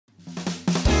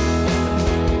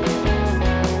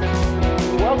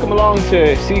Welcome along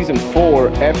to Season 4,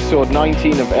 Episode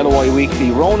 19 of LOI Weekly.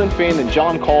 Ronan Finn and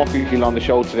John Caulfield on the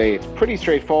show today. It's pretty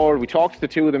straightforward. We talked to the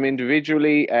two of them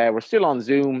individually. We're still on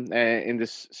Zoom in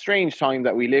this strange time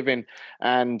that we live in.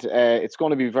 And it's going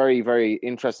to be very, very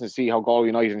interesting to see how Galway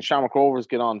United and Shamrock Rovers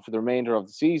get on for the remainder of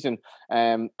the season.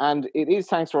 And it is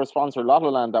thanks to our sponsor,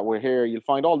 Lottoland, that we're here. You'll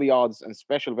find all the odds and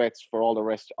special bets for all the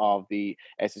rest of the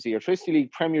SSE Electricity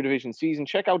League Premier Division season.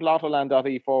 Check out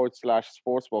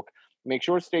lottoland.ie/sportsbook. Make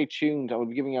sure to stay tuned. I will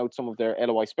be giving out some of their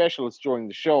LOI specials during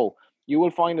the show. You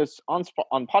will find us on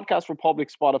Podcast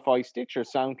Republic, Spotify, Stitcher,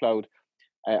 SoundCloud,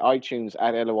 iTunes,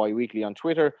 at LOI Weekly on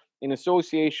Twitter, in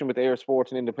association with Air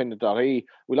Sport and Independent.ie.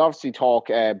 We'll obviously talk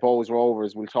Bows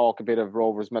Rovers. We'll talk a bit of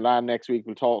Rovers Milan next week.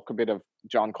 We'll talk a bit of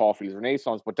John Caulfield's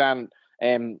Renaissance. But Dan,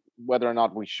 whether or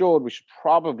not we should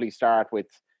probably start with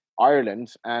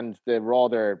Ireland and the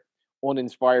rather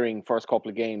uninspiring first couple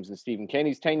of games in Stephen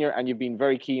Kenny's tenure, and you've been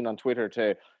very keen on Twitter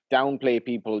to downplay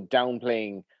people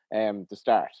downplaying the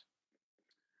start.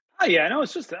 Oh yeah, no,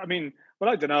 it's just, I mean,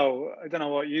 well, I don't know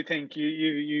what you think.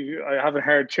 I haven't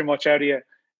heard too much out of you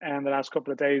in the last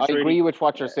couple of days. I agree with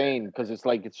what you're saying, because it's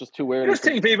just too early. I just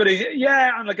think people,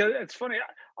 yeah, and it's funny.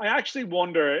 I actually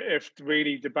wonder if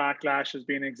really the backlash has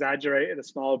been exaggerated a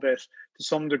small bit to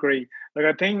some degree. Like,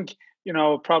 I think,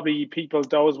 probably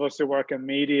those of us who work in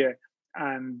media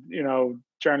and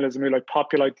journalism who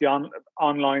populate the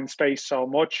online space so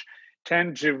much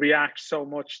tend to react so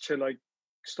much to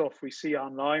stuff we see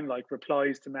online, like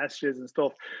replies to messages and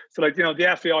stuff. So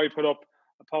the FAI put up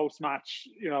a post-match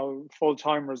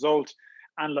full-time result,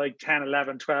 and 10,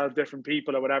 11, 12 different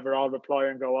people or whatever all reply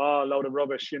and go, oh, a load of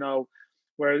rubbish,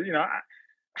 where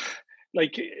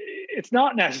it's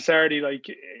not necessarily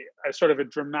a sort of a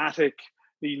dramatic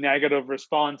negative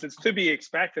response. It's to be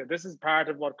expected. This is part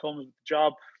of what comes with the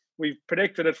job. We've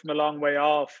predicted it from a long way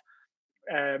off.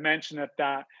 Mention it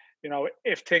that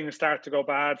if things start to go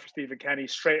bad for Stephen Kenny,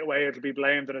 straight away it'll be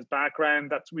blamed on his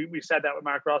background. We said that with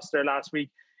Mark Ross there last week.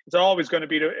 It was always going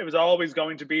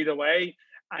to be the way,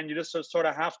 and you just sort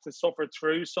of have to suffer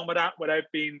through some of that without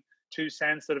being too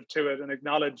sensitive to it, and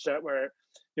acknowledge that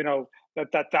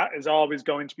that is always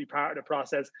going to be part of the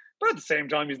process. But at the same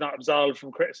time, he's not absolved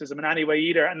from criticism in any way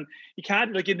either. And you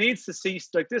can't, it needs to cease.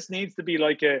 This needs to be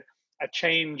a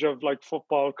change of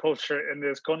football culture in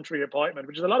this country appointment,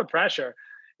 which is a lot of pressure,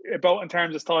 both in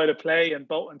terms of style of play and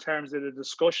both in terms of the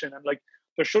discussion. And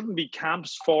there shouldn't be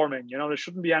camps forming, there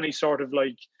shouldn't be any sort of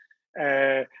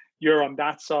you're on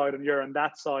that side and you're on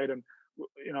that side. And,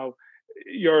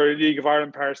 you're a League of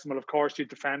Ireland person, well, of course you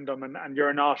defend them, and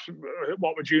you're not.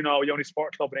 What would you know? You only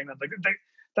sport club in England.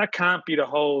 That can't be the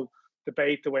whole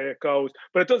debate the way it goes.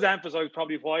 But it does emphasise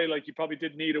probably why, you probably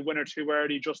did need a win or two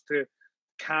early just to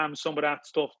calm some of that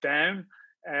stuff down.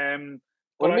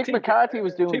 Well, Mick McCarthy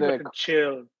was doing the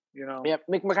chill. Yeah,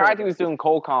 Mick McCarthy was doing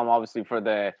co-com obviously for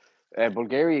the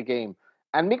Bulgaria game,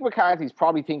 and Mick McCarthy's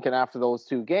probably thinking after those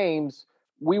two games,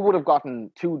 we would have gotten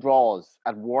 2 draws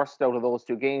at worst out of those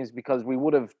 2 games, because we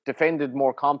would have defended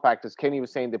more compact, as Kenny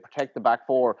was saying, they protect the back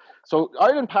four. So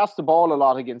Ireland passed the ball a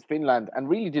lot against Finland and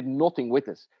really did nothing with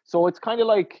it. So it's kind of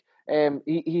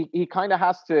he kind of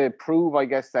has to prove, I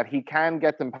guess, that he can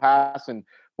get them passing,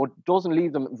 but doesn't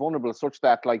leave them vulnerable such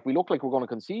that we look like we're going to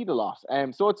concede a lot.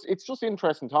 So it's just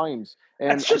interesting times.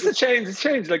 It's just a change. It's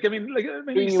changed. You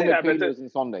say that about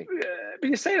Sunday. But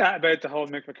you say that about the whole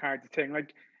Mick McCarthy thing.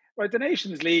 The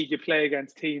Nations League, you play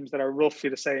against teams that are roughly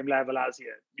the same level as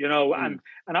you, and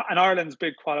Ireland's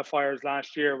big qualifiers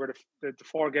last year were the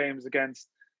 4 games against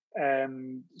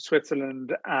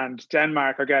Switzerland and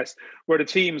Denmark, I guess, where the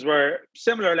teams were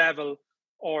similar level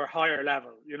or higher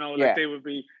level. They would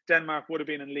be, Denmark would have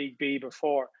been in League B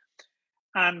before.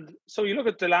 And so you look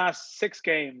at the last 6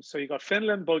 games. So you got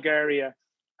Finland, Bulgaria,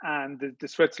 and the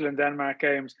Switzerland-Denmark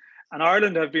games. And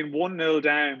Ireland have been 1-0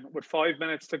 down with 5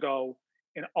 minutes to go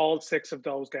in all 6 of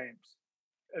those games.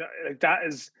 That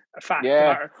is a fact. Yeah. No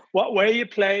matter what way you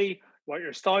play, what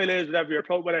your style is,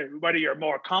 whether you're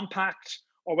more compact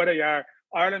or whether you are,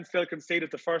 Ireland still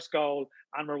conceded the first goal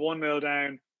and we're 1-0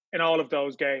 down in all of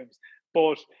those games.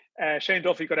 But Shane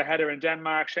Duffy got a header in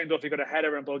Denmark, Shane Duffy got a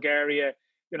header in Bulgaria,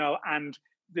 and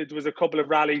there was a couple of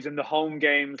rallies in the home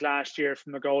games last year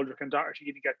from the Goldrick and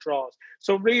Doherty to get draws.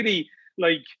 So really,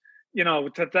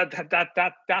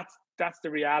 that's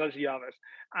the reality of it.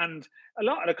 And a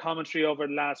lot of the commentary over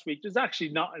the last week, there's actually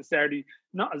not as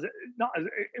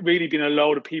really been a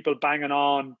load of people banging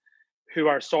on who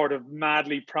are sort of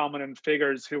madly prominent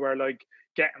figures who are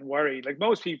getting worried.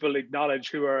 Most people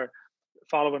acknowledge who are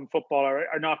following football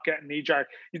are not getting knee-jerk.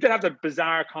 You did have the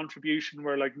bizarre contribution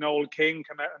where Noel King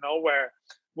came out of nowhere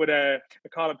with a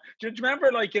column. Do you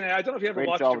remember, like, I don't know if you ever Great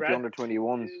watched job with the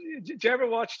under-21s. Did you ever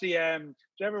watch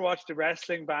the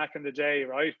wrestling back in the day,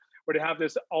 right? Where they have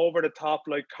this over the top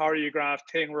like choreographed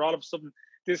thing where all of a sudden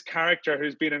this character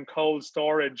who's been in cold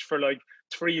storage for like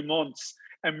 3 months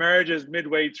emerges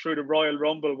midway through the Royal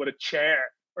Rumble with a chair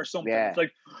or something. Yeah. It's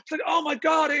like, oh my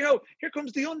God, here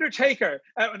comes the Undertaker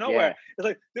out of nowhere. Yeah. It's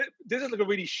like, this is like a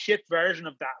really shit version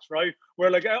of that, right? Where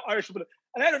like Irish people,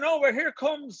 and out of nowhere, here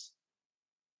comes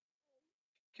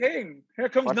King. Here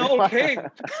comes Noel King.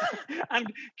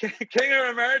 And Kinger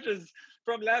emerges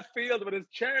from left field with his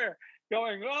chair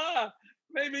going,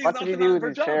 maybe he's what not did he the do man with for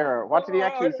his job. chair? What did he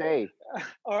actually say?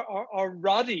 Or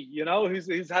Roddy,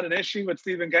 who's had an issue with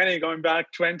Stephen Kenny going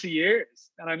back 20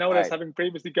 years. And I know this, having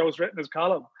previously ghostwritten his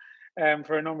column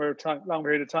for a long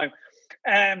period of time.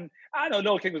 I know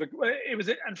Noel King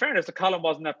in fairness, the column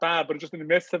wasn't that bad, but just in the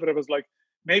midst of it, it was like,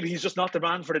 maybe he's just not the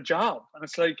man for the job. And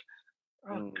it's like,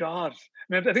 oh God!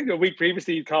 I think the week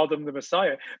previously he called him the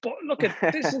Messiah. But look at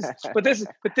this is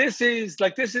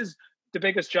the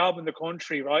biggest job in the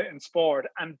country, right, in sport,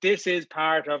 and this is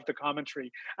part of the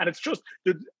commentary. And it's just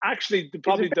probably is it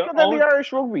bigger than the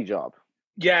Irish rugby job.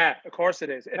 Yeah, of course it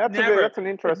is. That's an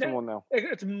interesting one now.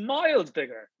 It's miles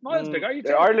bigger. Miles bigger.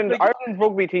 Ireland's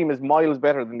rugby team is miles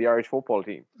better than the Irish football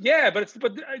team. Yeah,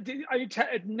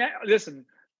 listen,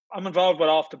 I'm involved with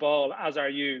Off the Ball, as are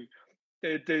you.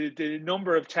 The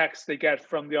number of texts they get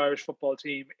from the Irish football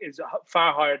team is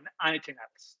far higher than anything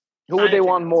else. Who would they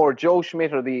want more, Joe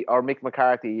Schmidt or Mick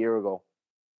McCarthy a year ago?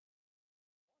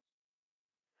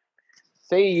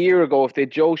 Say a year ago, if they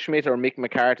Joe Schmidt or Mick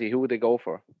McCarthy, who would they go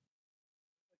for?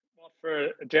 What, for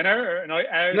dinner?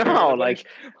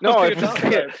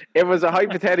 It was a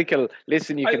hypothetical.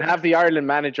 Listen, you can have the Ireland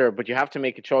manager, but you have to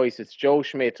make a choice. It's Joe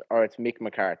Schmidt or it's Mick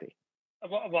McCarthy.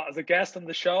 What, as a guest on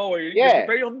the show? Or yeah.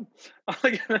 Who's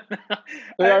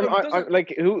the?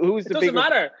 It doesn't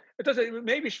matter. It doesn't.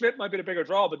 Maybe Schmidt might be the bigger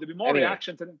draw, but there'd be more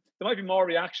reaction to. There might be more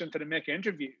reaction to the Mick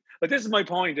interview. Like, this is my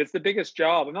point. It's the biggest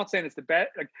job. I'm not saying it's the best.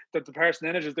 Like, that the person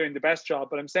in it is doing the best job,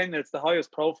 but I'm saying that it's the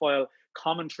highest profile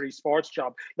commentary sports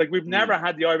job. Like, we've never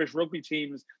had the Irish rugby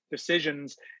team's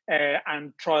decisions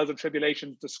and trials and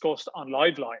tribulations discussed on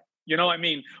Liveline. You know what I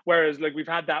mean? Whereas, like, we've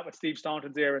had that with Steve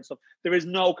Staunton's era and stuff. There is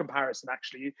no comparison,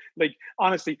 actually. Like,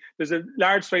 honestly, there's a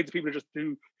large swathe of people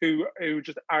who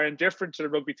just are indifferent to the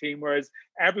rugby team, whereas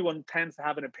everyone tends to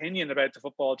have an opinion about the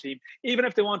football team. Even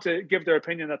if they want to give their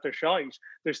opinion that they're shite,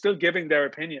 they're still giving their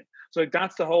opinion. So, like,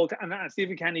 that's the whole and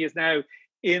Stephen Kenny is now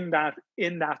in that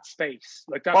space.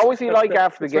 Like, what was he like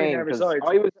after the game? I was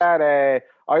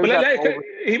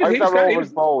at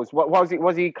Rovers Bows.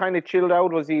 Was he kind of chilled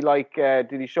out? Was he like?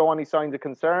 Did he show any signs of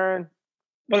concern?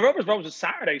 Well, Rovers Bows was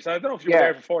Saturday, so I don't know if you were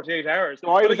there for 48 hours. So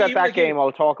I was at that game.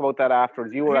 I'll talk about that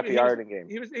afterwards. You were at the Ireland game.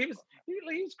 He was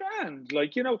grand.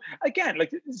 Like, again, like,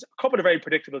 there's a couple of very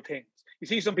predictable things. You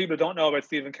see some people don't know about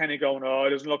Stephen Kenny going, he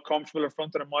doesn't look comfortable in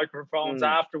front of the microphones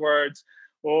afterwards.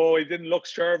 Oh, he didn't look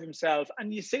sure of himself.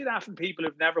 And you see that from people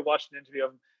who've never watched an interview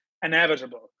of him.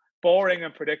 Inevitable. Boring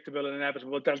and predictable and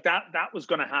inevitable. That was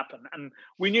going to happen. And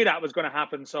we knew that was going to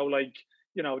happen. So, like,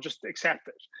 just accept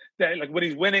it. Like, when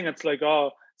he's winning, it's like,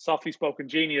 softly spoken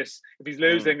genius. If he's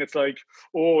losing, it's like,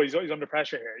 he's under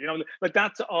pressure here. Like,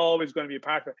 that's always going to be a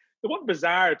part of it. The one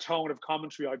bizarre tone of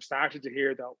commentary I've started to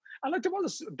hear, though, and like, there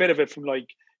was a bit of it from, like,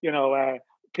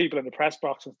 people in the press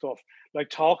box and stuff,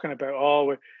 like, talking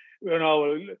about,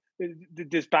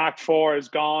 this back four is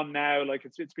gone now. Like,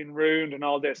 it's been ruined and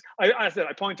all this. I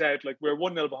point out, like, we're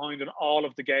 1-0 behind in all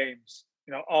of the games.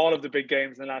 All of the big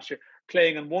games in the last year,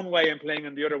 playing in one way and playing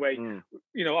in the other way.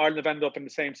 Ireland have ended up in the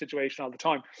same situation all the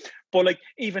time. But, like,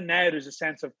 even now, there's a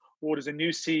sense of, there's a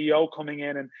new CEO coming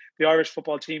in, and the Irish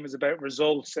football team is about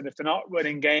results. And if they're not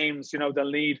winning games,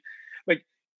 they'll need. Like,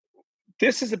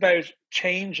 this is about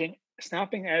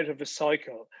snapping out of a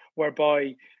cycle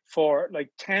whereby, for like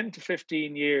 10 to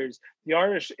 15 years, the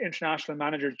Irish international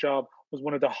manager's job was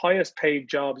one of the highest paid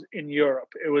jobs in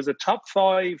Europe. It was a top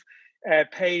 5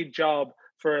 paid job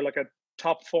for like a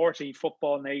top 40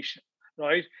 football nation,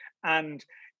 right? And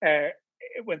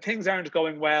when things aren't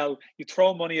going well, you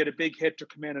throw money at a big hit to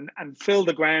come in and fill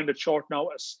the ground at short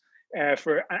notice.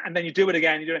 And then you do it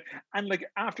again. And like,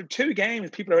 after 2 games,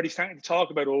 people are already starting to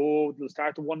talk about, they'll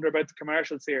start to wonder about the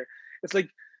commercials here. It's like,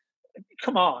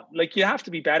 come on, like, you have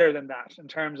to be better than that in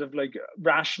terms of, like,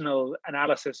 rational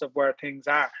analysis of where things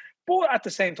are. But at the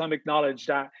same time, acknowledge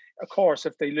that, of course,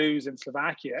 if they lose in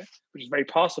Slovakia, which is very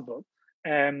possible,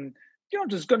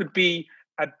 there's going to be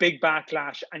a big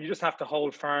backlash, and you just have to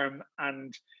hold firm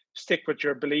and stick with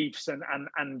your beliefs and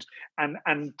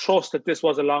trust that this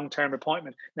was a long-term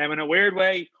appointment. Now, in a weird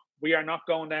way, we are not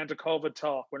going down to COVID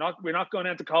talk. We're not going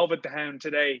down to COVID town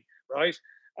today, right?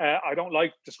 I don't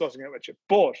like discussing it with you,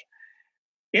 but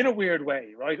in a weird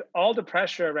way, right? All the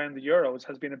pressure around the Euros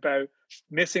has been about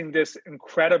missing this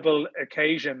incredible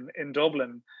occasion in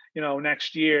Dublin,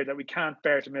 next year that we can't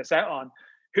bear to miss out on.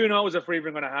 Who knows if we're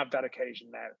even going to have that occasion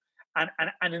now?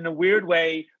 And in a weird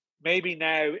way, maybe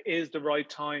now is the right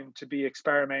time to be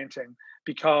experimenting,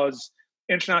 because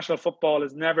international football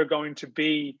is never going to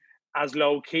be as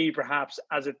low key perhaps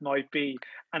as it might be.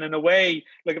 And in a way,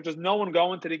 like if there's no one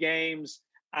going to the games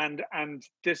and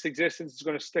this existence is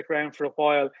going to stick around for a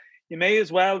while, you may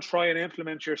as well try and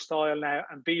implement your style now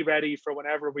and be ready for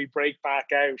whenever we break back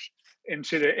out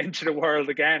into the world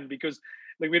again, because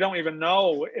like we don't even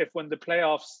know if when the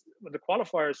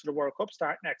qualifiers for the World Cup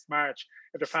start next March,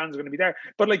 if the fans are going to be there.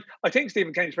 But like I think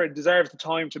Stephen Kingsbury deserves the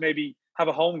time to maybe have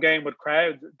a home game with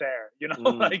crowd there,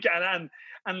 like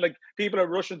and like people are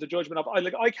rushing to judgment of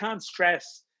I can't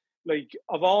stress, like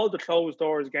of all the closed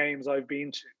doors games I've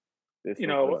been to,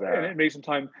 in recent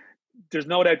time, there's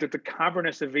no doubt that the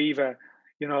cavernous Aviva,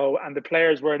 and the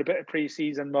players were in a bit of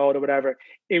pre-season mode or whatever.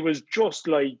 It was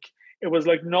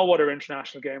like no other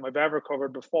international game I've ever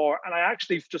covered before. And I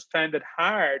actually just found it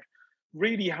hard,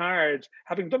 really hard,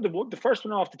 having done the first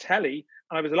one off the telly,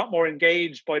 and I was a lot more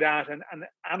engaged by that and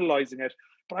analysing it.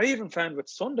 But I even found with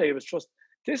Sunday, it was just,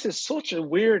 this is such a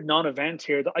weird non-event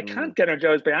here that I can't get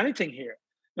energized by anything here.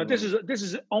 Now, this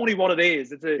is only what it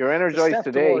is. You're energized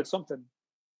today. Towards something.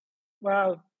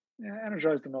 Well, yeah,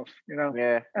 energized enough,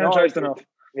 Yeah, energized enough.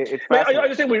 It's I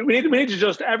just think we need to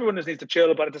just, everyone just needs to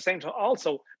chill, but at the same time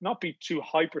also not be too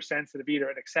hypersensitive either,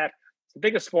 and accept it's the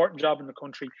biggest sporting job in the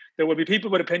country. There will be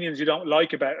people with opinions you don't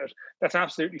like about it. That's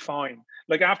absolutely fine.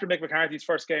 Like after Mick McCarthy's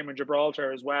first game in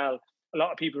Gibraltar as well, a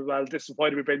lot of people, well, this is why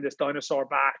do we bring this dinosaur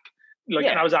back? And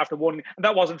that was after one, and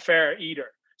that wasn't fair either.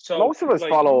 So most of us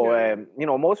follow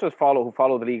who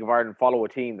follow the League of Ireland follow a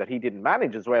team that he didn't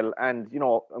manage as well, and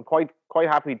I'm quite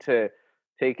happy to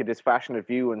take a dispassionate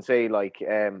view and say, like,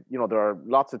 there are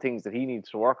lots of things that he needs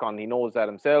to work on. He knows that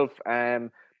himself.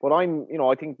 But I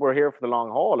think we're here for the long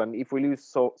haul, and if we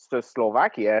lose to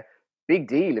Slovakia, big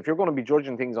deal. If you're going to be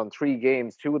judging things on 3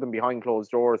 games, 2 of them behind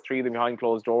closed doors, 3 of them behind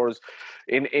closed doors,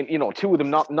 in 2 of them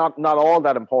not all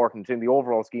that important in the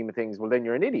overall scheme of things, well, then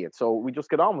you're an idiot. So we just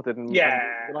get on with it and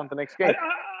get on to the next game.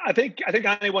 I think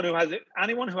anyone who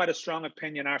had a strong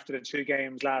opinion after the 2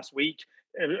 games last week,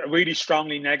 a really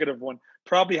strongly negative one,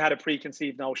 probably had a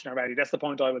preconceived notion already. That's the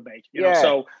point I would make. You know,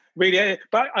 so really,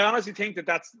 but I honestly think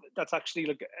that's actually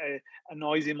like a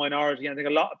noisy minority. I think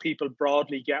a lot of people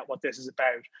broadly get what this is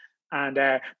about.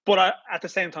 And but at the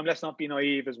same time, let's not be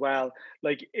naive as well.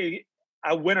 Like a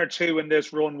win or 2 in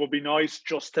this run would be nice,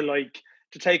 just to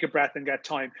take a breath and get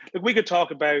time. Like we could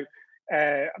talk about.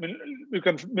 We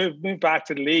can move back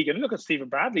to the league and look at Stephen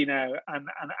Bradley now and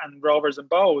Rovers and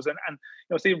Bows, and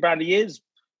Stephen Bradley is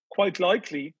quite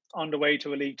likely on the way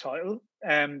to a league title.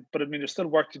 But I mean, there's still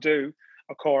work to do,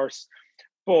 of course.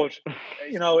 But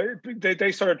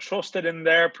they sort of trusted in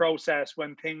their process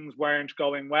when things weren't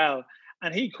going well.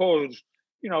 And he could,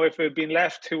 if it had been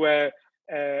left to a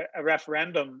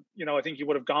referendum, I think he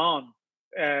would have gone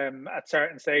at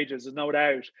certain stages, there's no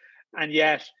doubt. And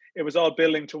yet it was all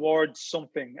building towards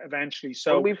something eventually.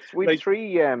 So we've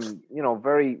 3,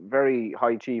 very, very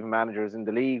high achieving managers in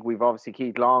the league. We've obviously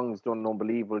Keith Long's done an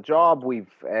unbelievable job.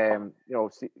 We've,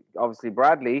 obviously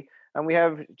Bradley. And we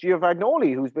have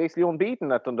Giovagnoli, who's basically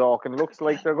unbeaten at Dundalk, and looks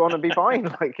like they're going to be fine.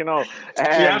 You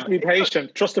have to be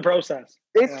patient. Trust the process.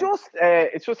 It's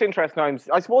just interesting.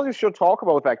 I suppose we should talk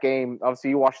about that game.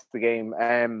 Obviously, you watched the game.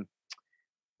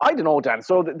 I don't know, Dan.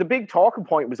 So the big talking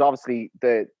point was obviously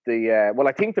I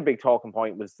think the big talking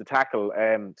point was the tackle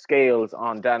Scales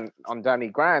on Danny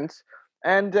Grant,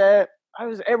 and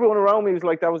everyone around me was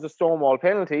like, that was a Stonewall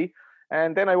penalty.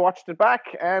 And then I watched it back,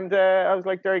 and I was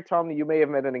like, Derek Townley, you may have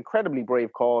made an incredibly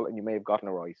brave call, and you may have gotten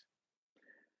it right.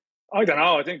 I don't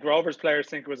know. I think Rovers players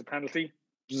think it was a penalty.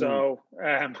 So,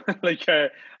 I think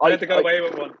they got away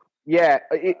with one. Yeah,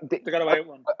 they got away with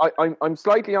one. I'm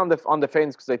slightly on the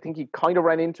fence, because I think he kind of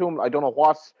ran into him. I don't know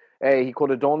what he could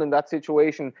have done in that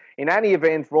situation. In any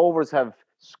event, Rovers have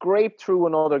scraped through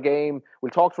another game.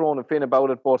 We'll talk to Ronan Finn about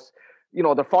it, but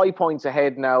they're 5 points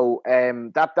ahead now.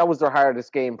 That was their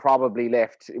hardest game probably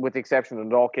left, with the exception of the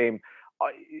Dundalk game.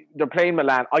 They're playing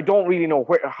Milan. I don't really know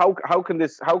how can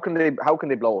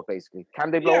they blow it, basically?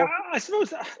 Can they blow it? I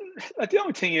suppose the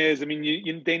only thing is,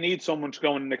 they need someone to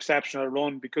go on an exceptional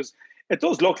run, because it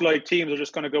does look like teams are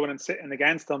just going to go in and sit in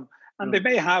against them, and they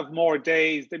may have more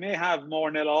days, they may have more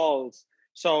nil-alls.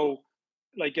 So,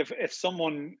 like if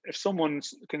someone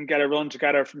can get a run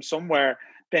together from somewhere,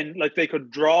 then like they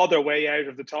could draw their way out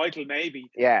of the title maybe.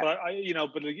 Yeah. But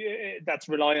that's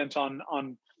reliant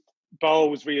on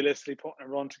Bows realistically putting a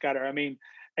run together. I mean,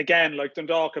 again, like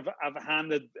Dundalk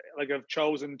have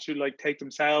chosen to like take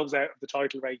themselves out of the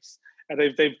title race, and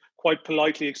they've quite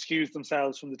politely excused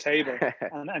themselves from the table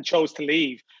and chose to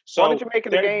leave. So what did you make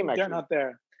of the game? Actually, they're not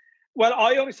there. Well,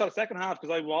 I only saw the second half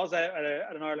because I was out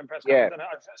at an Ireland press conference, and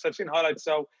I've seen highlights.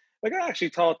 So, like, I actually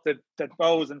thought that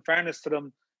Bows, in fairness to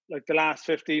them, like the last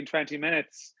 15, 20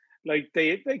 minutes, like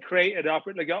they created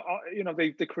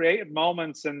they created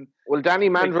moments. And well, Danny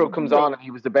Mandrow comes on and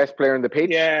he was the best player in the pitch.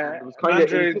 Yeah, it was kind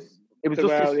of it was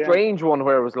just a strange one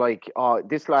where it was like, oh,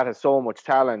 this lad has so much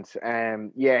talent.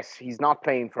 Yes, he's not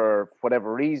playing for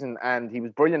whatever reason, and he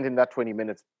was brilliant in that 20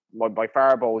 minutes. By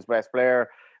far, Bo's best player.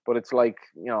 But it's like,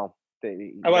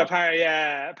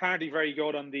 apparently very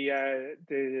good on the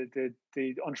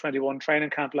under 21 training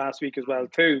camp last week as well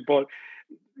too. But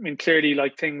I mean, clearly,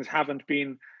 like, things haven't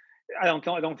been. I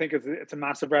don't think it's a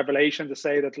massive revelation to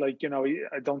say that, like,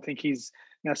 I don't think he's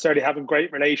necessarily having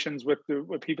great relations with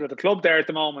people at the club there at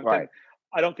the moment. Right. And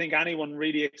I don't think anyone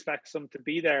really expects him to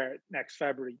be there next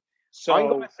February. So I'm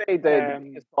going to say the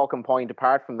biggest talking point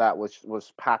apart from that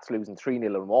was Pats losing 3-0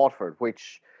 in Waterford,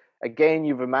 which, again,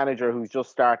 you've a manager who's just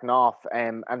starting off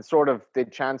and sort of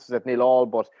did chances at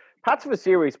 0-0, but Pats have a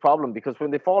serious problem because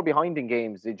when they fall behind in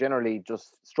games, they generally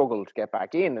just struggle to get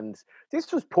back in. And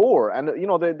this was poor. And,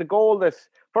 the goal,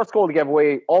 first goal to give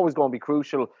away, always going to be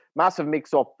crucial. Massive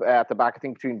mix-up at the back, I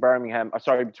think, between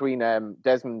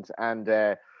Desmond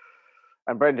and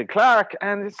Brendan Clark.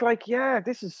 And it's like,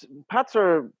 Pats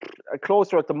are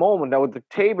closer at the moment. Now, the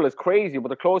table is crazy, but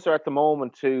they're closer at the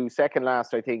moment to second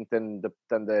last, I think, than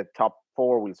the top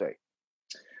four, we'll say.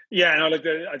 Yeah, no,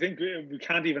 I think we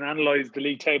can't even analyse the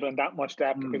league table in that much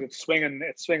depth because it's swinging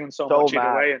so much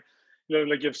either way. And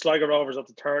like, you have Sligo Rovers up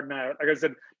to third now. Like I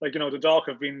said, like, the Dock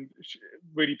have been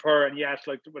really poor, and yet,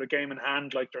 like, with a game in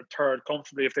hand, like, they're third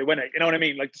comfortably if they win it. You know what I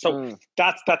mean? Like, so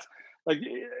that's like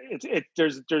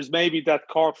there's maybe that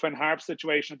Cork Finn Harp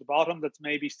situation at the bottom that's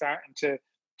maybe starting to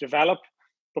develop,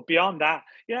 but beyond that,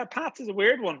 Pats is a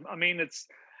weird one. I mean, it's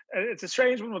a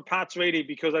strange one with Pats, really,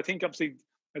 because I think obviously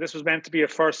this was meant to be a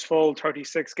first full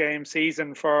 36 game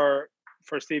season for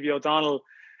Stevie O'Donnell,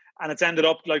 and it's ended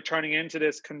up like turning into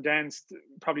this condensed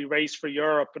probably race for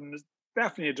Europe, and there's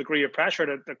definitely a degree of pressure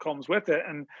that comes with it.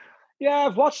 And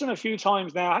I've watched them a few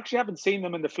times now. I actually haven't seen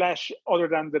them in the flesh other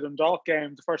than the Dundalk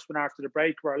game, the first one after the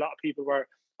break, where a lot of people were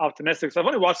optimistic. So I've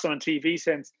only watched them on TV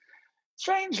since.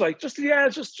 Strange, like, just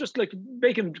like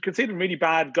conceding really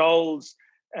bad goals.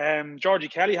 Georgie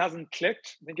Kelly hasn't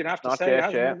clicked. I think you'd have to say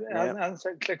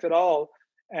hasn't clicked at all.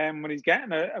 When he's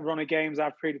getting a run of games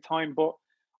after a period of time, but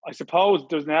I suppose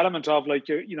there's an element of, like,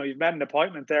 you've made an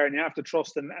appointment there and you have to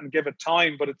trust and give it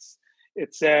time. But it's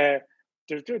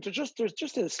there's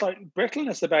just a slight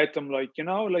brittleness about them, like,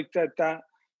 like that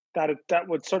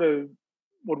would sort of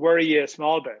would worry you a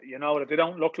small bit, that they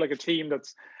don't look like a team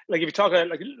that's, like, if you talk about,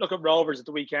 like, look at Rovers at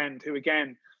the weekend, who,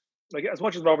 again, like, as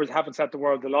much as Rovers haven't set the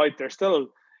world alight, they're still,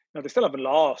 they still haven't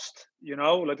lost,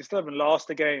 like, they still haven't lost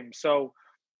a game. So,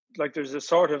 like, there's a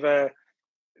sort of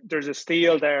there's a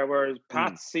steal there, whereas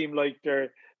Pats seem like they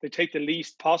take the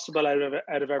least possible out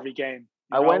of every game.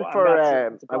 I went for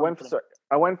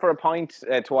a pint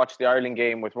to watch the Ireland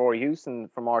game with Rory Houston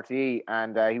from RTE,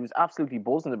 and he was absolutely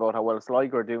buzzing about how well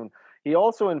Sligo are doing. He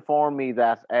also informed me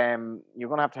that you're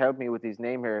going to have to help me with his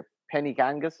name here. Penny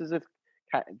Gangus, is it?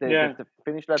 The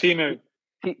Finnish lad.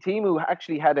 Timu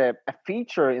actually had a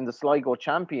feature in the Sligo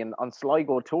Champion on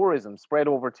Sligo tourism, spread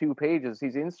over 2 pages.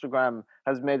 His Instagram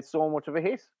has made so much of a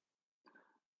hit.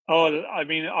 Oh, I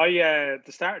mean, at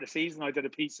the start of the season, I did a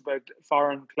piece about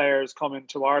foreign players coming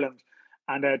to Ireland,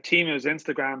 and Timu's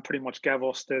Instagram pretty much gave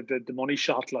us the money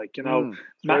shot, like,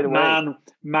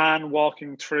 man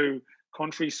walking through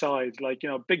countryside, like,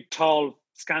 big tall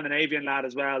Scandinavian lad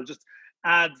as well, just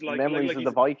adds like memories of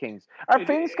the Vikings. Are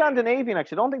Finns Scandinavian?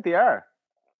 Actually, I don't think they are.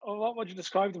 Oh, what would you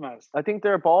describe them as? I think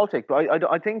they're Baltic, but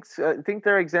I think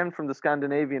they're exempt from the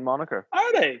Scandinavian moniker.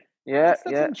 Are they? Yeah,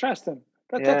 that's interesting.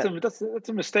 That's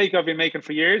a mistake I've been making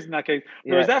for years in that case.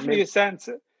 There's definitely a sense.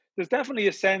 There's definitely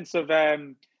a sense of. Are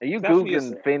you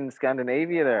Googling Finn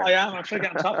Scandinavia there? I am. I'm trying to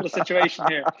get on top of the situation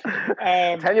here.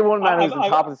 Tell you one man who's on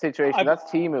top of the situation. That's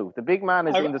Timu. The big man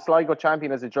is in the Sligo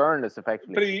Champion as a journalist,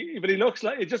 effectively. But he looks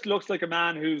like, it just looks like a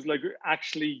man who's, like,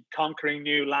 actually conquering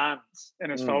new lands in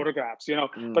his photographs.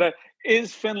 But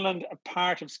is Finland a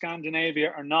part of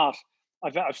Scandinavia or not?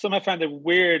 I've somehow found a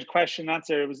weird question and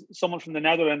answer. It was someone from the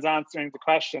Netherlands answering the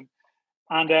question,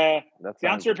 and the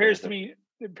answer appears to be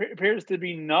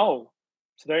no.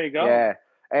 So there you go. Yeah,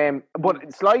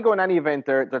 But Sligo, in any event,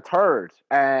 they're third.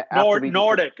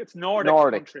 Nordic. It's Nordic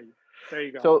country. There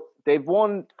you go. So they've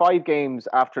won 5 games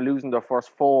after losing their first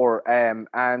 4,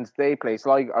 and they play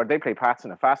Sligo, or they play Pats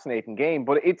in a fascinating game.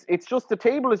 But it's just, the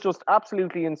table is just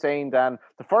absolutely insane, Dan.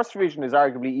 The first division is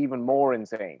arguably even more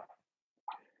insane.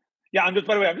 Yeah,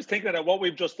 by the way, I'm just thinking that what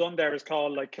we've just done there is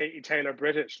called like Katie Taylor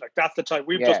British. Like that's the type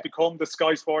we've just become, the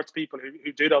Sky Sports people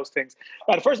who do those things.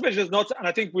 But the first division is nuts, and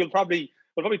I think we'll probably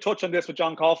touch on this with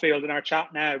John Caulfield in our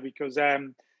chat now, because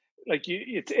it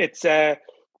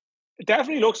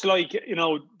definitely looks like, you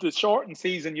know, the shortened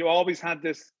season, you always had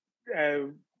this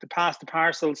the pass the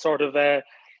parcel sort of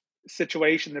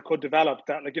situation that could develop,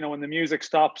 that, like, you know, when the music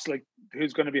stops, like,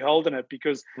 who's going to be holding it?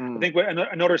 Because I think with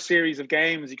another series of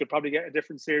games, you could probably get a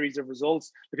different series of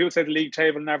results. If people say the league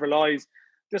table never lies,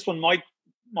 this one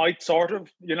might sort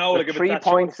of, you know, like 3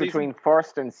 points between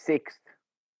first and sixth,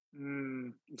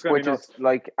 which is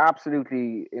like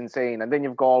absolutely insane. And then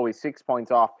you've got always 6 points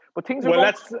off. But things are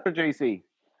going for JC.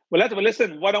 Well,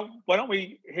 listen. Why don't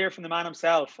we hear from the man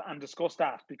himself and discuss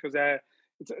that? Because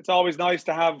it's always nice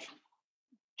to have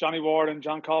Johnny Ward and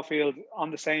John Caulfield on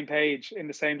the same page in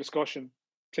the same discussion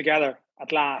together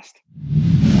at last.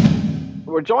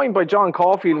 We're joined by John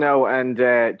Caulfield now, and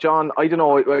John, I don't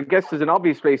know, I guess there's an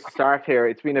obvious place to start here.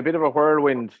 It's been a bit of a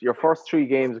whirlwind. Your first 3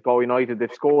 games at Galway United,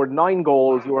 they've scored 9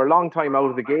 goals. You were a long time out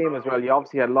of the game as well. You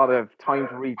obviously had a lot of time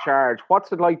to recharge.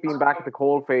 What's it like being back at the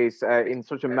coalface in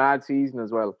such a mad season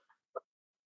as well?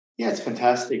 Yeah, it's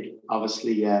fantastic.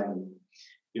 Obviously,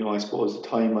 you know, I suppose the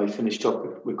time I finished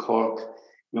up with Cork,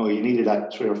 you know, you needed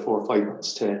that 3 or 4 or 5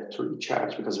 months to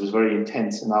recharge, because it was very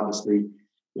intense. And obviously,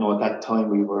 you know, at that time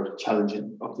we were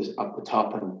challenging up the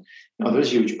top, and, you know,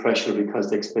 there's huge pressure because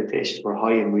the expectations were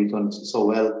high and we'd done so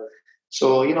well.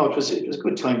 So, you know, it was a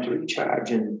good time to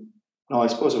recharge. And, you know, I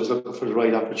suppose I was looking for the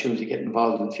right opportunity to get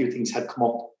involved, and a few things had come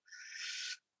up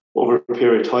over a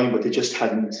period of time, but they just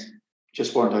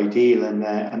weren't ideal. And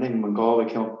then when Galway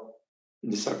came up in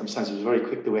the circumstances, it was very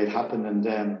quick the way it happened. And,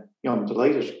 you know, I'm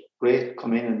delighted. Great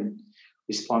come in, and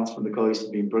response from the guys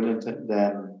have been brilliant.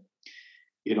 And,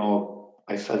 you know,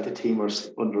 I felt the team was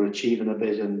underachieving a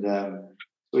bit, and so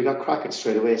we got cracking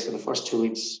straight away. So the first 2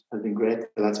 weeks have been great.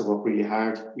 The lads have worked really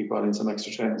hard. We brought in some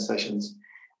extra training sessions,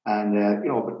 and you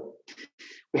know, but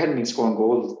we hadn't been scoring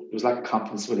goals. There was lack of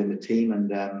confidence within the team,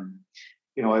 and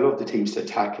you know, I love the teams to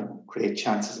attack and create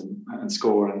chances and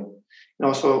score. And, you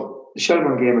know, so the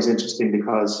Shelbourne game was interesting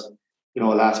because, you know,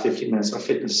 the last 15 minutes our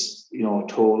fitness, you know,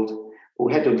 told, but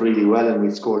we had done really well and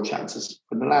we'd scored chances.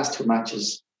 But in the last 2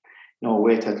 matches, you know,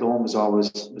 away to Athlone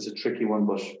was a tricky one,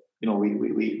 but, you know,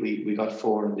 we got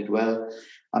 4 and did well.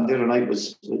 And the other night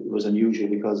was unusual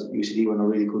because UCD were on a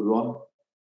really good run.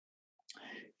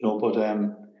 You know, but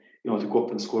you know, to go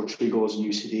up and score 3 goals in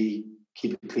UCD,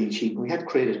 keep a clean sheet. We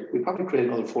probably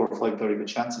created another 4 or 5 very good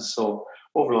chances. So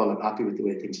overall, I'm happy with the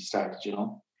way things have started, you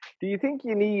know. Do you think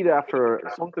you need, after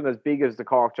something as big as the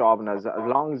Cork job and as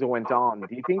long as it went on,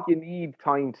 do you think you need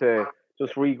time to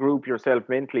just regroup yourself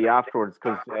mentally afterwards?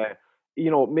 Because, you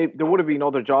know, maybe there would have been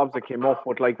other jobs that came up,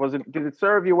 but like, did it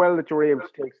serve you well that you were able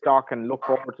to take stock and look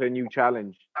forward to a new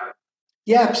challenge?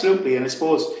 Yeah, absolutely. And I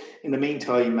suppose in the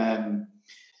meantime,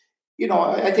 you know,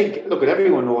 I think, look,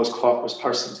 everyone knows Cork was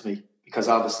personal to me, because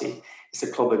obviously it's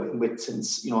a club I've been with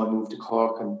since, you know, I moved to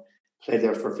Cork and played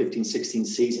there for 15, 16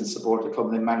 seasons, supported the club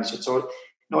and then managed it. So, you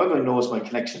know, everyone knows my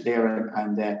connection there.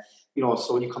 And you know,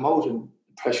 so when you come out and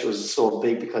pressure is so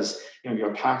big because, you know,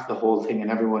 you're part of the whole thing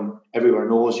and everyone everywhere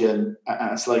knows you and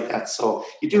it's like that. So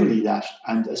you do need that.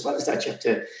 And as well as that, you have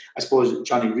to, I suppose,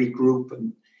 Johnny, regroup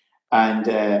and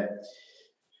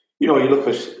you know, you look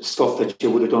at stuff that you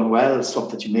would have done well,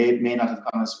 stuff that you may not have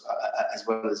done as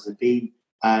well as it been.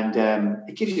 And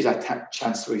it gives you that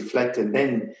chance to reflect. And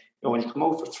then, you know, when you come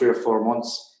out for 3 or 4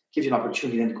 months, it gives you an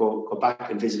opportunity then to go back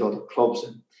and visit other clubs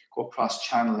and go across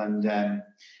channel and,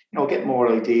 you know, get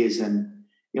more ideas and,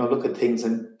 you know, look at things.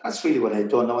 And that's really what I'd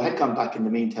done. Now, I had gone back in the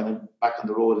meantime and back on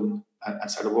the road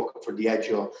and started working for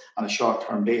Diageo on a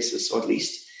short-term basis. So at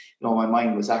least, you know, my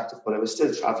mind was active, but I was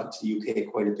still traveling to the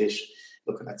UK quite a bit,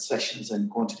 looking at sessions and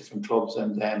going to different clubs.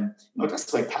 And, you know,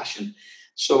 that's my passion.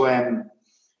 So,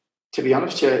 to be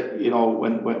honest, you know,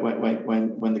 when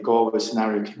the Galway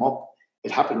scenario came up,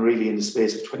 it happened really in the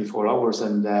space of 24 hours.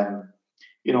 And,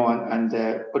 you know,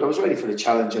 but I was ready for the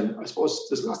challenge. And I suppose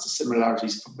there's lots of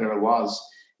similarities from where I was,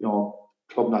 you know,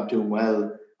 club not doing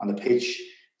well on the pitch,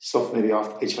 stuff maybe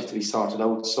off the pitch have to be sorted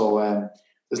out. So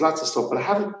there's lots of stuff, but I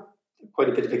have quite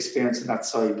a bit of experience in that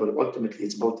side. But ultimately,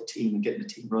 it's about the team and getting the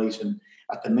team right. And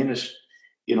at the minute,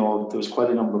 you know, there was quite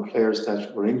a number of players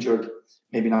that were injured,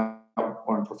 maybe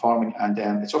weren't and performing. And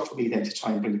it's up to me then to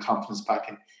try and bring the confidence back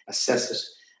and assess it.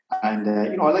 And,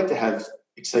 I like to have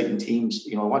exciting teams.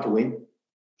 I want to win.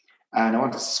 And I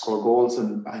want to score goals.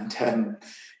 And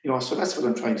so that's what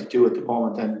I'm trying to do at the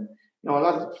moment. And, a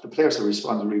lot of the players have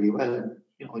responded really well. And,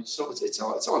 so it's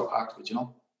all part of it,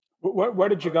 Where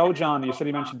did you go, John? You said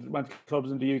you went to clubs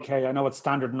in the UK. I know it's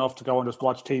standard enough to go and just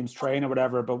watch teams train or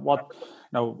whatever, but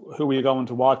who are you going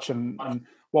to watch and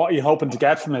what are you hoping to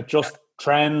get from it? Just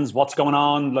trends, what's going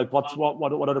on, like what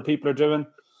other people are doing?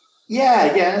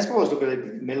 Yeah. I suppose look at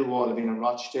Millwall, I've been in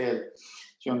Rochdale.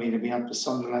 Do you know what I mean? I've been up to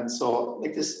Sunderland. So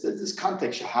like this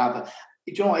context you have.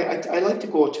 I like to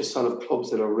go to sort of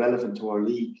clubs that are relevant to our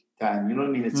league, Dan. You know what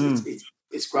I mean?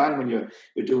 It's grand when you're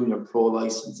doing your pro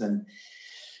license and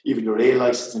even your A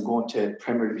license and going to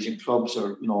Premier Division clubs,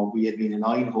 or we had been in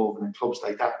Eindhoven and clubs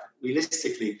like that.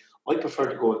 Realistically, I prefer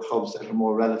to go to clubs that are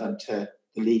more relevant to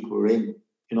the league we're in.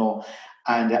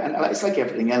 And it's like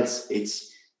everything else.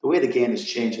 It's the way the game is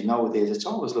changing nowadays. It's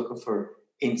always looking for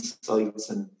insights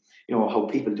and how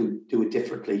people do it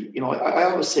differently. I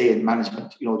always say in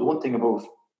management, the one thing about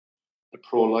the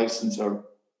pro license or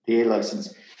the A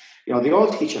license, they all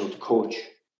teach you how to coach,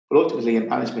 but ultimately in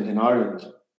management in Ireland,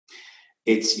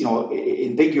 it's,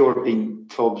 in big European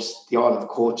clubs, they all have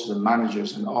coaches and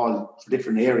managers and all for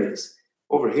different areas.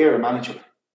 Over here, a manager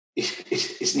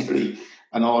is nearly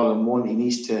an all-in-one. He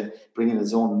needs to bring in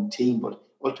his own team, but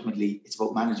ultimately it's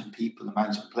about managing people and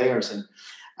managing players. And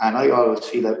I always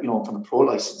feel that, from the pro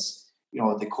license,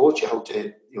 they coach you how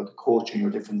to, to coach in your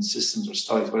different systems or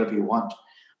styles, whatever you want.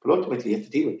 But ultimately you have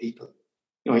to deal with people.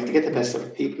 You have to get the best out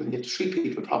of people and you have to treat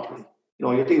people properly.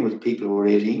 You're dealing with people who are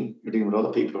 18, you're dealing with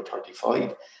other people who are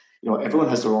 35. Everyone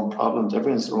has their own problems,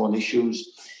 everyone has their own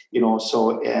issues,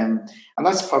 and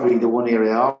that's probably the one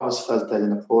area I always felt that in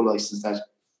the pro license that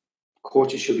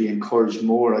coaches should be encouraged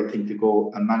more, I think, to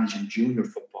go and manage in junior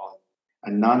football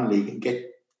and non-league and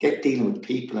get dealing with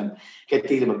people and get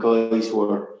dealing with guys who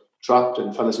are dropped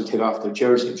and fellas who take off their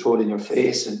jersey and throw it in your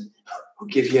face and who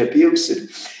give you abuse. And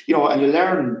you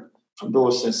learn from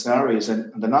those scenarios,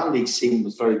 and the non-league scene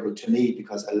was very good to me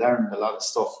because I learned a lot of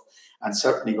stuff. And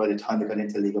certainly by the time I got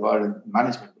into League of Ireland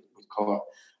management with Cork,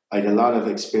 I had a lot of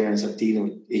experience of dealing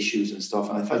with issues and stuff,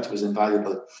 and I felt it was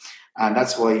invaluable. And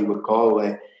that's why with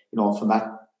Galway, from that,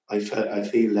 I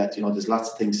feel that there's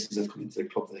lots of things since I've come into the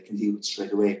club that I can deal with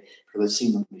straight away because I've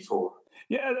seen them before.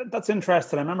 Yeah, that's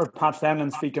interesting. I remember Pat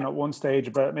Fenlon speaking at one stage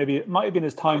about maybe it might have been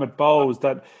his time at Bows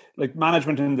that like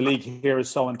management in the league here is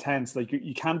so intense. Like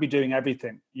you can't be doing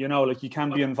everything, like you can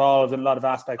be involved in a lot of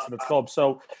aspects of the club.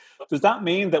 So does that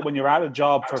mean that when you're at a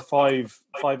job for five,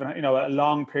 a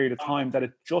long period of time, that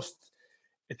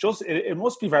it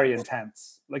must be very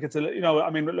intense? Like it's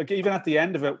like even at the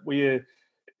end of it,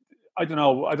 I don't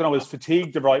know, is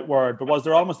fatigue the right word, but was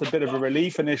there almost a bit of a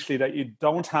relief initially that you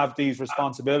don't have these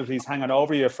responsibilities hanging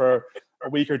over you for a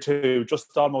week or two,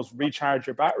 just almost recharge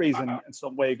your batteries in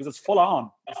some way, because it's full on.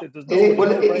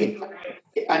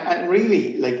 And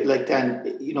really, like Dan,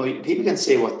 people can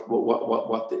say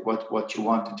what you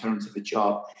want in terms of a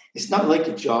job. It's not like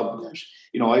a job that,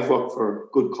 I've worked for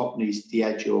good companies,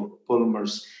 Diageo,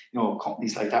 Bulmers,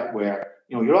 companies like that where,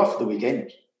 you're off for the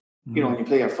weekend, and you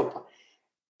play your football.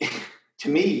 To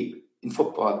me, in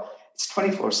football, it's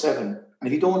 24/7, and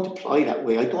if you don't apply that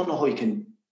way, I don't know how you can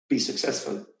be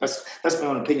successful. That's my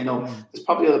own opinion. Now, there's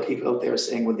probably other people out there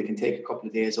saying, well, they can take a couple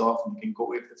of days off and they can go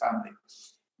away with the family.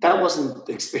 That wasn't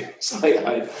the experience I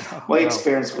had. My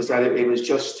experience was that it was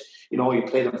just, you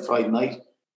played on a Friday night.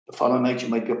 The following night, you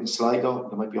might be up in Sligo,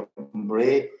 you might be up in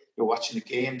Bray, you're watching the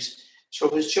games. So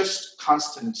it was just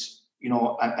constant,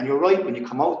 and you're right, when you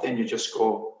come out, then you just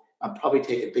go and probably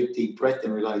take a big deep breath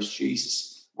and realize,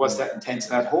 Jesus, was that intense?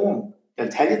 And at home, they'll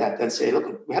tell you that. They'll say,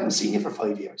 look, we haven't seen you for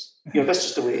 5 years. That's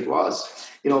just the way it was,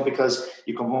 because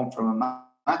you come home from a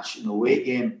match, away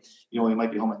game, you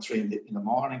might be home at 3 in the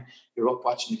morning. You're up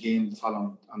watching the game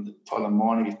on the following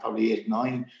morning. It's probably 8,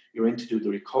 9. You're in to do the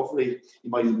recovery. You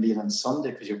might even be in on Sunday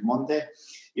because you're Monday,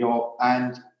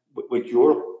 and with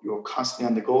Europe, you're constantly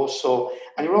on the go. So,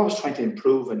 and you're always trying to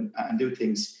improve and do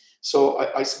things. So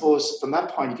I suppose from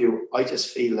that point of view, I just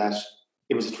feel that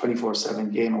it was a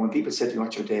 24/7 game. And when people say to me,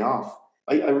 what's your day off?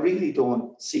 I really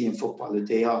don't see in football a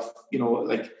day off.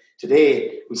 Like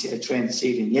today, we see a train this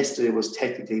evening. Yesterday was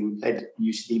technically, we played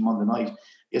UCD Monday night.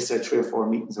 Yesterday, 3 or 4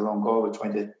 meetings around Galway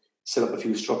trying to set up a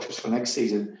few structures for next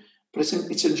season. But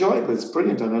it's enjoyable, it's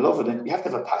brilliant, and I love it. And you have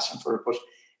to have a passion for it. But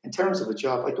in terms of a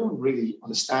job, I don't really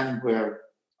understand where,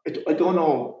 I don't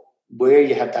know where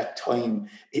you have that time.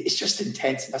 It's just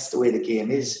intense. That's the way the game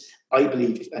is, I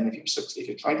believe. And if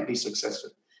you're trying to be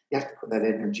successful, you have to put that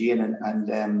energy in.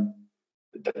 And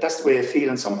that's the way I feel.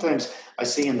 And sometimes I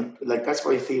see that's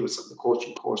what I feel with some of the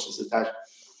coaching courses, is that,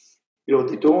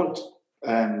 they don't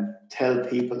tell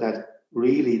people that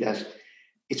really that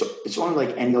it's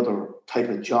unlike any other type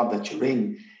of job that you're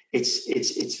in.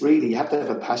 It's really, you have to have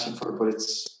a passion for it, but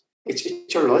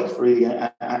it's your life really.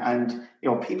 And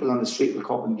people on the street will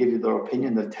come up and give you their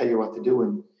opinion. They'll tell you what to do,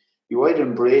 and you either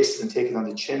embrace it and take it on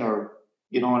the chin, or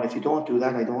and if you don't do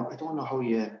that, I don't know how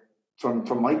you.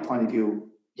 From my point of view,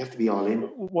 you have to be all in.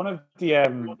 One of the, I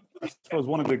suppose,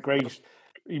 one of the great,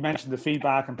 you mentioned the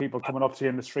feedback and people coming up to you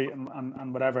in the street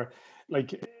and whatever.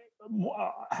 Like,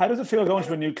 how does it feel going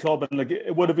to a new club? And like,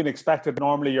 it would have been expected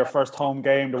normally your first home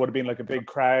game, there would have been like a big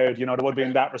crowd, there would have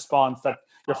been that response that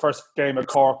your first game at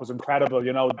Cork was incredible,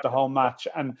 the home match.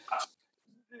 And,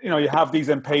 you have these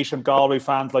impatient Galway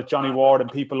fans like Johnny Ward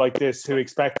and people like this who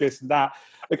expect this and that.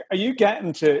 Like, are you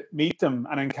getting to meet them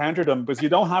and encounter them? Because you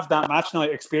don't have that match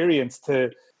night experience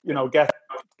to, get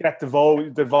the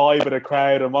vibe of the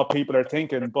crowd and what people are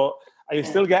thinking. But are you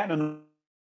still getting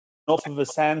enough of a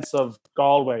sense of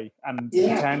Galway and the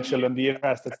potential and the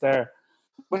interest that's there?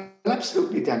 Well,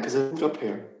 absolutely, Dan, because I moved up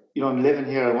here. I'm living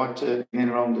here. I want to be in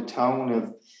around the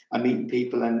town and meeting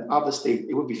people. And obviously,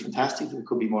 it would be fantastic if we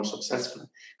could be more successful,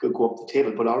 could go up the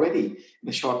table. But already, in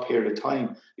a short period of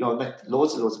time, I met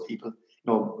loads of people.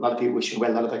 A lot of people wishing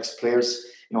well, a lot of ex-players,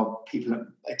 people,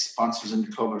 ex-sponsors in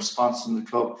the club or sponsors in the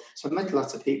club. So I met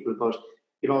lots of people. But,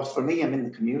 for me, I'm in the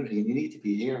community and you need to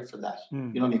be here for that.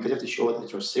 You could have to show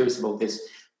that you're serious about this.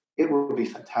 It would be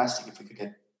fantastic if we could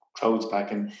get crowds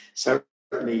back. And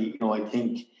certainly, I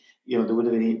think, there would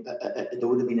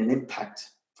have been an impact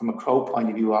from a crowd point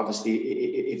of view, obviously,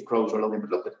 if crowds were allowed in.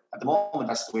 But look, at the moment,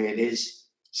 that's the way it is.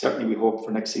 Certainly, we hope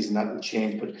for next season that will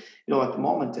change. But, at the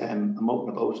moment, I'm out and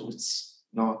about, and it's,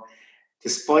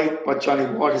 despite what Johnny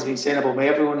Ward has been saying about me,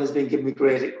 everyone has been giving me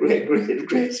great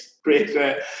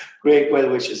well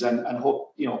wishes, and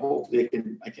hope, hopefully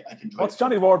I can. What's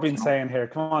Johnny Ward been saying here?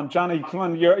 Come on, Johnny. Come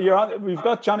on. You're on, we've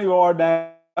got Johnny Ward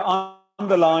now on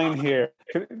the line here.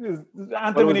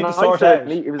 Anthony, we need to sort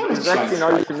out. It was actually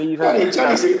nice to meet.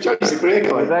 Johnny's a great guy.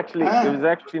 It was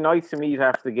actually nice to meet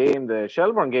after the game, the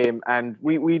Shelbourne game, and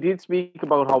we did speak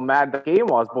about how mad that game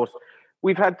was, but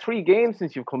we've had 3 games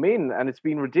since you've come in, and it's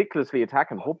been ridiculously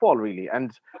attacking football, really.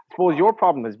 And I suppose your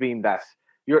problem has been that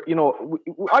I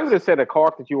would have said at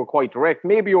Cork that you were quite direct.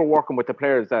 Maybe you were working with the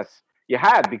players that you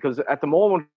had, because at the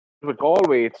moment with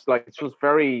Galway, it's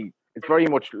very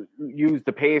much use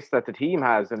the pace that the team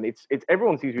has, and it's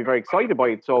everyone seems to be very excited by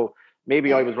it. So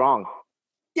maybe I was wrong.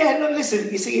 Yeah, no, listen.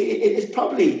 You see, it's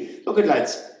probably, look at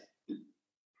lads.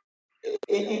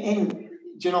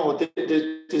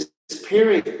 This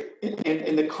period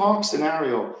in the Cork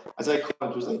scenario, as I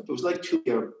call it, was like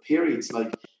 2-year periods.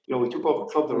 Like, we took over a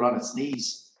club that were on its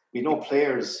knees. We had no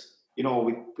players.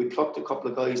 We plucked a couple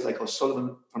of guys like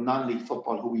O'Sullivan from non-league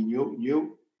football who we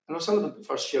knew. And O'Sullivan, the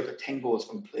first year, got 10 goals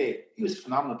from play. He was a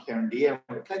phenomenal player in the air.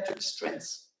 We played to his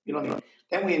strengths.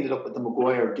 Then we ended up with the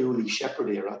Maguire, Dooley, Shepherd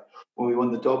era when we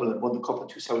won the double and won the Cup in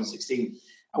 2016.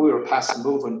 And we were passing,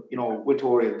 moving, went to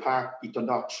Oriel Park, beat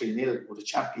Dundalk 3-0, were the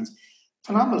champions.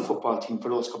 Phenomenal football team for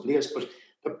those couple of years.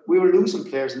 But we were losing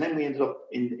players, and then we ended up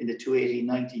in the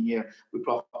 2018-19 year, we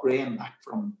brought Graham back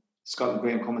from Scotland,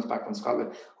 Graham Cummins back from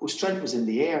Scotland, whose strength was in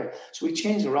the air. So we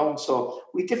changed around. So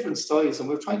we had different styles, and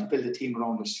we were trying to build a team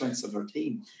around the strengths of our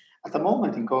team. At the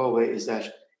moment in Galway is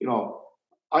that,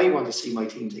 I want to see my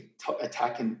team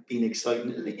attacking, being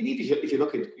exciting. And even if you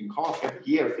look at in Cork every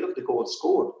year, if you look at the goals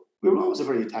scored, we were always a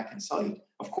very attacking side.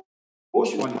 Of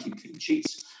course, you want to keep clean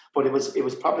sheets, but it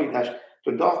was probably that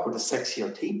Dundalk were the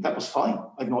sexier team. That was fine.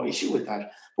 I have no issue with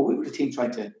that. But we were the team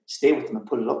trying to stay with them and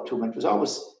pull it up to them. And it was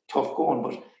always tough going.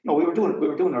 But we were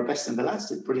doing our best, and the lads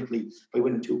did brilliantly by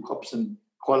winning 2 cups and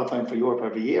qualifying for Europe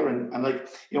every year. And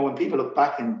when people look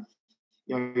back and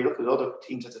you look at other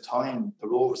teams at the time, the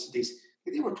Rovers and these,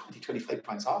 they were 20-25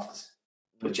 points off us.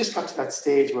 But it just got to that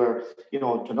stage where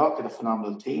Dundalk had a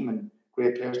phenomenal team and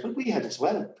great players, but we had as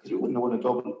well, because we wouldn't have won a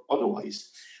double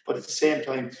otherwise. But at the same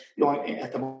time,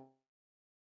 at the moment,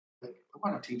 I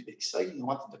want our team to be exciting. I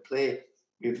want them to play.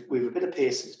 We've a bit of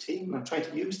pace in the team, and I'm trying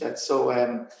to use that. So,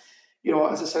 as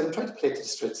I said, I'm trying to play to the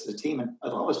strengths of the team, and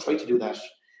I've always tried to do that.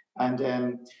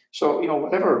 And so,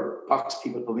 whatever box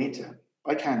people put me into,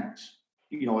 I can't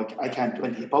do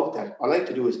anything about that. All I like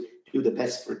to do is do the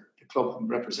best for the club I'm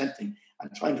representing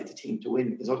and try and get the team to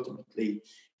win, because ultimately,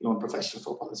 in professional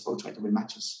football, it's about trying to win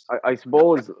matches. I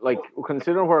suppose,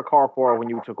 considering where Cork were when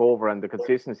you took over and the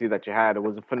consistency that you had, it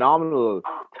was a phenomenal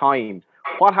time.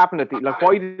 What happened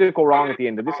why did it go wrong at the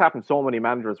end? And this happened so many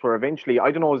managers where eventually,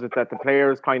 I don't know, is it that the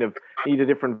players kind of need a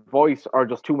different voice or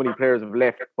just too many players have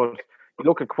left? But, you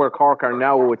look at where Cork are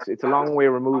now, it's a long way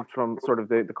removed from sort of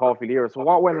the Caulfield era. So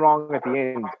what went wrong at the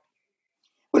end?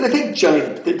 Well, I think, Johnny,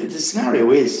 the scenario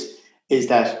is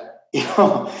that,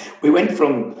 we went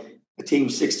from a team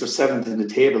 6th or 7th in the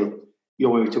table,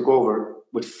 when we took over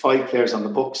with 5 players on the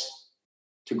books,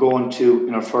 to go into,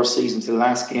 in our first season, to the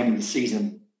last game of the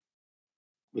season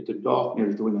with the Dock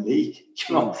nearly to win the league,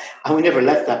 and we never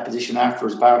left that position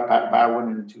afterwards, bar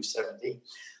winning in 2017.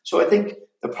 So I think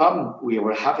the problem we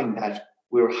were having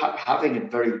having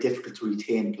it very difficult to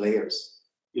retain players.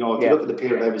 If you look at the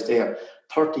period I was there,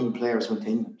 13 players went to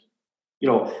England.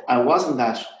 And it wasn't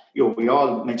that, we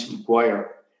all mentioned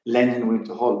Maguire, Lennon went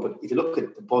to Hull, but if you look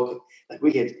at the bucket, like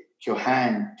we had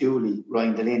Johan, Dooley,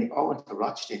 Ryan Delaney, all went to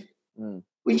Rochdale.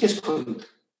 We just couldn't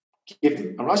give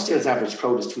them. And Rochdale's average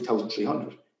crowd is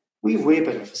 2,300. We have way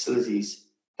better facilities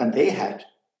than they had.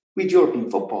 We had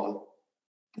European football,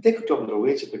 but they could double their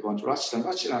wage if they're going to Rochdale. And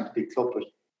Rochdale aren't a big club, but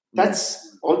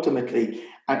that's ultimately,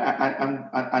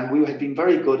 and we had been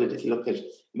very good at, if you look at,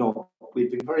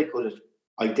 we've been very good at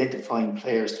identifying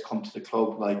players to come to the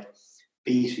club like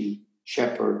Beattie,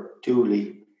 Shepherd,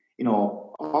 Dooley,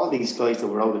 all these guys that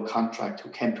were out of contract who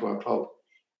came to our club.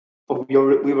 But we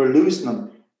were losing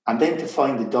them, and then to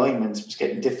find the diamonds was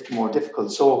getting more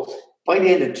difficult. So by the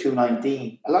end of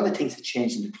 2019, a lot of things had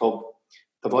changed in the club.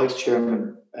 The vice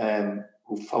chairman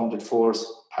who founded Force,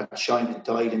 Pat Shine, had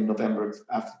died in November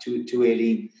after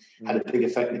 2018, had a big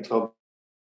effect in the club.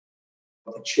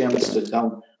 The chairman stood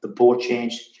down, the board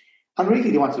changed, and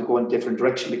really they wanted to go in a different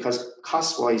direction because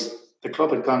cost-wise, the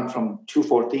club had gone from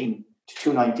 214 to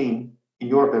 219 in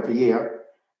Europe every year,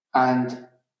 and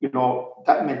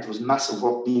that meant there was massive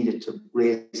work needed to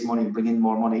raise money, bring in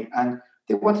more money, and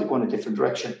they wanted to go in a different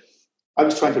direction. I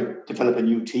was trying to develop a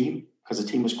new team because the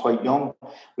team was quite young.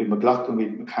 We had McLaughlin, we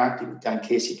had McCarthy, with Dan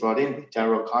Casey brought in, with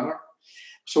Darragh O'Connor.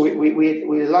 So we had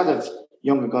a lot of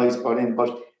younger guys brought in,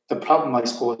 but the problem, I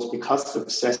suppose, because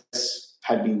success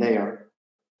had been there,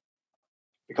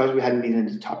 because we hadn't been in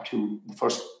the top 2 the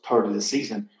first third of the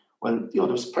season, well, there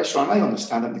was pressure on. I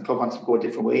understand that the club wanted to go a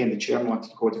different way and the chairman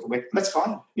wanted to go a different way. And that's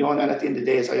fine. And at the end of the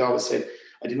day, as I always said,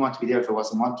 I didn't want to be there if I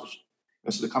wasn't wanted.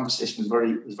 So the conversation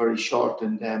was very short.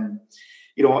 And,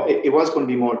 it was going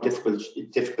to be more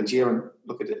difficult year. And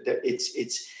look at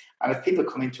it. And if people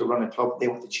come in to run a club, they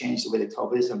want to change the way the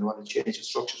club is and they want to change the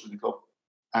structures of the club.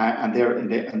 And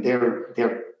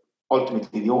they're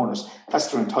ultimately the owners. That's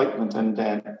their entitlement. And,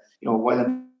 while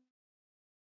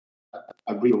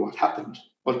I agree with what happened,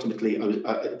 ultimately,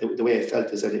 the way I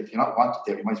felt is that if you're not wanted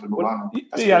there, you might as well move on.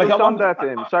 Just on that,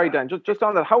 sorry, Dan, just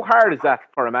on that, how hard is that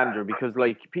for a manager? Because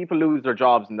people lose their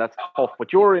jobs and that's tough,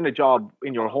 but you're in a job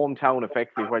in your hometown,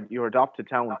 effectively, where your adopted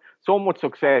town, so much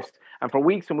success, and for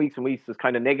weeks and weeks and weeks, there's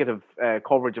kind of negative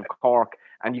coverage of Cork,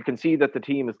 and you can see that the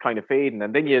team is kind of fading,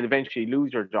 and then you eventually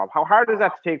lose your job. How hard is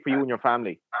that to take for you and your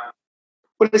family?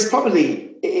 Well, it's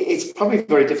probably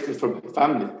very difficult for my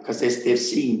family because they've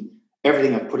seen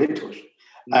everything I've put into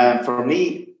it. For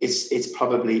me, it's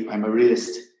probably, I'm a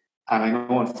realist, and I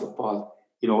know in football,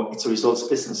 it's a results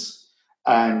business,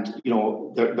 and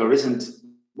there isn't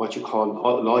what you call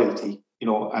loyalty,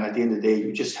 and at the end of the day,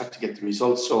 you just have to get the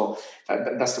results. So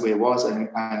that's the way it was, and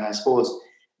I suppose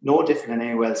no different than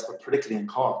anywhere else, but particularly in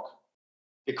Cork,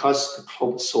 because the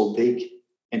club is so big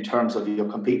in terms of you're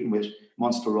competing with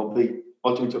Munster Rugby,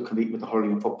 ultimately you're competing with the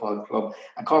Hurling and Football Club,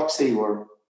 and Cork City were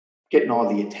getting all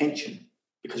the attention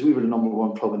because we were the number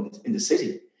 1 club in the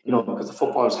city, because the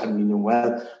footballers hadn't been doing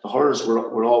well. The hurlers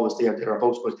were always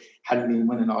thereabouts, but hadn't been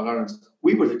winning All Ireland.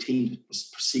 We were the team that was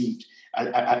perceived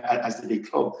as the big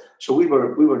club. So we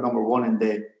were number 1 in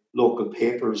the local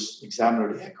papers,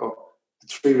 Examiner, the Echo, the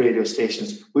 3 radio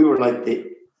stations. We were like the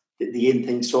in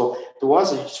thing. So there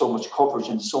wasn't so much coverage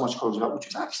and so much coverage, which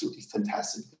was absolutely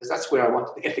fantastic because that's where I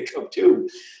wanted to get the club to.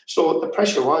 So the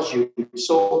pressure was huge.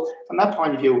 So from that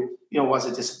point of view, was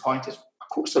it disappointed? Of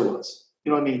course there was.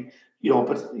 You know what I mean?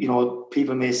 But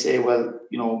people may say, well,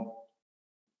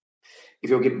 if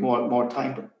you're given more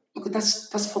time, but look,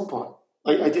 that's football.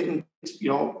 I didn't,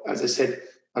 as I said,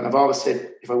 and I've always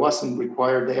said, if I wasn't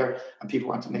required there and people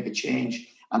want to make a change,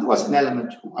 and there was an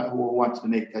element who wanted to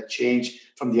make that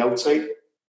change from the outside,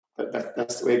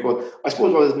 that's the way it goes. I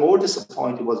suppose what I was more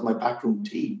disappointed was my backroom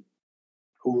team,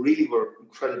 who really were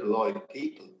incredible loyal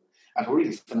people and were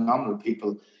really phenomenal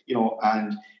people,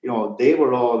 and they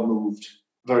were all moved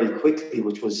very quickly,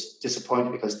 which was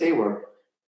disappointing because they were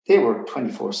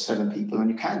 24/7 people, and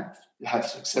you can't have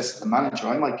success as a manager.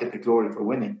 I might get the glory for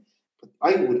winning, but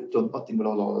I would have done nothing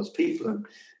without all those people. And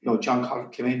John Cotter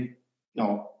came in,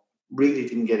 really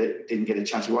didn't get a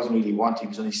chance. He wasn't really wanting. He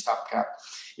was only stopgap.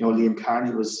 Liam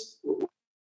Carney was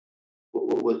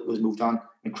was moved on.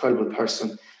 Incredible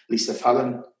person. Lisa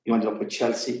Fallon, you ended up with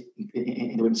Chelsea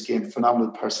in the women's game.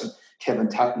 Phenomenal person. Kevin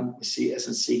Tatton, a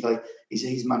SNC guy.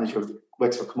 He's manager of the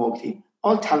Wexford Camogie team.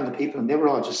 All talented people, and they were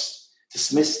all just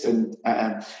dismissed and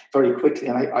very quickly.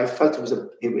 And I felt I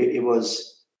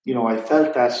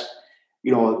felt that,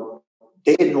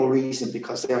 they had no reason,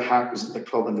 because their heart was at the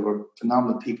club and they were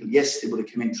phenomenal people. Yes, they would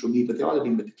have come in through me, but they all had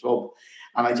been with the club.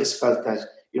 And I just felt that,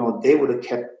 they would have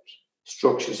kept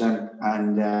structures and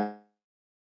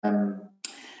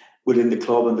within the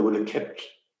club, and they would have kept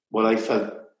what I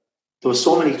felt. There were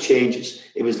so many changes;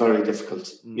 it was very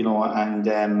difficult, And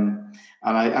then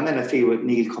I feel with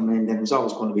Neil coming in, then it was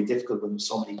always going to be difficult when there's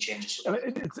so many changes.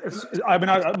 I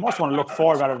must want to look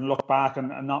forward rather than look back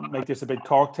and not make this a big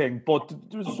Cork thing. But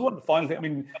there's one final thing. I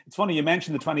mean, it's funny you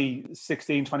mentioned the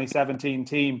 2016, 2017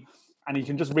 team, and you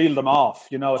can just reel them off.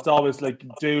 It's always like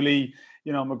Dooley,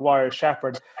 Maguire,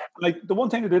 Shepherd. Like, the one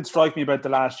thing that did strike me about the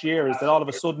last year is that all of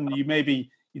a sudden you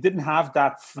didn't have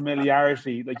that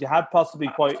familiarity. Like, you had possibly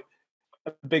quite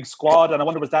a big squad, and I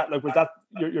wonder, was that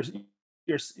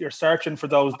you're searching for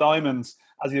those diamonds,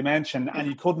 as you mentioned, and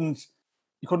you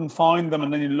couldn't find them,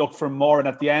 and then you look for more, and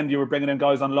at the end you were bringing in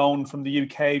guys on loan from the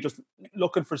UK, just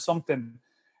looking for something.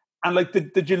 And like,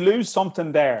 did you lose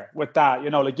something there with that?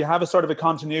 Like, you have a sort of a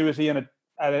continuity and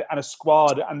a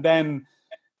squad, and then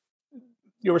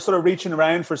you were sort of reaching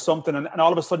around for something, and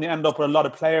all of a sudden you end up with a lot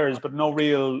of players, but no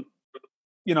real,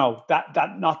 that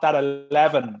not that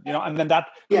 11, and then that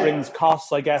brings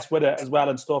costs, I guess, with it as well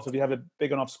and stuff, if you have a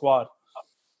big enough squad.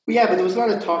 Yeah, but there was a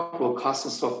lot of talk about costs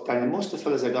and stuff, and most of the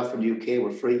fellas I got from the UK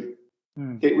were free.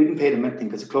 We didn't pay them anything,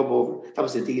 because the club that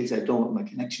was the deals I'd done with my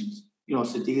connections.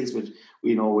 So deals with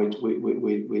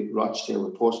Rochdale,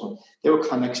 with Portsmouth, they were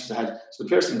connections I had. So the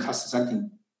players didn't cost us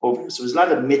anything over. So there's a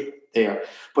lot of myth there.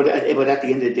 But at the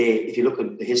end of the day, if you look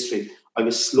at the history, I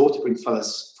was slow to bring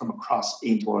fellas from across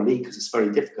into our league, because it's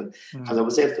very difficult. Because I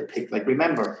was able to pick, like,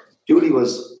 remember, Dooley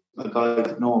was a guy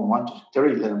that no one wanted.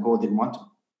 Derry let him go, didn't want him.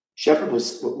 Shepherd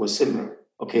was similar.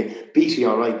 Okay, Beattie,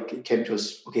 all right, came to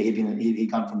us. Okay,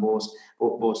 he'd gone from Bowes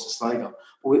to Sligo.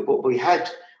 But we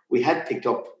had picked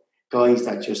up guys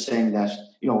that you're saying that,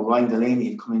 Ryan Delaney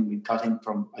had come in.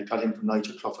 I got him from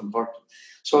Nigel Clough and Burton.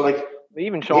 So, like,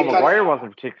 even Sean Maguire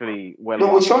wasn't particularly well.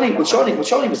 No, Shawnee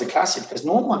was a classic, because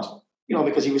no one wanted him.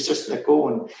 Because he was just let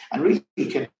go, and really he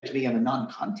came to me on a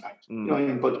non-contract.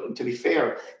 But to be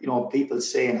fair, people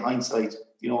say in hindsight,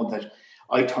 that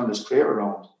I turned his career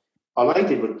around. All I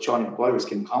did with Johnny Maguire was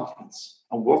give him confidence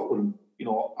and work with him,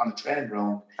 on the training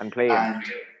ground and play.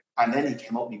 And then he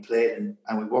came up and he played, and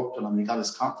we worked on him. And he got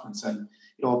his confidence, and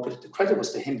but the credit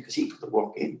was to him, because he put the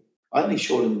work in. I only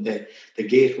showed him the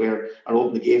gate I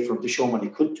opened the gate for him to show him what he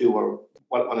could do or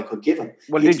what I could give him.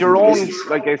 Well, did your own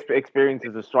experience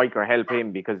as a striker help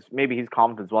him? Because maybe his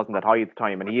confidence wasn't that high at the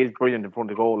time, and he is brilliant in front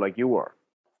of goal like you were.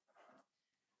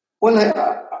 Well,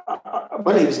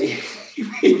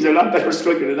 he was a lot better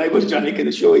striker than I was, Johnny, can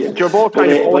I show you? But you're both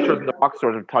kind of ultras in the box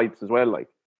sort of types as well, like.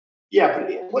 Yeah,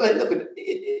 but look,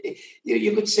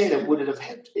 you could say that would it have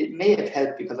helped? It may have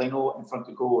helped, because I know in front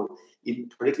of goal,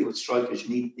 particularly with strikers,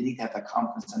 you need to have that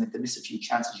confidence, and if they miss a few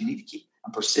chances, you need to keep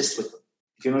and persist with them.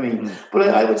 If you know what I mean. But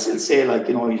I would still say, like,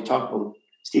 you talk about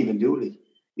Stephen Dooley.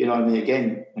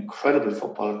 Again, incredible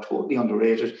footballer, totally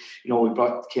underrated. We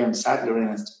brought Kieran Sadler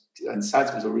in, and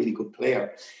Sadler was a really good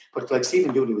player. But like,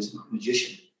 Stephen Dooley was a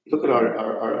magician. You look at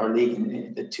our league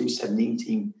in the 217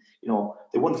 team.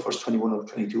 They won the first 21 or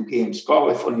 22 games.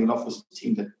 Galway, funnily enough, was the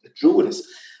team that drew with us.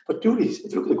 But Dooley's,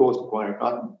 if you look at the goals Maguire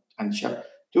got and Shep,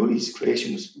 Dooley's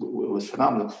creation was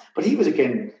phenomenal. But he was,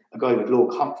 again, a guy with low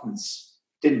confidence,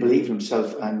 didn't believe in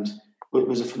himself, and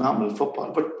was a phenomenal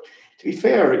footballer. But to be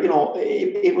fair,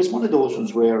 it was one of those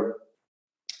ones where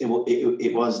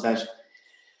it was that,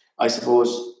 I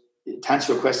suppose, to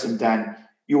answer your question, Dan,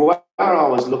 you are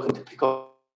always looking to pick up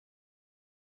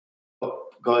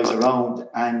guys around,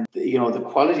 and the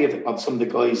quality of some of the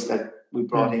guys that we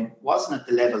brought in wasn't at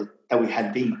the level that we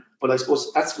had been. But I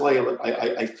suppose that's why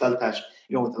I felt that,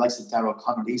 with the likes of Darragh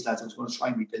O'Connor, these lads, I was going to try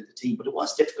and rebuild the team. But it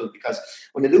was difficult, because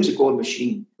when you lose a goal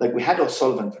machine, like we had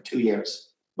O'Sullivan for 2 years,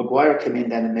 Maguire came in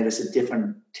then and made us a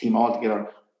different team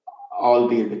altogether,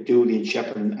 albeit with Dooley and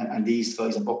Shepherd and these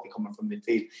guys and Buckley coming from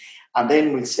midfield. And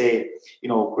then we'll say,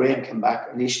 Graham came back,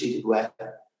 initially did well,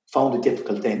 found it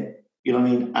difficult then. You know what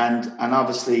I mean? And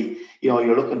obviously,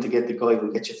 you're looking to get the guy who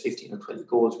will get you 15 or 20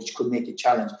 goals, which could make a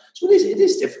challenge. So it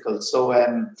is difficult. So,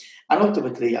 and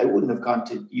ultimately, I wouldn't have gone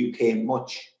to UK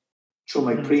much through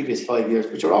my previous 5 years,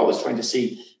 but you're always trying to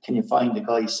see, can you find the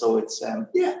guy? So it's,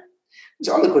 it's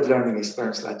all a good learning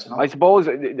experience, that, you know. I suppose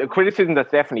the criticism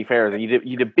that's definitely fair is that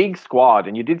you had a big squad,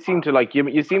 and you did seem to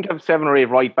you seem to have 7 or 8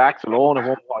 right backs alone at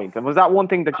one point. And was that one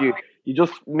thing that you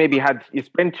just maybe you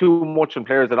spent too much on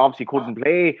players that obviously couldn't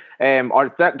play,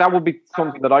 or that would be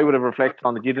something that I would have reflected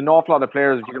on, that you had an awful lot of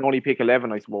players, you can only pick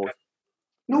 11, I suppose.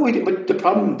 No, we did, but the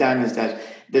problem, Dan, is that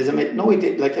we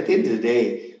did. Like, at the end of the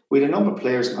day, we had a number of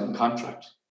players on contract.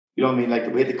 You know what I mean?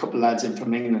 Like, we had a couple of lads in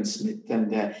from England, Smith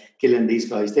and Gillen. These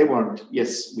guys, they weren't.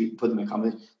 Yes, we put them in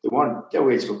accommodation. They weren't. Their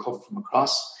wages were covered from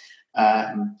across.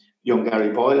 Young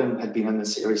Gary Boylan had been on a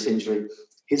serious injury.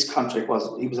 His contract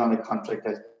he was on a contract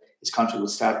that his contract would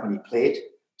start when he played.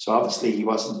 So obviously he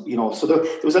wasn't. You know, so there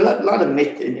was a lot of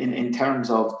myth in terms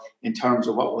of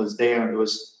what was there, and there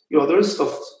was, you know, there is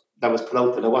stuff that was put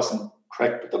out that it wasn't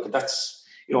correct. But look, that's,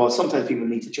 you know, sometimes people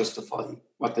need to justify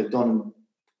what they've done.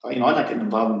 You know, I'm not getting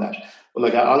involved in that. But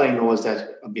like, all I know is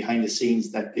that behind the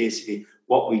scenes, that basically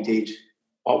what we did,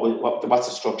 what the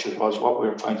structure was, what we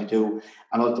were trying to do,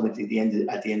 and ultimately at the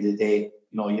end of the day, you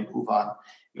know, you move on.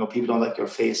 You know, people don't like your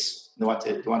face. They want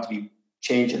to be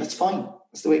changed, and that's fine.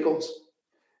 That's the way it goes.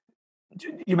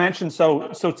 You mentioned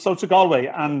so to Galway,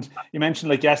 and you mentioned,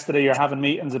 like, yesterday you're having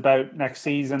meetings about next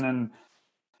season, and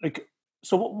like,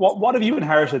 so what have you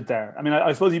inherited there? I mean,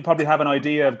 I suppose you probably have an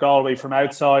idea of Galway from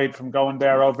outside, from going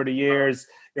there over the years.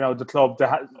 You know, the club, there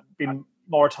has been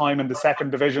more time in the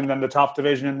second division than the top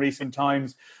division in recent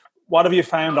times. What have you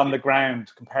found on the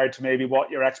ground compared to maybe what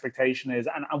your expectation is,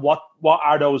 and what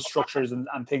are those structures and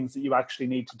things that you actually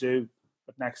need to do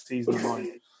with next season in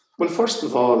mind? Well, first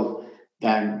of all,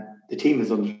 Dan, the team is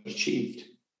underachieved.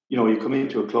 You know, you come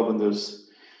into a club and there's,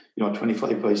 you know,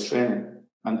 25 guys training,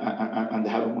 and they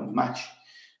haven't won a match.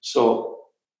 So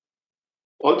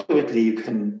ultimately you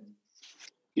can,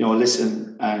 you know,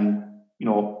 listen, and, you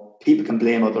know, people can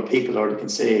blame other people, or they can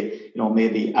say, you know,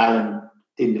 maybe Alan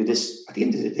didn't do this. At the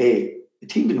end of the day, the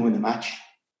team didn't win the match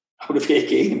out of 8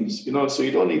 games, you know, so you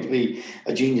don't need to be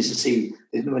a genius to see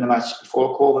they didn't win a match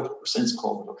before COVID or since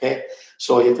COVID, okay?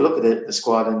 So you have to look at the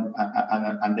squad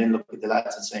and then look at the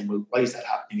lads and say, well, why is that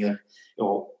happening here? You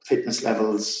know, fitness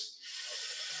levels.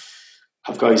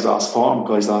 Have guys lost form?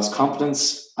 Guys lost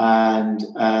confidence? And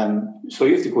so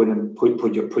you have to go in and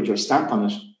put your stamp on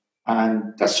it.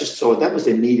 And that's just so that was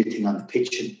the immediate thing on the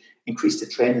pitch, and increase the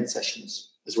training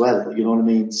sessions as well. You know what I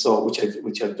mean? So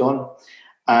which I've done,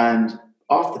 and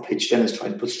off the pitch then is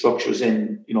trying to put structures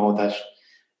in. You know that,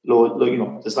 you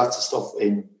know, there's lots of stuff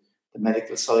in the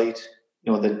medical side.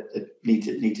 You know that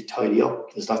need to tidy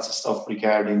up. There's lots of stuff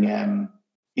regarding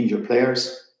injured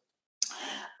players.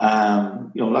 You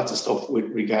know, lots of stuff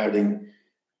regarding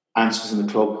answers in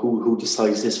the club, who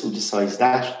decides this, who decides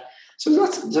that. So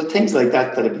there's things like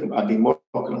that I've been working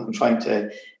on, trying to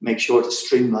make sure to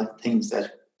streamline things,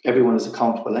 that everyone is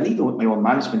accountable. And even with my own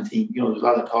management team, you know, there's a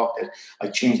lot of talk that I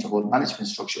changed the whole management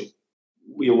structure.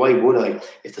 Why would I?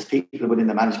 If there's people within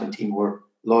the management team who are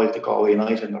loyal to Galway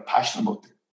United and are passionate about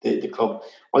the club,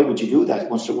 why would you do that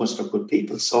once they're good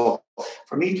people? So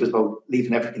for me, it was about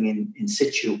leaving everything in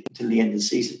situ until the end of the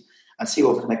season and see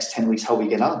over the next 10 weeks how we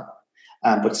get on.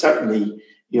 But certainly,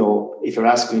 you know, if you're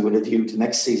asking me with a view to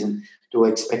next season, do I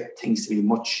expect things to be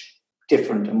much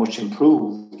different and much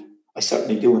improved? I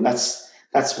certainly do, and that's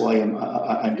why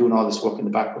I'm doing all this work in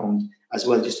the background as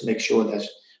well, just to make sure that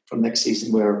from next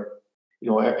season, where, you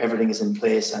know, everything is in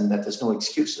place and that there's no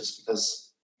excuses.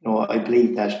 Because, you know, I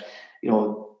believe that, you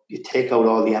know, you take out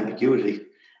all the ambiguity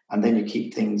and then you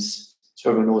keep things so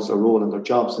everyone knows their role and their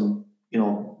jobs, and, you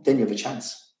know, then you have a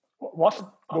chance.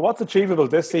 What's achievable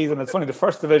this season? It's funny, the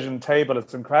first division table,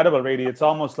 it's incredible, really. It's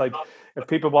almost like if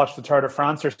people watch the Tour de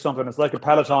France or something, it's like a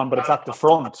peloton, but it's at the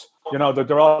front. You know,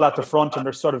 they're all at the front, and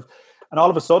they're sort of, and all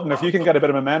of a sudden, if you can get a bit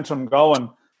of momentum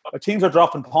going, teams are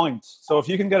dropping points. So if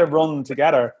you can get a run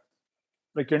together,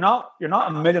 like, you're not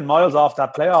a million miles off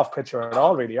that playoff picture at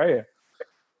all, really, are you?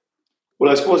 Well,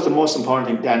 I suppose the most important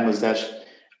thing, Dan, was that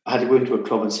I had to go into a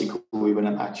club and see who we win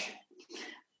a match.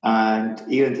 And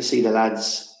even to see the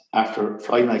lads after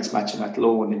Friday night's match in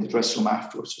Athlone and in the dressing room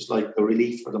afterwards was like the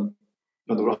relief for them.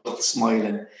 You know, they were all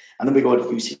smiling. And then we go to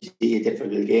UCD, a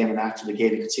difficult game, and after the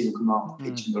game you could see them come off the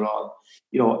pitch and they're all,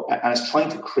 you know, and it's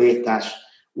trying to create that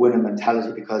winning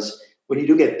mentality, because when you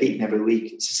do get beaten every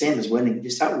week, it's the same as winning. If you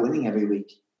start winning every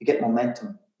week, you get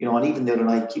momentum. You know, and even the other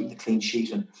night, keeping the clean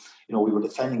sheet, and, you know, we were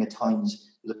defending at times.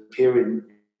 There was a period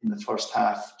in the first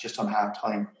half, just on half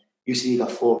time, UCD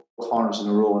got 4 corners in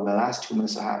a row in the last 2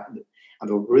 minutes of half. And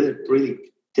they were really, really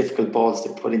difficult balls to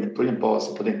put in, brilliant balls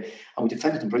to put in. And we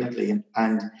defended them brilliantly.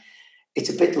 And it's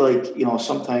a bit like, you know,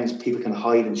 sometimes people can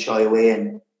hide and shy away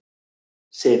and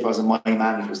say if I was my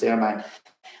man, it was their man.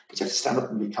 but you have to stand up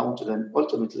and be counted. And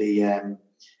ultimately,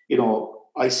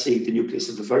 I see the Nucleus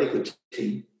as a very good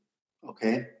team.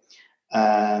 Okay.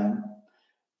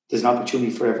 There's an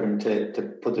opportunity for everyone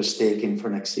to put their stake in for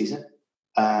next season.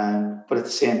 But at the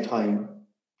same time,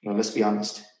 let's be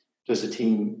honest, does the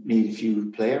team need a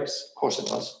few players? Of course it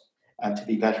does, and to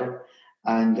be better.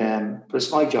 And but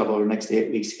it's my job over the next 8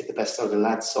 weeks to get the best out of the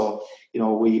lads. So,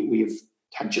 we've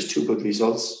had just 2 good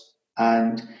results,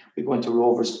 and we're going to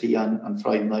Rovers B on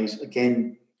Friday night.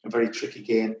 Again, a very tricky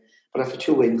game. But after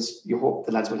 2 wins, you hope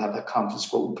the lads will have that confidence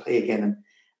to go and play again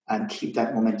and keep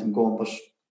that momentum going. But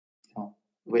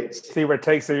wait, see where it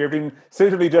takes you. You're being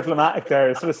suitably diplomatic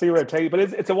there, sort of see where it takes you. But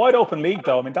it's a wide open league,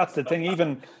 though. I mean, that's the thing.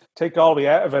 Even take Galway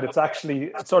out of it, it's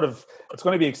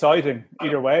going to be exciting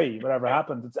either way, whatever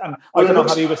happens. And I don't know,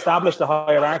 have you established a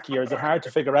hierarchy, or is it hard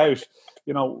to figure out,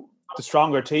 the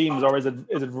stronger teams, or is it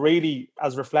really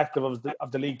as reflective of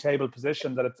the league table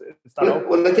position that it's that open?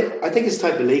 Well, I think it's the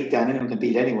type of league, Dan. Anyone can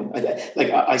beat anyone.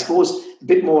 I suppose a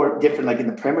bit more different, like in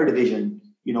the Premier Division.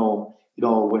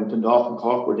 When Dundalk and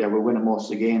Cork were there, we're winning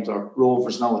most of the games, or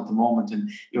Rovers now at the moment. And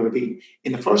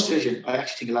in the first division, I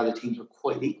actually think a lot of teams are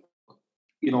quite equal.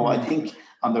 I think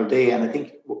on their day, and I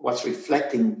think what's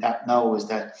reflecting that now is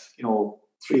that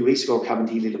 3 weeks ago, Cavan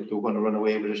Healy looked they were going to run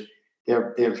away with it.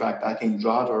 They're dragged back in.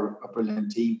 Drogheda are a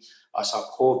brilliant team. I saw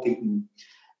Cove beating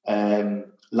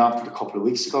Longford a couple of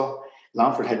weeks ago.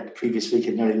 Longford had the previous week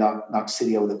had nearly knocked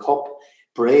City out of the cup.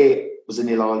 Bray was a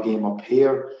 0-0 game up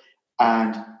here,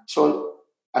 and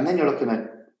then you're looking at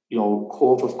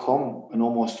Cove have come and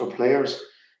almost their players.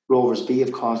 Rovers B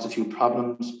have caused a few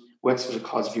problems. Wexford have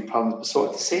caused a few problems. So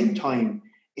at the same time,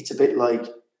 it's a bit like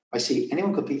I see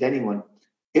anyone could beat anyone.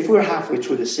 If we're halfway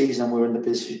through the season and we're in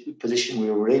the position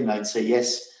we were in, I'd say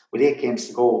yes. With 8 games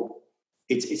to go,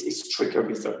 it's trickier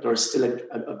because there's still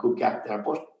a good gap there.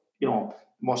 But the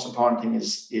most important thing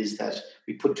is that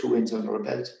we put 2 wins under our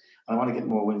belt, and I want to get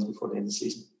more wins before the end of the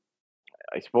season.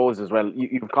 I suppose as well,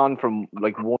 you've gone from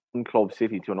like one club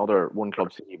city to another one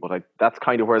club city, but that's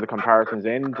kind of where the comparisons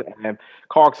end.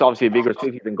 Cork's obviously a bigger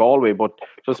city than Galway, but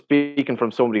just speaking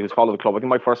from somebody who's followed the club, I think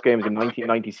my first game was in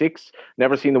 1996.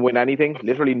 Never seen them win anything,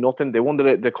 literally nothing. They won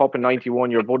the cup in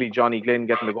 91. Your buddy Johnny Glynn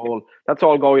getting the goal. That's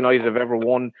all Galway United have ever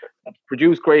won.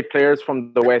 Produced great players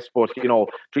from the West, but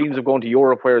dreams of going to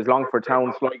Europe, whereas Longford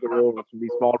Town, Sligo Rovers, from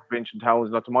these small provincial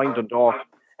towns, not to mind Dundalk.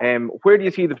 Where do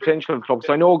you see the potential of clubs?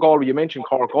 I know Galway, you mentioned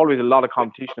Cork. Galway has a lot of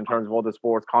competition in terms of other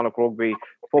sports. Connacht rugby,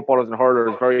 footballers and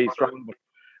hurlers very strong.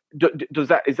 But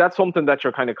is that something that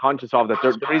you're kind of conscious of, that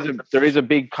there is a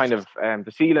big kind of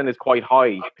the ceiling is quite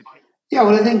high? Yeah,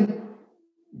 well, I think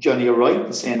Johnny, you're right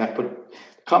in saying that, but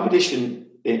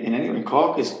competition in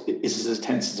Cork is as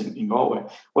intense as in Galway.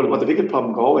 What the biggest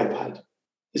problem Galway have had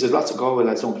is that lots of Galway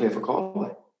lads don't play for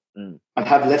Galway. And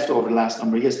have left over the last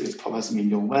number of years because the club hasn't been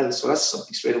doing well. So that's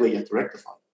something straight away you have to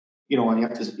rectify. And you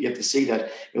have to see that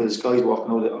there's guys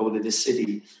walking out of this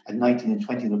city at 19 and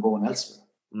 20 and they're going elsewhere.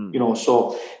 And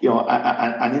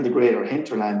in the greater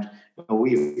hinterland,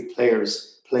 we have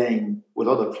players playing with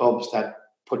other clubs that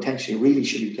potentially really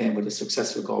should be playing with a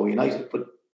successful Galway United, but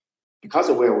because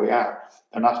of where we are,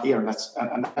 they're not here, and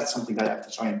that's something that I have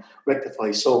to try and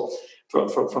rectify. So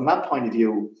from that point of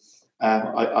view,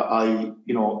 I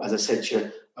as I said to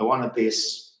you, I want to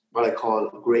base what I call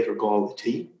a greater Galway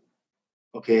team.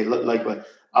 Okay,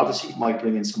 obviously you might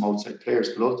bring in some outside players,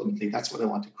 but ultimately that's what I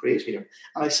want to create here.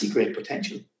 And I see great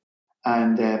potential.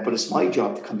 And but it's my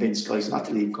job to convince guys not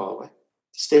to leave Galway,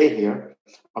 to stay here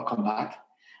or come back.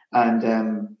 And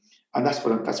that's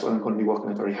what I'm going to be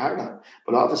working very hard on.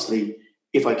 But obviously,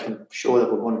 if I can show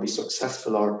that we're going to be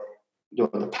successful, or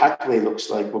the pathway looks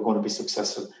like we're going to be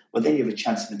successful, well, then you have a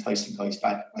chance of enticing guys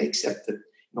back. I accept that,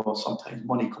 sometimes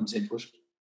money comes into it.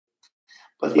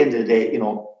 But at the end of the day,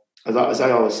 as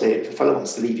I always say, if a fellow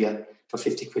wants to leave you for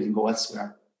 50 quid and go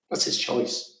elsewhere, that's his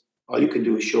choice. All you can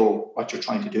do is show what you're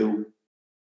trying to do,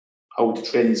 how the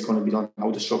training is going to be done,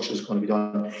 how the structure is going to be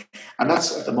done. And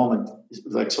that's at the moment,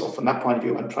 so from that point of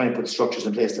view, I'm trying to put structures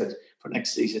in place that for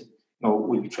next season,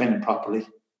 we'll be training properly.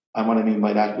 And what I mean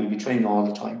by that, we'll be training all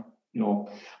the time.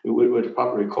 With a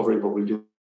proper recovery, but we'll do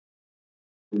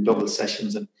double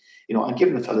sessions and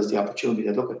giving the fellas the opportunity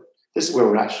to look at this is where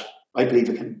we're at. I believe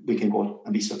we can go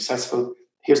and be successful.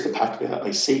 Here's the pathway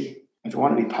I see. If you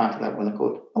want to be part of that, well,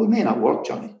 good. It may not work,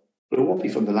 Johnny, but it won't be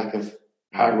from the lack of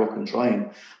hard work and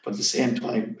trying. But at the same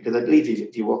time, because I believe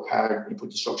if you work hard and you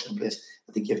put the structure in place,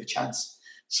 I think you have a chance.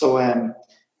 So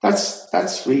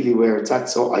that's really where it's at.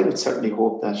 So I would certainly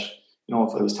hope that,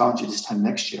 if I was talking to you this time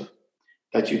next year,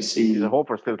 that you'd see. I hope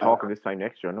we're still talking this time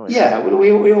next year, no? Yeah, well,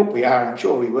 we hope we are. I'm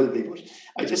sure we will be. But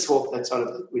I just hope that sort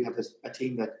of we have a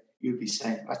team that you'd be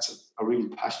saying that's a really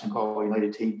passionate Galway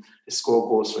United team. The score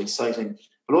goals are exciting,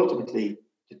 but ultimately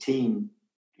the team,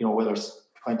 whether it's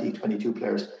 20, 22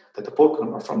 players, that the bulk of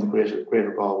them are from the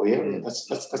greater Galway area. That's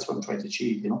what I'm trying to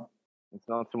achieve. It's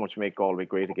not so much make Galway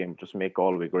great again, just make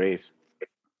Galway great.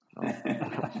 No.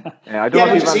 I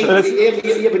don't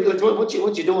but what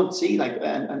you don't see, like,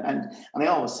 and I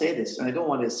always say this, and I don't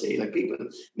want to say, like, people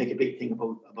make a big thing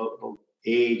about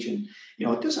age, and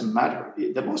it doesn't matter.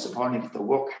 The most important thing is to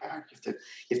work hard. You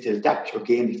have to adapt your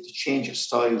game. You have to change your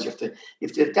styles. You have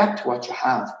to adapt to what you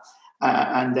have.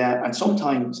 And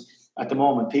sometimes at the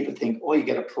moment people think, oh, you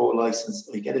get a pro license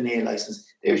or you get an A license.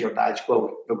 There's your badge.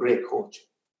 Go, you're a great coach.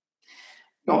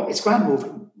 No, it's grand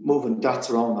moving dots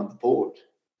around on the board.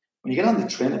 When you get on the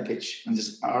training pitch and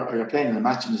or you're playing in a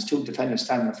match and there's two defenders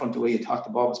standing in front of the way you thought the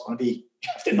ball was going to be, you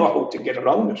have to know how to get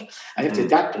around it, and you have to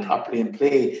adapt it properly and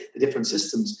play the different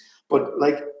systems. But,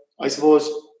 like, I suppose,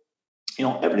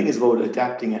 everything is about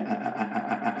adapting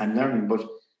and learning. But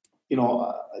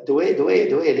the way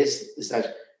it is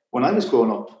that when I was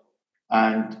growing up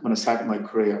and when I started my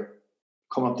career,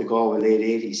 coming up to Galway late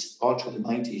 80s, all through the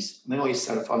 90s, and I know you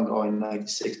started following Galway in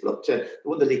 96, but up to they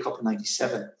won the League Cup in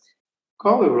 97.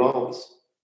 Galway were always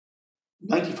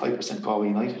 95% Galway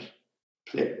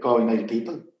United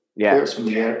people, players from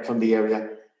the area,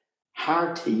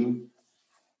 hard team,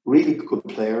 really good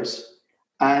players,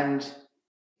 and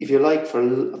if you like, for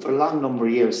a long number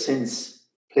of years since,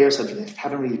 players have left,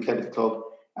 haven't really played with the club,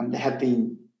 and they've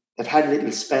had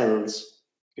little spells,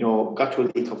 got to a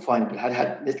League Cup final, but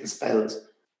had little spells,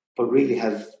 but really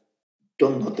have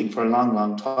done nothing for a long,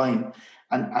 long time.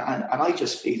 And I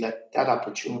just feel that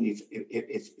opportunity,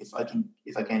 if I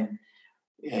can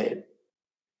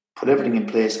put everything in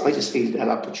place, I just feel that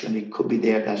opportunity could be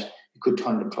there, that you could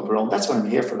turn the club around. That's what I'm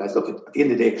here for. Like, look, at the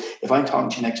end of the day, if I'm talking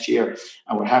to you next year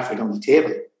and we're halfway down the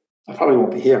table, I probably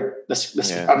won't be here. Let's be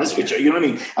honest with you. You know what I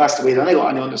mean? And that's the way that I go,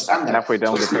 and I understand that. Halfway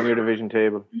down the Premier Division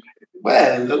table.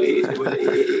 Well, look,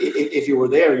 if you were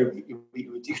there,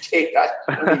 you take that.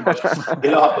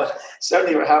 But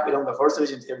certainly we're happy on the first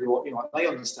division table. I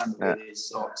understand the way it is.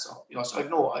 So so I've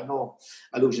no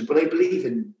illusion. But I believe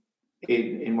in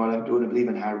what I'm doing. I believe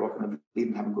in hard work, and I believe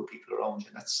in having good people around you.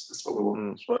 That's what we're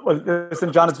working. Well,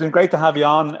 listen, John, it's been great to have you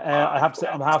on. I have to say,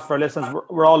 on behalf of our listeners,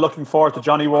 we're all looking forward to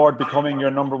Johnny Ward becoming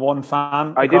your number one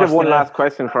fan. I did have one last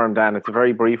question for him, Dan. It's a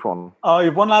very brief one. Oh, you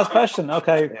have one last question?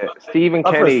 Okay. Stephen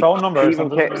Kenny. Phone number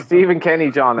Stephen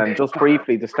Kenny, John, and just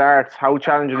briefly to start, how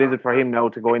challenging is it for him now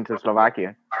to go into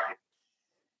Slovakia?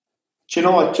 Do you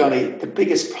know what, Johnny? The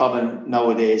biggest problem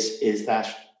nowadays is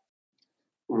that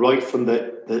right from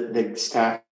the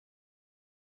start,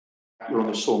 you're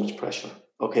under so much pressure,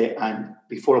 okay? And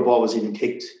before a ball was even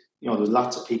kicked, there was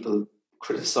lots of people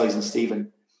criticising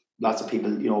Stephen. Lots of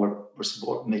people, were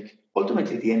supporting Nick.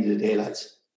 Ultimately, at the end of the day,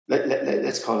 lads,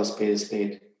 let's call a spade a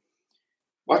spade.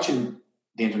 Watching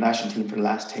the international team for the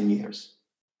last 10 years,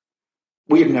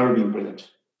 we have never been brilliant.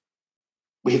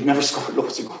 We have never scored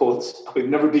loads of goals. We've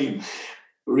never been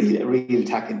a real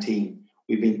attacking team.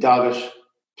 We've been dogged,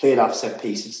 played off set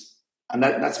pieces, and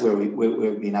that's where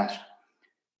we've been at.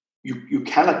 You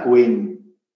cannot go in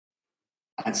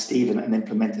and Stephen and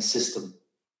implement a system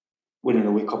within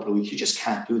a couple of weeks. You just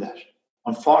can't do that.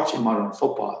 Unfortunately, in modern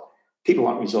football, people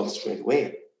want results straight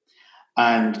away.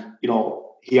 And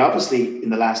he obviously, in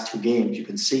the last two games, you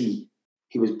can see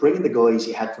he was bringing the guys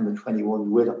he had from the 21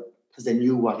 with him because they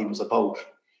knew what he was about.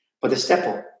 But the step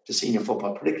up to senior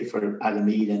football, particularly for Alan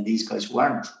Mead and these guys who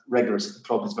aren't regulars at the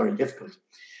club, is very difficult.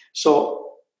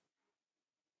 So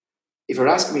if you're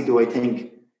asking me, do I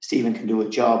think Stephen can do a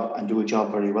job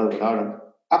very well with Ireland?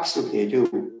 Absolutely, I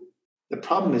do. The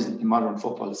problem is in modern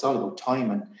football, it's all about time.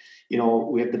 And,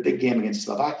 we have the big game against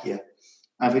Slovakia.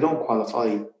 And if we don't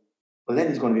qualify, well, then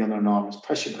he's going to be under enormous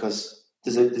pressure because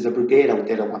there's a brigade out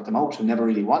there that want them out and never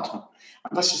really want them.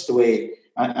 And that's just the way,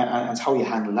 and how you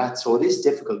handle that. So it is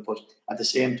difficult, but at the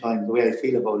same time, the way I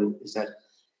feel about it is that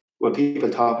when people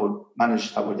talk about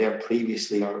managers that were there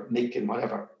previously or Nick and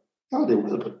whatever, they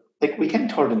will, but like we came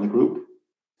third in the group.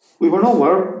 We were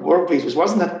nowhere world beaters.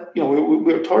 Wasn't that, we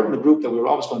were third in the group that we were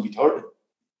always going to be third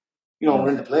in. We're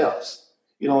in the playoffs.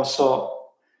 So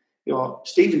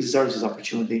Stephen deserves his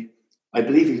opportunity. I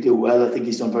believe he'll do well. I think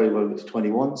he's done very well with the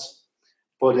 21s.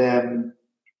 But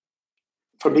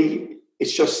for me,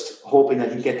 it's just hoping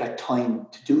that he'll get that time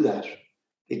to do that.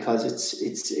 Because it's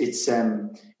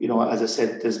as I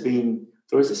said,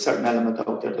 there is a certain element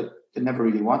out there that they never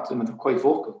really want them and they're quite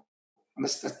vocal. And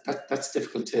that's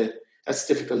difficult to I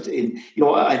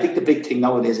think the big thing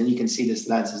nowadays, and you can see this,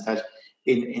 lads, is that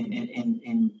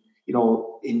in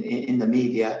the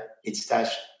media, it's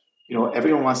that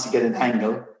everyone wants to get an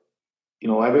angle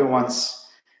everyone wants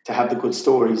to have the good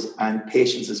stories, and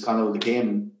patience has gone out of the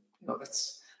game.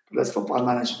 That's football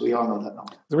management. We all know that now.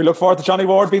 So we look forward to Johnny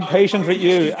Ward being patient with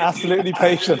you. Absolutely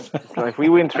patient. If we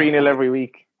win 3-0 every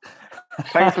week.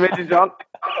 Thanks a million, John.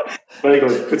 Very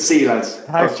good. Good to see you, lads.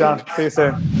 Thanks, John. See you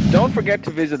soon. Don't forget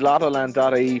to visit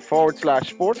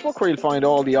lottoland.ie/sportsbook, where you'll find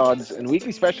all the odds and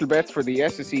weekly special bets for the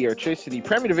SSE Electricity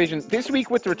Premier Division. This week,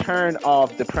 with the return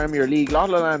of the Premier League,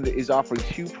 Lottoland is offering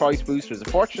 2 price boosters. The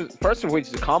first of which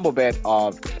is a combo bet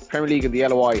of Premier League and the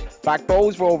LOI. Back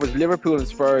Bows Rovers, Liverpool and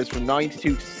Spurs from 9-2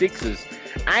 to 6s.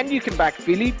 And you can back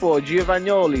Filippo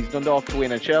Giovagnoli's Dundalk to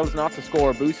win and Shells not to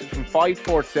score, boosted from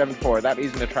 5-4 to 7-4. That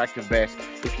is an attractive bet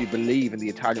if you believe in the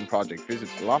Italian project. Visit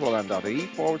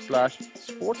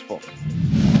lottoland.ie/sportsbook.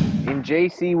 In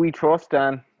JC we trust,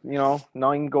 Dan.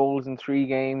 9 goals in 3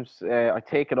 games. I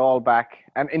take it all back.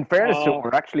 And in fairness to it,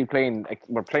 we're actually playing.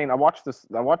 We're playing. I watched the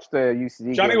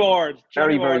UCD. Johnny game. Ward.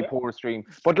 Very poor stream.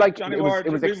 But Johnny Ward,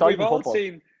 it was exciting we've all football.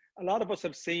 seen. A lot of us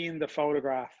have seen the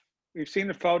photograph. We've seen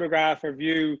the photograph of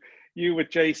you with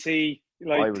JC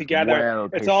together.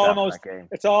 It's almost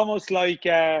like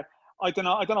I don't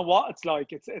know what it's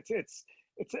like. It's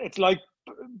like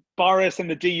Boris and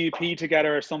the DUP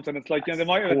together or something. It's like they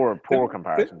might poor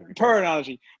comparison. Poor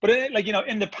analogy, but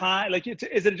in the past,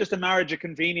 is it just a marriage of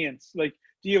convenience? Like,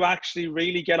 do you actually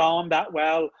really get on that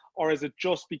well, or is it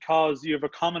just because you have a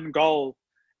common goal,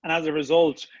 and as a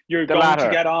result, you're going to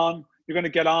get on? You're going to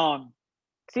get on.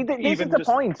 See, this is the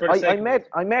point. I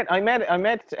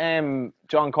met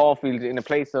John Caulfield in a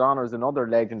place that honours another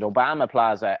legend, Obama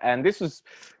Plaza, and this was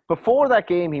before that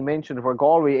game he mentioned where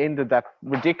Galway ended that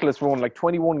ridiculous run, like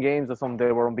 21 games or something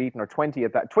they were unbeaten, or 20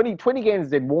 at that 20 games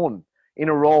they'd won in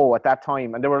a row at that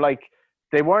time, and they weren't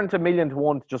 1,000,000 to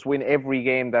 1 to just win every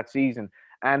game that season.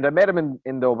 And I met him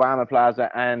in the Obama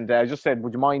Plaza, and I just said,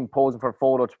 would you mind posing for a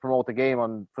photo to promote the game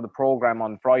for the program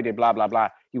on Friday, blah blah blah.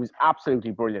 He was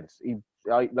absolutely brilliant. He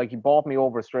bought me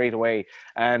over straight away,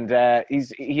 and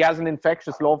he has an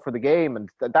infectious love for the game, and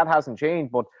that hasn't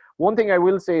changed. But one thing I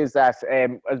will say is that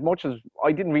as much as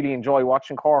I didn't really enjoy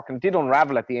watching Cork, and did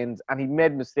unravel at the end, and he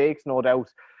made mistakes, no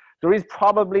doubt, there is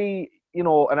probably an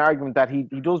argument that he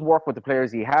does work with the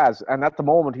players he has, and at the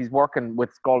moment he's working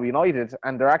with Galway United,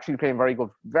 and they're actually playing very good,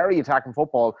 very attacking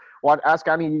football. Ask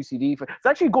any UCD. It's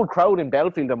actually a good crowd in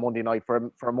Belfield on Monday night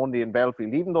for a Monday in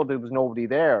Belfield, even though there was nobody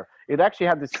there. It actually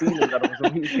had this feeling that it was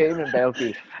a real game in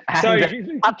Belfield.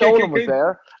 And Pat Dolan was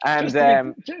there. And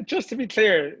just to be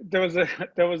clear, there was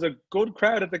a good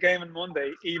crowd at the game on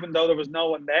Monday, even though there was no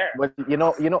one there. Well,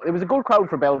 it was a good crowd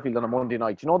for Belfield on a Monday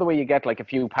night. You know the way you get like a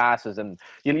few passes, and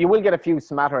you will get a few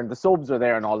smattering. The subs are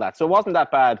there and all that, so it wasn't that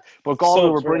bad. But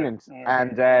Galway were brilliant,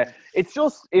 and it's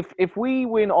just if we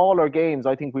win all our games,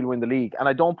 I think we'll win the league, and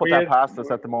I don't put that past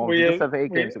us at the moment. We just have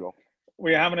 8 games to go.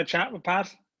 Were you having a chat with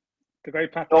Pat? The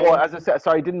great Pat? Oh, as I said,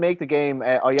 sorry, I didn't make the game.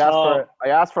 I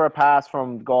asked for a pass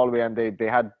from Galway, and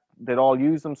they'd all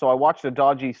used them. So I watched a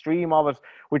dodgy stream of it,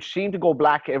 which seemed to go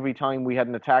black every time we had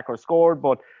an attack or scored.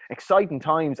 But exciting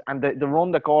times, and the run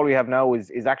that Galway have now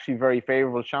is actually very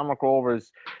favourable. Shamrock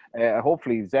Rovers,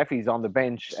 hopefully Zeffy's on the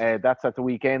bench. That's at the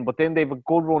weekend. But then they've a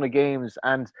good run of games,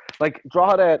 and like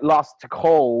Drogheda lost to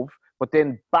Cove, but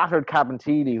then battered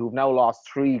Cabinteely, who've now lost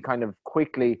 3 kind of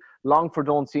quickly. Longford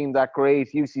don't seem that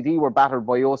great. UCD were battered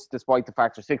by us, despite the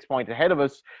fact they're 6 points ahead of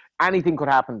us. Anything could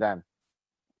happen then.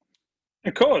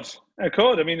 It could.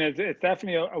 I mean, it's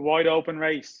definitely a wide open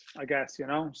race, I guess.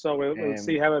 So we'll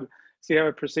see how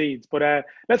it proceeds. But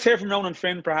let's hear from Ronan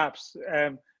Finn, perhaps.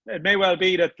 It may well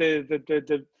be that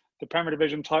the Premier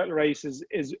Division title race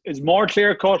is more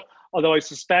clear cut, although I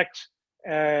suspect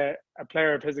a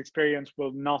player of his experience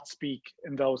will not speak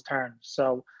in those terms.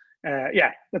 So,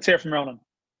 let's hear from Ronan.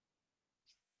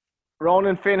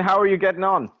 Ronan Finn, how are you getting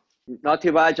on? Not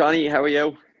too bad, Johnny. How are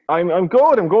you? I'm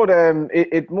good.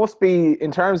 It must be,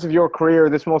 in terms of your career,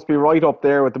 this must be right up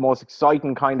there with the most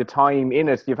exciting kind of time in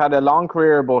it. You've had a long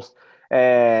career, but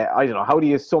I don't know. How do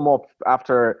you sum up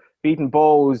after beating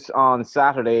Bows on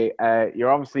Saturday? You're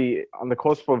obviously on the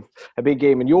cusp of a big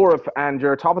game in Europe, and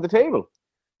you're top of the table.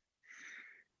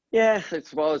 Yeah, I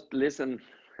suppose, listen,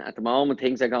 at the moment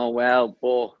things are going well,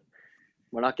 but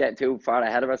we're not getting too far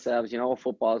ahead of ourselves.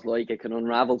 Football's like, it can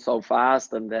unravel so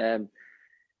fast, and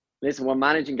listen, we're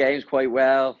managing games quite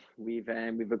well. We've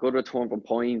a good return from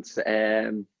points.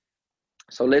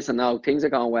 So listen, no, things are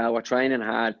going well. We're training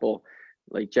hard, but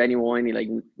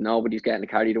genuinely, nobody's getting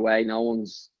carried away. No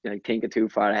one's thinking too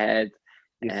far ahead.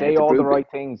 You say all the right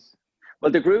things.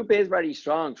 Well, the group is very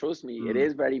strong. Trust me, it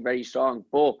is very, very strong.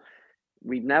 But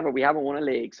we haven't won a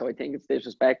league, so I think it's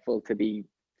disrespectful to be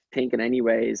thinking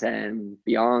anyways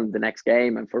beyond the next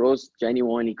game. And for us,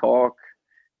 genuinely, Cork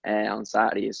on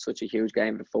Saturday is such a huge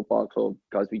game for the football club,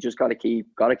 because we just got to keep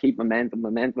momentum.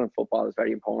 Momentum in football is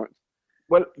very important.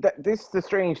 Well, this is the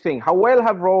strange thing. How well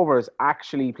have Rovers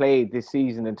actually played this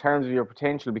season in terms of your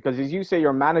potential? Because as you say,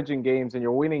 you're managing games and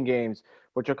you're winning games,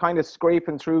 but you're kind of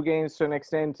scraping through games to an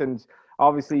extent. And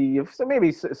obviously, you've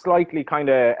maybe slightly kind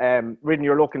of ridden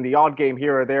your luck in the odd game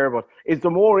here or there. But is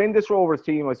there more in this Rovers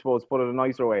team, I suppose, put it a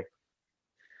nicer way?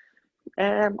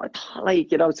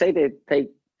 Say they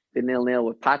take the 0-0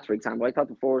 with Pats, for example. I thought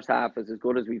the first half was as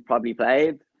good as we've probably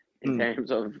played in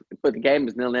terms of, but the game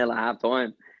was 0-0 at half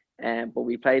time. But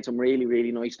we played some really,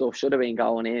 really nice stuff. Should have been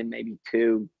going in maybe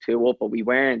 2-2 up, but we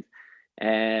weren't.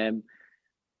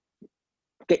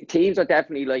 Teams are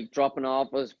definitely like dropping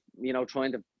off us,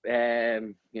 trying to,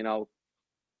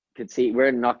 concede.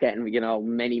 We're not getting,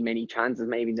 many chances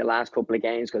maybe in the last couple of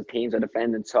games, because teams are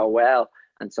defending so well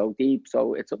and so deep.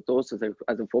 So it's up to us as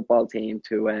a football team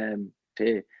to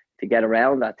get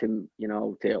around that, to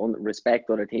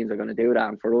respect other teams are going to do that,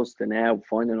 and for us to now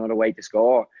find another way to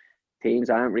score.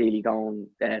 Teams aren't really going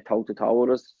toe-to-toe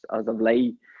with us as of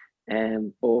late.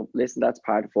 But listen, that's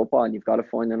part of football, and you've got to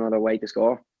find another way to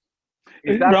score.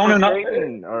 Is that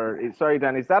frustrating? Sorry,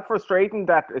 Dan, is that frustrating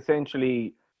that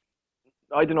essentially,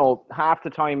 I don't know, half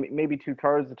the time, maybe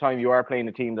 2/3 of the time, you are playing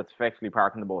a team that's effectively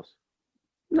parking the bus?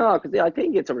 No, because I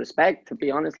think it's a respect, to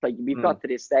be honest. Like, we've got to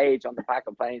this stage on the back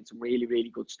of playing some really, really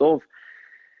good stuff.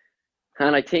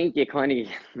 And I think you kind of,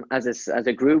 as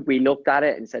a group, we looked at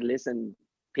it and said, listen,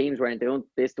 teams weren't doing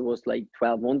this to us like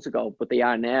 12 months ago, but they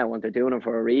are now, and they're doing it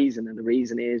for a reason. And the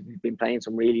reason is we've been playing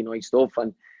some really nice stuff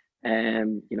and,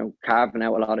 carving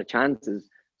out a lot of chances.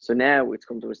 So now it's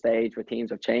come to a stage where teams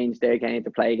have changed their game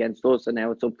to play against us, and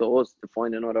now it's up to us to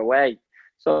find another way.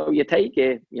 So you take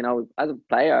it, as a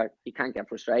player, you can't get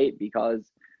frustrated,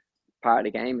 because part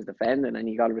of the game is defending, and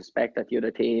you got to respect that the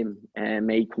other team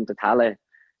may come to tally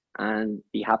and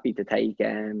be happy to take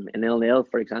a 0-0,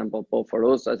 for example. But for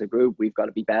us as a group, we've got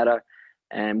to be better,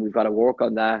 and we've got to work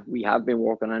on that. We have been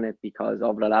working on it, because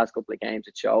over the last couple of games,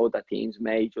 it showed that teams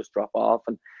may just drop off.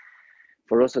 And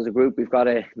for us as a group, we've got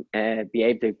to be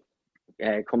able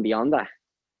to come beyond that.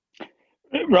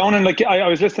 Ronan, I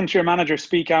was listening to your manager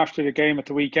speak after the game at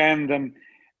the weekend, and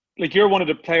you're one of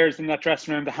the players in that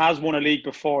dressing room that has won a league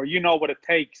before. You know what it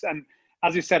takes. And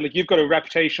as you said, you've got a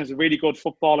reputation as a really good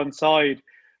football inside.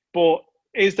 But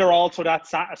is there also that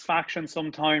satisfaction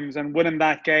sometimes in winning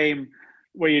that game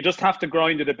where you just have to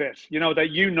grind it a bit?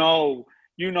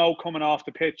 That coming off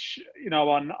the pitch,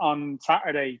 on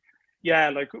Saturday,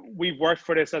 we've worked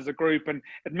for this as a group, and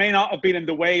it may not have been in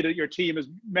the way that your team has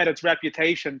met its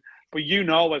reputation, but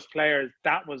as players,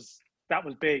 that was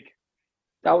big.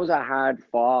 That was a hard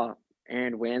fought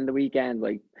and win the weekend.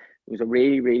 It was a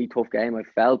really, really tough game. I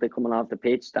felt it coming off the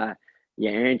pitch that you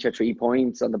earned your 3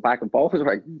 points on the back of both.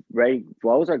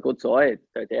 Both are good side.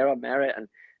 They're there on merit, and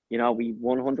we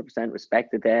 100%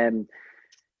 respected them.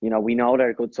 We know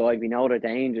they're a good side. We know they're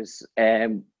dangerous.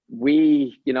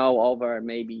 Over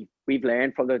maybe we've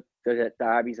learned from the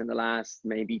derbies in the last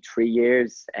maybe 3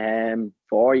 years,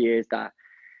 4 years, that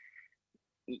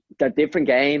they're different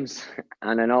games.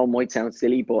 And I know it might sound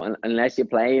silly, but unless you're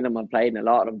playing them and playing a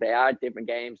lot of them, they are different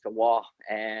games to what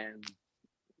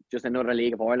just another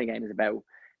League of Ireland game is about.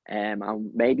 And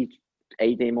maybe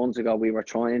 18 months ago, we were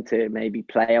trying to maybe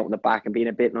play out in the back and being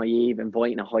a bit naive,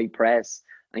 inviting a high press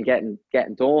and getting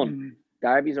done. Mm-hmm.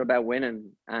 Derbies are about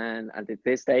winning, and at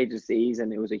this stage of the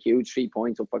season, it was a huge 3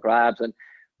 points up for grabs, and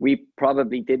we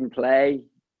probably didn't play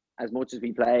as much as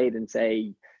we played in,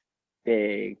 say,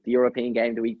 the European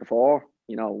game the week before,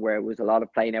 where it was a lot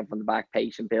of playing out from the back,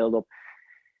 patient build-up.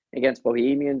 Against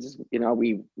Bohemians,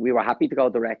 we were happy to go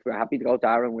direct, we were happy to go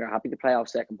Darren, we were happy to play off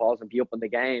second balls and be up in the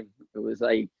game. It was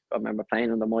I remember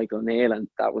playing under Michael O'Neill, and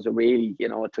that was a really,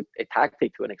 a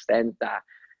tactic to an extent, that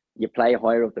you play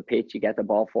higher up the pitch, you get the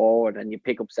ball forward, and you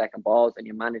pick up second balls, and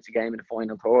you manage the game in the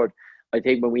final third. I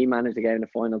think when we managed the game in the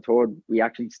final third, we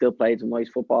actually still played some nice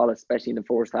football, especially in the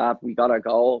first half. We got our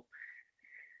goal.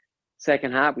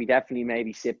 Second half, we definitely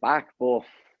maybe sit back, but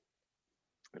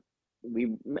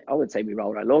I would say we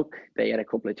rode our luck. They had a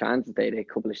couple of chances, they had a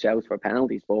couple of shouts for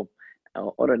penalties, but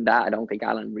other than that, I don't think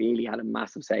Alan really had a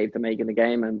massive save to make in the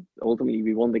game, and ultimately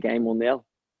we won the game 1-0.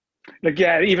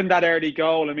 Even that early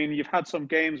goal, you've had some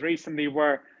games recently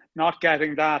where not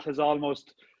getting that has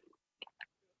almost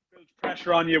built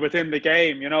pressure on you within the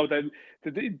game.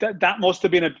 That must have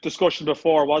been a discussion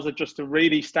before. Was it just to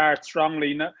really start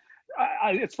strongly?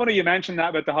 It's funny you mentioned that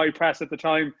about the high press at the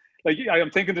time.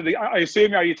 I'm thinking I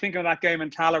assume, are you thinking of that game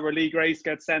in Tallaght where Lee Grace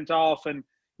gets sent off, and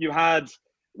you had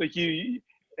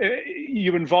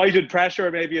you invited pressure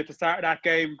maybe at the start of that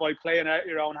game by playing out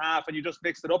your own half, and you just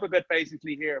mixed it up a bit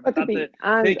basically here. But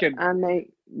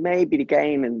maybe the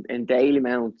game in daily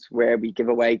mounts where we give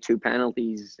away 2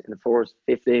 penalties in the first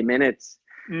 15 minutes.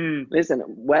 Listen,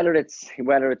 whether it's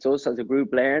us as a group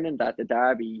learning that the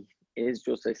derby is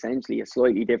just essentially a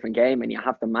slightly different game and you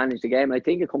have to manage the game. I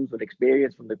think it comes with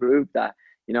experience from the group that,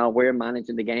 you know, we're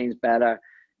managing the games better.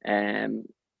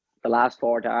 The last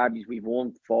 4 derbies, we've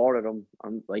won 4 of them,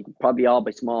 and like probably all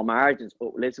by small margins.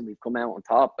 But listen, we've come out on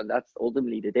top, and that's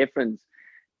ultimately the difference.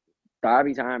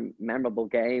 Derbies aren't memorable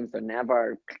games. They're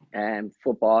never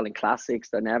football and classics.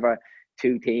 They're never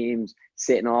 2 teams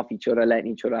sitting off each other,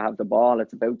 letting each other have the ball.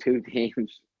 It's about 2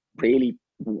 teams really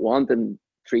wanting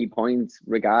 3 points,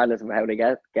 regardless of how they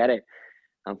get it.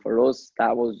 And for us,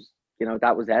 that was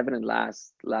evident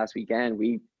last weekend.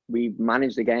 We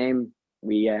managed the game.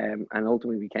 And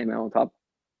ultimately we came out on top.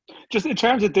 Just in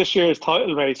terms of this year's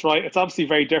title race, right? It's obviously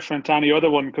very different to any other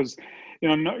one because,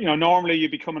 normally you'd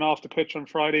be coming off the pitch on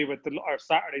Friday or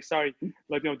Saturday, sorry,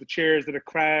 like, the cheers of the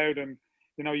crowd, and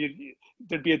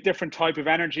there'd be a different type of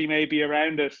energy maybe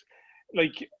around it.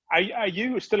 Like, are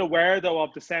you still aware though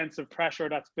of the sense of pressure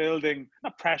that's building?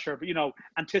 Not pressure, but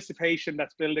anticipation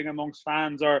that's building amongst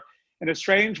fans, or in a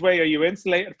strange way, are you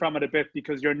insulated from it a bit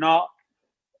because you're not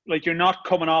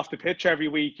coming off the pitch every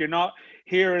week. You're not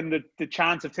hearing the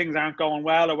chance of things aren't going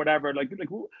well or whatever. Like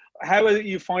how are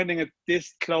you finding it,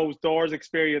 this closed doors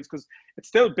experience? Because it's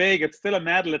still big, it's still a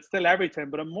medal, it's still everything,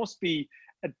 but it must be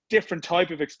a different type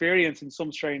of experience in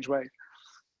some strange way.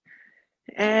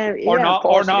 Or not.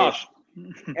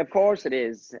 Of course it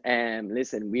is.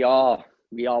 Listen, we all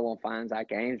want fans at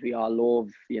games. We all love,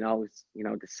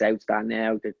 the South Stand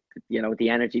now, the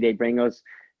energy they bring us.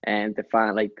 And the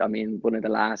fan, one of the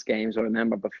last games I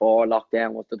remember before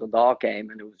lockdown was the Dundalk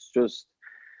game, and it was just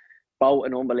both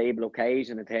an unbelievable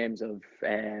occasion in terms of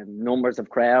numbers of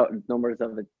crowd, numbers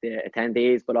of the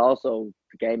attendees, but also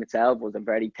the game itself was a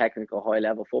very technical,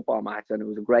 high-level football match, and it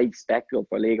was a great spectacle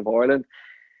for League of Ireland.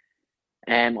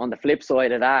 On the flip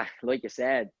side of that, like you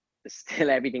said, there's still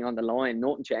everything on the line.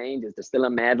 Nothing changes. There's still a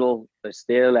medal. There's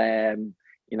still,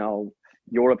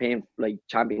 European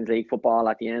Champions League football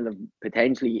at the end of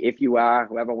potentially, if you are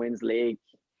whoever wins the league,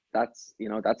 that's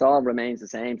all remains the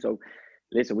same. So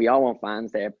listen, we all want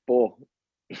fans there, but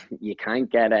you can't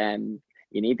get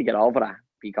you need to get over that,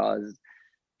 because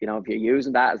if you're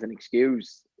using that as an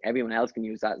excuse, everyone else can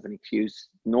use that as an excuse.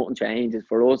 Nothing changes.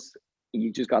 For us,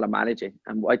 you just got to manage it,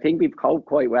 and I think we've coped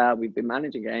quite well. We've been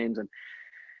managing games, and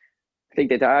I think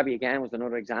the derby again was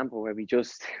another example where we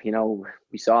just,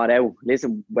 we saw it out.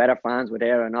 Listen, whether fans were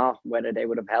there or not, whether they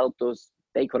would have helped us,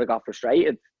 they could have got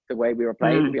frustrated the way we were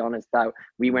playing, to be honest, that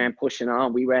we weren't pushing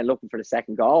on. We weren't looking for the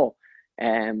second goal.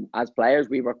 As players,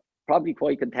 we were probably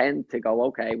quite content to go,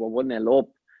 okay, we're 1-0 up,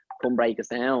 come break us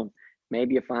down.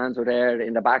 Maybe if fans were there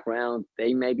in the background,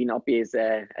 they maybe not be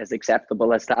as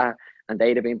acceptable as that, and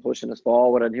they'd have been pushing us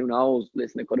forward, and who knows,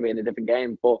 listen, it could have been a different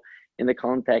game. But in the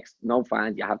context, no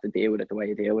fans, you have to deal with it the way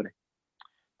you deal with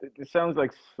it. It sounds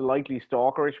like slightly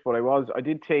stalkerish, but I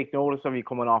did take notice of you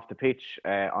coming off the pitch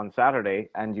on Saturday,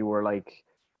 and you were like,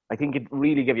 I think it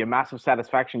really gave you massive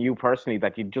satisfaction, you personally,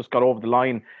 that you just got over the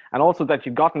line, and also that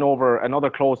you've gotten over another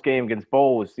close game against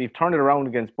Bohs. You've turned it around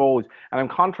against Bohs, and I'm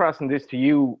contrasting this to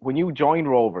you when you joined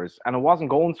Rovers and it wasn't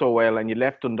going so well and you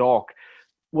left Dundalk.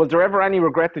 Was there ever any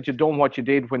regret that you'd done what you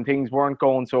did when things weren't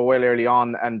going so well early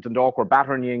on and Dundalk were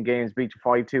battering you in games, beat you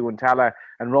 5-2, and Tala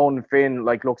and Ronan Finn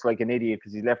looks like an idiot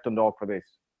because he left Dundalk for this?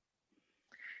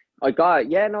 I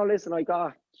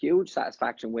got huge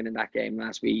satisfaction winning that game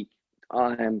last week.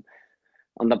 On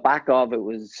the back of it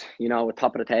was, a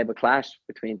top of the table clash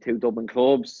between 2 Dublin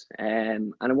clubs.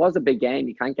 And it was a big game.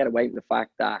 You can't get away from the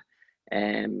fact that,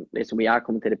 listen, we are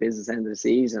coming to the business end of the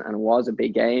season, and it was a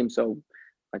big game. So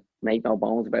I make no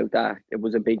bones about that. It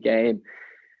was a big game.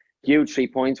 Huge 3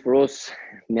 points for us.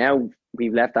 Now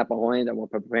we've left that behind and we're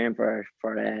preparing for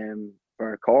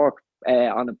Cork.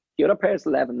 On the other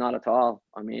personal level, not at all.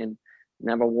 I mean,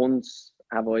 never once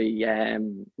have I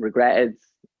regretted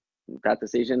that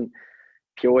decision,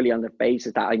 purely on the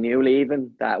basis that I knew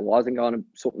leaving that it wasn't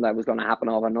something that was going to happen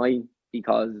overnight,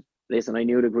 because listen, I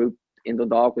knew the group in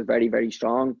Dundalk was very, very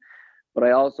strong. But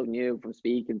I also knew from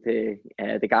speaking to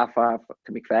the gaffer,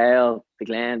 to McPhail, to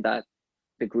Glenn, that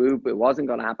the group, it wasn't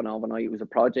going to happen overnight. It was a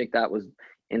project that was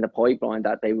in the pipeline,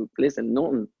 that they would, listen,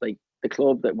 nothing like the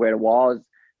club that where it was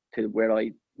to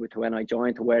when I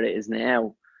joined to where it is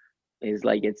now is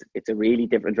like, it's a really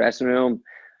different dressing room.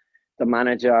 The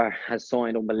manager has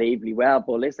signed unbelievably well,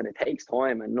 but listen, it takes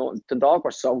time, and Dundalk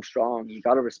were so strong. You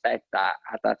got to respect that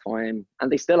at that time,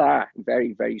 and they still are a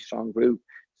very, very strong group.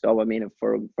 So I mean,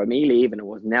 for me leaving, it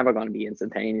was never going to be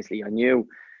instantaneously. I knew,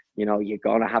 you know, you're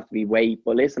going to have to be wait.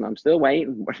 But listen, I'm still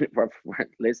waiting.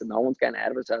 Listen, no one's getting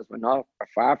ahead of ourselves. We're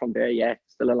far from there yet.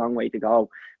 Still a long way to go.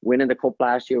 Winning the cup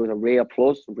last year was a real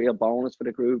plus, a real bonus for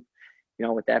the group. You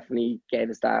know, it definitely gave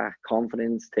us that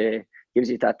confidence gives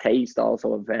you that taste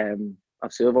also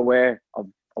of silverware, of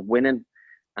winning.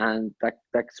 And that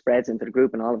spreads into the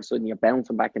group, and all of a sudden you're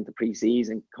bouncing back into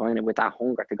pre-season kind of with that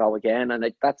hunger to go again.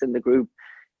 And that's in the group,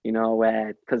 you know,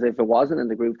 because if it wasn't in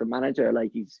the group, the manager,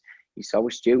 like, he's so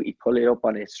astute, he'd pull it up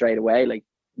on it straight away, like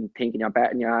thinking you're better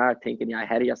than you are, thinking you're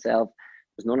ahead of yourself.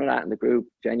 There's none of that in the group,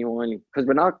 genuinely, because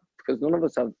none of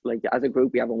us have, like, as a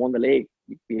group, we haven't won the league.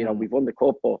 You know, we've won the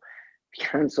cup, but we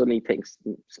can't suddenly think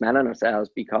smelling ourselves,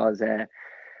 because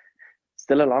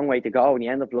still a long way to go, and you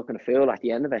end up looking a fool at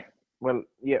the end of it. Well,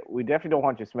 yeah, we definitely don't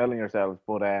want you smelling yourselves,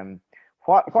 but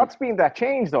what's been that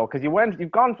change though? Because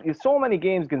you've so many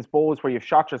games against Bohs where you've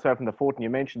shot yourself in the foot, and you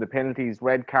mentioned the penalties,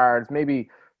 red cards, maybe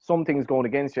some things going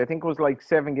against you. I think it was like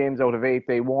 7 games out of 8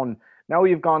 they won. Now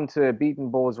you've gone to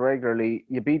beating Bohs regularly.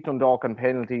 You beat Dundalk on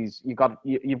penalties.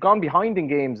 You've gone behind in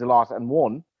games a lot and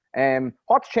won.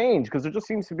 What's changed? Because there just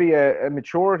seems to be a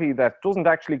maturity that doesn't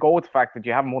actually go with the fact that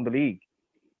you haven't won the league.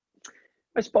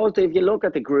 I suppose if you look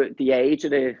at the group, the age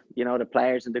of the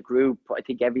players in the group, I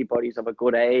think everybody's of a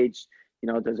good age. You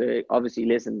know,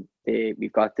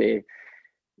 we've got the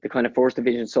kind of first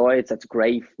division sides. That's a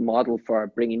great model for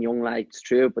bringing young lads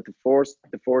through. But the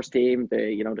first team,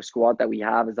 the squad that we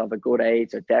have is of a good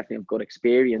age. They're definitely of good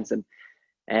experience, and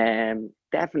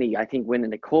definitely I think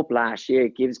winning the cup last year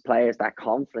gives players that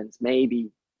confidence.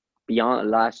 Maybe beyond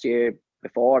last year,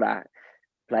 before that,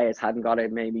 players hadn't got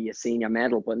maybe a senior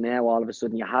medal, but now all of a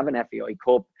sudden you have an FAI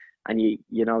Cup, and you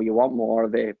want more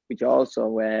of it, which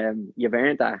also you've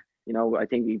earned that. You know, I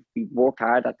think we worked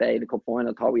hard that day. The cup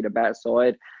final, thought we had a better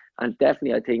side, and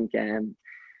definitely I think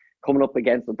coming up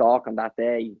against the Dock on that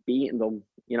day, beating them,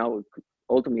 you know,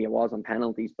 ultimately it was on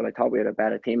penalties, but I thought we had a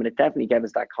better team, and it definitely gave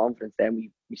us that confidence.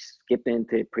 Then we skipped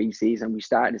into pre-season. We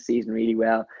started the season really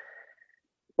well,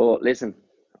 but listen,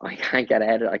 I can't get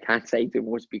ahead of it. I can't say too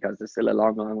much because there's still a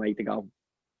long, long way to go.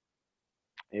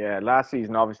 Yeah, last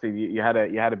season obviously you had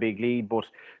a big lead, but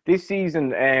this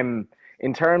season,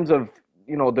 in terms of,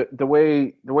 you know, the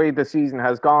way the season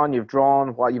has gone, you've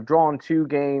drawn 2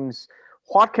 games.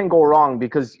 What can go wrong?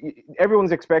 Because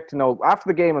everyone's expecting, you know, after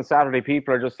the game on Saturday,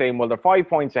 people are just saying, well, they're 5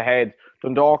 points ahead.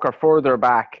 Dundalk are further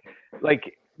back.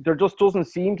 Like, there just doesn't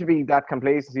seem to be that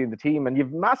complacency in the team, and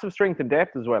you've massive strength and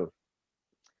depth as well.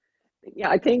 Yeah,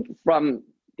 I think from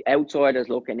the outsiders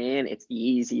looking in, it's the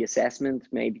easy assessment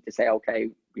maybe to say, okay,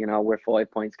 you know, we're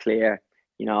 5 points clear,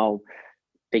 you know,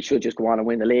 they should just go on and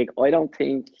win the league. I don't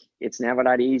think it's never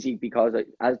that easy, because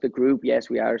as the group, yes,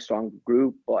 we are a strong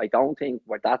group, but I don't think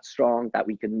we're that strong that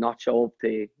we can not show up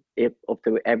to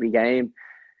every game.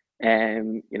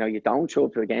 You know, you don't show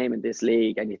up to a game in this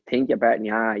league and you think you're better than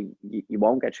you are, you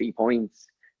won't get 3 points.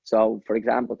 So, for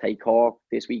example, take Cork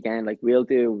this weekend, like, we'll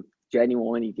do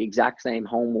genuinely the exact same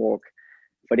homework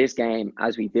for this game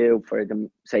as we do for the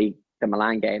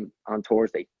Milan game on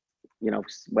Thursday, you know,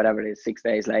 whatever it is, 6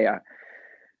 days later.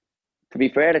 To be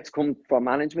fair, it's come from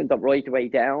management up right the way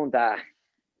down that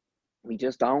we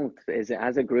just don't,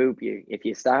 as a group, if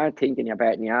you start thinking you're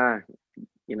better than you are,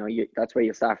 you know, that's where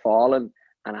you start falling,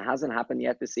 and it hasn't happened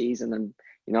yet this season. And,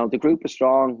 you know, the group is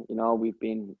strong. You know, we've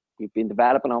been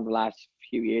developing over the last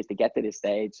few years to get to this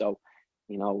stage. So,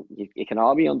 you know, it can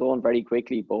all be undone very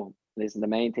quickly. But listen, the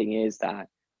main thing is that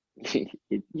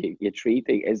you treat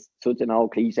it as such an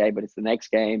old cliche, but it's the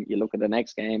next game. You look at the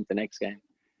next game, the next game.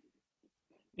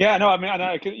 Yeah, no, I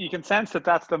mean, you can sense that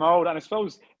that's the mode. And I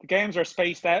suppose the games are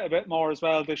spaced out a bit more as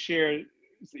well this year.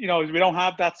 You know, we don't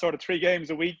have that sort of 3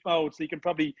 games a week mode, so you can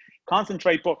probably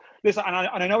concentrate. But listen, and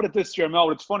I know that this year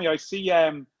mode, it's funny, I see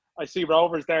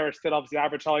Rovers there still obviously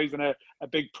advertising a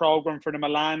big program for the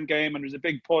Milan game, and there's a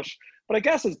big push. But I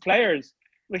guess as players,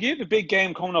 like, you have a big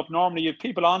game coming up, normally you have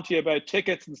people onto you about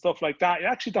tickets and stuff like that. You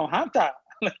actually don't have that.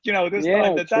 Like, you know, this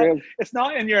time that it's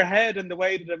not in your head in the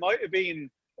way that it might have been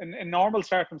in normal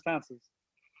circumstances.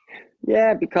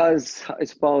 Yeah, because I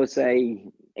suppose a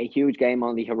huge game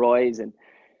on the horizon.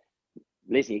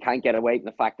 Listen, you can't get away from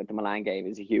the fact that the Milan game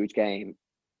is a huge game.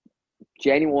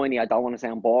 Genuinely, I don't want to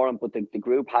sound boring, but the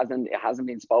group hasn't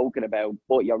been spoken about.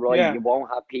 But you're right, You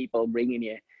won't have people ringing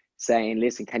you saying,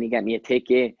 listen, can you get me a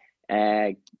ticket?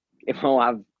 If you won't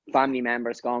have family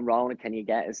members going, Rona, can you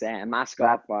get us a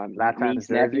mascot for niece,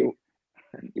 nephew?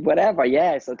 Whatever,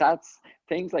 yeah. So that's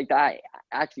things like that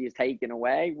actually is taken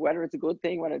away, whether it's a good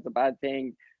thing, whether it's a bad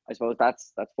thing. I suppose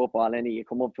that's football, and you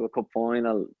come up to a cup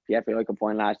final, the FAI Cup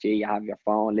final last year. You have your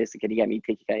phone. Listen, can you get me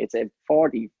a ticket? It's a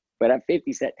 40, but at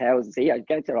 50,000, see, I'd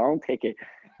get your own ticket.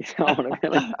 You know what I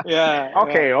mean? Yeah.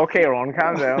 Okay, Ron,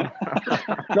 calm down.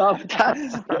 No,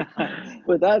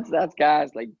 but that's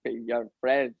gas. Like your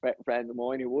friend of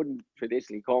mine who wouldn't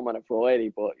traditionally come on a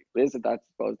Friday, but listen, I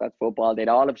suppose that's football. They'd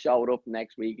all have showed up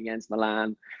next week against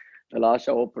Milan. They'll all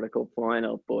show up for the cup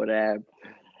final,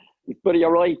 but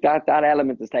you're right, that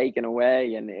element is taken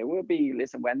away, and it will be.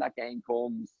 Listen, when that game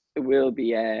comes, it will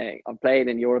be. I've played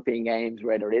in European games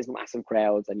where there is massive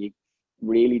crowds, and you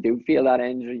really do feel that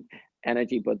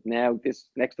energy. But now this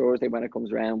next Thursday when it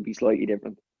comes around, will be slightly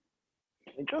different.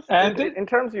 Just in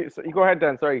terms of you go ahead,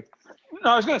 Dan. Sorry.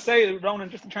 No, I was going to say, Ronan,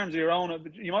 just in terms of your own,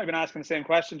 you might have been asking the same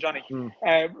question, Johnny.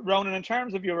 Ronan, in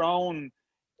terms of your own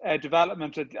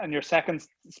development and your second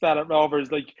spell at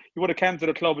Rovers, like you would have come to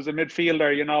the club as a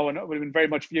midfielder, you know, and would have been very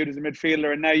much viewed as a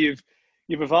midfielder, and now you've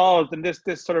evolved in this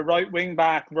sort of right wing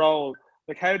back role.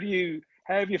 Like, how have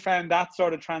you found that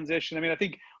sort of transition? I mean, I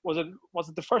think was it one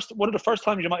of the first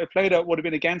times you might have played it would have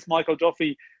been against Michael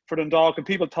Duffy for Dundalk, and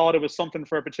people thought it was something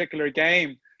for a particular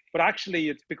game, but actually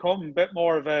it's become a bit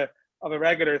more of a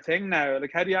regular thing now.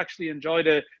 Like, how do you actually enjoy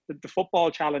the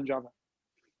football challenge of it?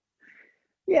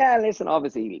 Yeah, listen,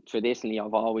 obviously, traditionally,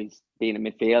 I've always been a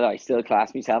midfielder. I still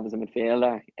class myself as a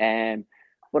midfielder.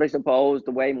 But I suppose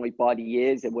the way my body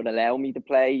is, it would allow me to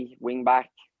play wing back.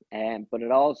 But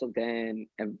it also then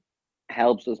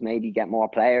helps us maybe get more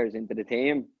players into the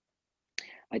team.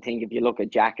 I think if you look at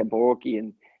Jack and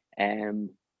Borky, and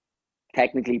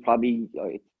technically probably,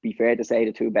 it'd be fair to say,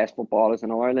 the two best footballers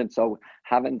in Ireland. So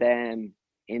having them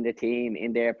in the team,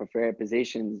 in their preferred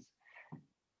positions,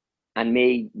 and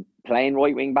me playing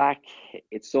right wing back,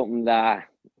 it's something that,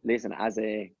 listen, as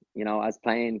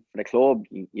playing for the club,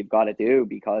 you've got to do,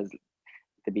 because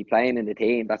to be playing in the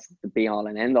team, that's the be all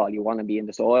and end all. You want to be in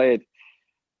the side.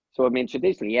 So I mean,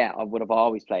 traditionally, yeah, I would have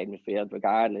always played midfield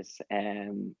regardless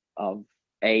of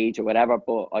age or whatever.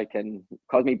 But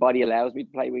because my body allows me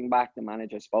to play wing back, the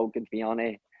manager's spoken to me on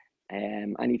it,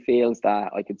 and he feels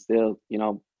that I could still,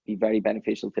 be very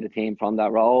beneficial to the team from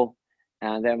that role.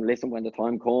 And then, listen, when the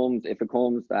time comes, if it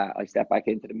comes that I step back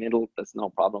into the middle, that's no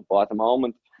problem. But at the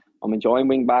moment, I'm enjoying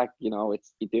wing back. You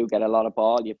do get a lot of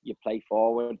ball. You play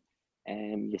forward,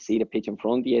 and you see the pitch in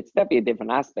front of you. It's definitely a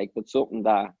different aspect, but something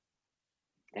that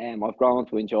I've grown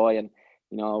to enjoy. And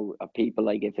people,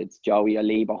 like if it's Joey or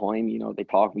Lee behind me, they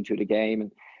talk me through the game,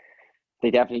 and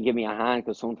they definitely give me a hand,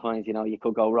 because sometimes you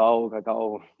could go rogue or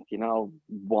go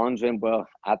wandering. But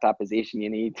at that position,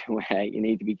 you need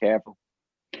to be careful.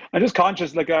 I'm just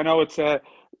conscious, like, I know it's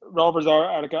Rovers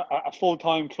are like a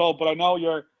full-time club, but I know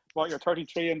you're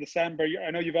 33 in December.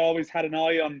 I know you've always had an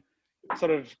eye on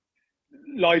sort of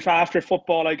life after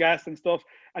football, I guess, and stuff.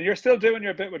 And you're still doing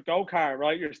your bit with Go-Kart,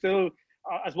 right? You're still,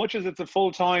 as much as it's a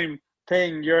full-time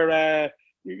thing, you're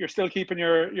still keeping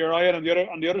your eye on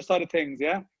the other side of things,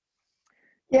 yeah?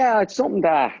 Yeah, it's something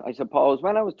that I suppose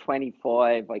when I was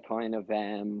 25, I kind of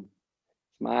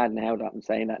mad now that I'm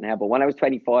saying that now, but when I was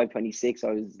 25, 26,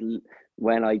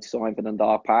 when I signed for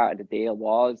Dundalk, part of the deal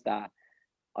was that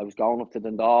I was going up to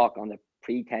Dundalk on the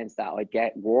pretense that I'd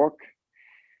get work.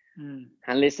 And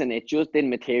listen, it just didn't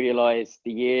materialise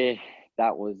the year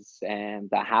that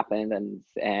happened,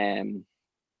 and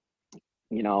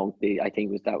I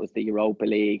think that was the Europa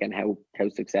League, and how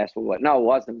successful it was. No, it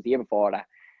wasn't. It was the year before that.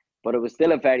 But it was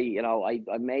still a very, I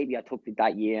took it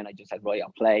that year, and I just said, right,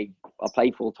 I'll play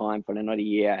full time for another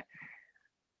year.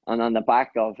 And on the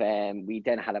back of, we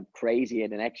then had a crazy year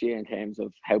the next year in terms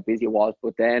of how busy it was.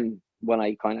 But then when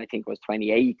I think I was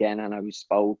 28 then, and I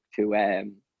spoke to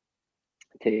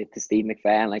Steve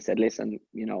McPhail, I said, listen,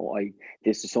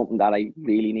 this is something that I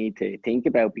really need to think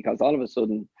about, because all of a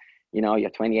sudden, you're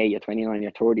 28, you're 29,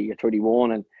 you're 30, you're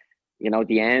 31, and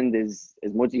the end is,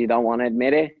 as much as you don't want to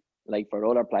admit it. Like for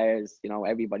other players,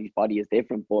 everybody's body is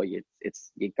different, but you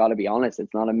got to be honest,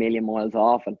 it's not a million miles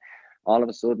off. And all of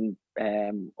a sudden,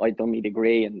 I'd done my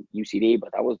degree in UCD,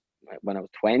 but that was when I was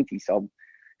 20. So,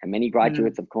 and many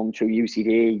graduates have come through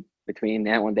UCD between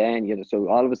now and then. So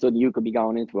all of a sudden, you could be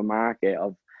going into a market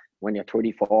of when you're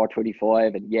 34,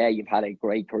 35, and yeah, you've had a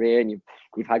great career and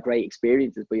you've had great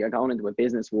experiences, but you're going into a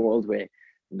business world with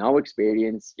no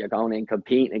experience. You're going in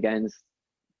competing against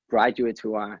graduates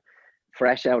who are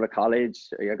fresh out of college,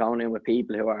 or you're going in with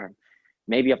people who are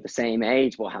maybe of the same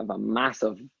age but have a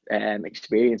massive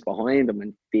experience behind them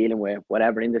and dealing with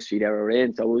whatever industry they were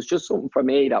in. So it was just something for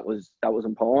me that was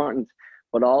important,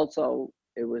 but also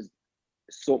it was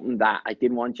something that I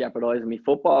didn't want jeopardising my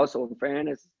football. So in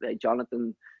fairness,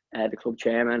 Jonathan the club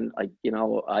chairman. I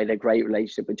had a great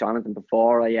relationship with Jonathan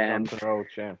before Jonathan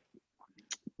Roach, yeah.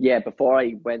 Yeah, before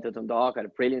I went to Dundalk, I had a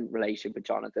brilliant relationship with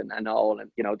Jonathan and all, and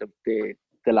the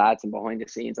lads and behind the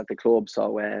scenes at the club.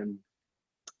 So when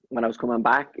I was coming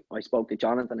back, I spoke to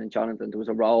Jonathan, and Jonathan, there was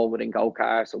a role within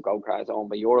Go-Car, so Go-Car is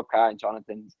owned by Europcar, and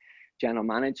Jonathan's general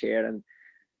manager, and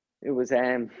it was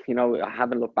I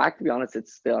haven't looked back, to be honest.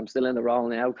 I'm still in the role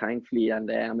now, thankfully,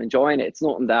 and I'm enjoying it. It's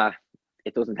nothing that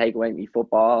it doesn't take away me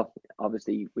football.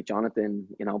 Obviously, with Jonathan,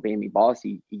 being my boss,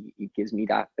 he gives me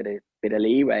that bit of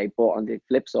leeway. But on the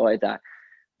flip side, that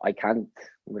I can't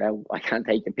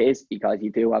take a piss, because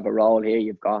you do have a role here.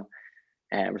 You've got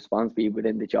responsibility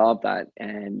within the job that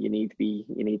you need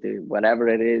to whatever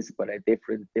it is, but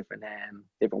different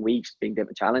weeks being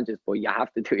different challenges, but you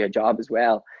have to do your job as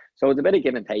well. So it's a bit of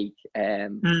give and take.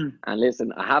 And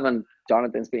listen,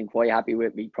 Jonathan's been quite happy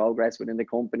with me progress within the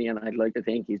company, and I'd like to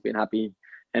think he's been happy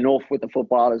enough with the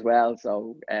football as well.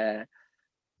 So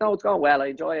no, it's going well. I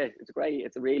enjoy it. It's great.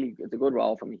 It's a good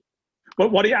role for me.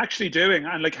 But what are you actually doing,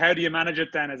 and like, how do you manage it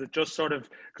then? Is it just sort of,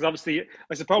 because obviously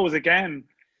I suppose again,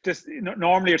 just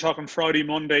normally you're talking Friday,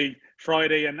 Monday,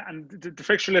 Friday, and the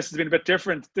fixture list has been a bit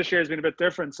different. This year has been a bit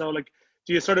different. So like,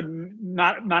 do you sort of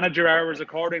manage your hours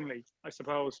accordingly, I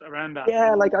suppose, around that?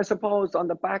 Yeah, like I suppose on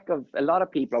the back of a lot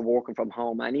of people are working from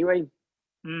home anyway.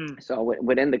 So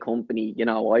within the company,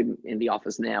 I'm in the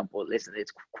office now, but listen,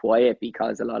 it's quiet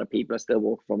because a lot of people are still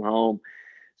working from home.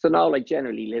 So now, like,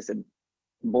 generally, listen,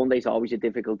 Monday's always a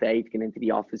difficult day to get into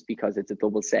the office because it's a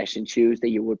double session. Tuesday,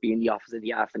 you would be in the office in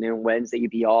the afternoon. Wednesday,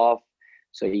 you'd be off,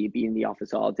 so you'd be in the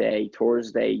office all day.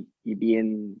 Thursday, you'd be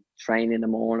in training in the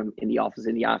morning, in the office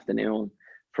in the afternoon.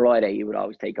 Friday, you would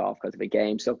always take off because of a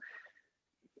game. So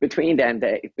between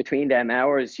them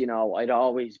hours, I'd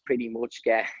always pretty much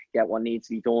get what needs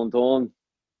to be done.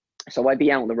 So I'd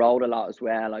be out on the road a lot as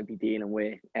well. I'd be dealing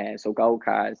with so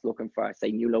Go-Cars, looking for,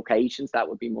 say, new locations. That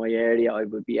would be my area. I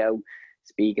would be out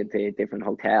speaking to different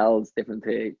hotels, different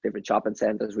shopping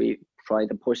centres. We trying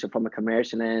to push it from a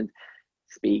commercial end,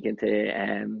 speaking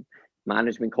to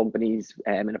management companies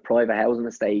in a private housing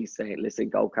estate, saying, listen,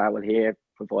 Go-Car will here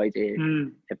provide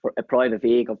you a private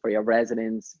vehicle for your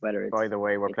residents, whether it's... By the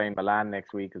way, we're playing Milan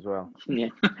next week as well. Yeah.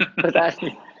 But that's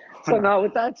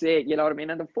it, you know what I mean?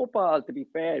 And the football, to be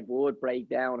fair, it would break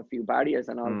down a few barriers,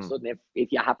 and all of a sudden,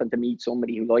 if you happen to meet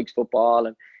somebody who likes football,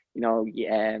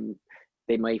 and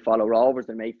they may follow Rovers,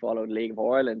 they may follow the League of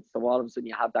Ireland, so all of a sudden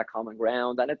you have that common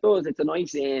ground, and it's a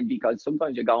nice aim, because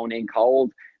sometimes you're going in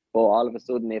cold, but all of a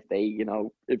sudden, if they,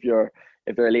 if you're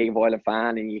a League of Ireland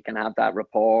fan and you can have that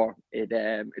rapport, it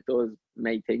does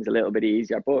make things a little bit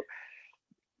easier. But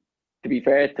to be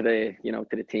fair to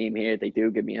the team here, they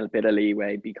do give me a bit of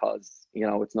leeway, because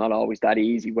it's not always that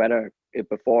easy. Whether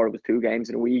before it was 2 games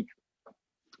in a week,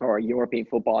 or European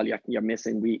football, you're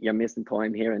missing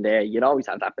time here and there. You'd always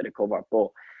have that bit of cover. But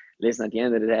listen, at the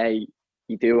end of the day,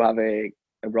 you do have a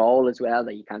role as well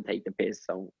that you can't take the piss.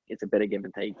 So it's a bit of give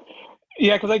and take.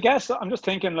 Yeah, because I guess I'm just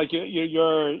thinking, like, your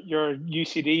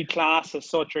UCD class as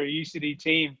such, or UCD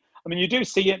team. I mean, you do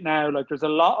see it now. Like, there's a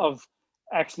lot of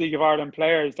ex-League of Ireland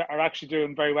players that are actually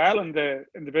doing very well in the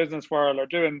business world, or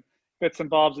doing bits and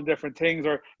bobs and different things.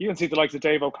 Or you can see the likes of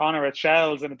Dave O'Connor at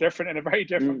Shells in a very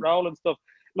different role and stuff.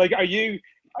 Like, it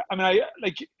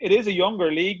is a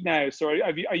younger league now. So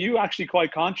are you actually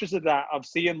quite conscious of that, of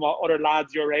seeing what other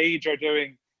lads your age are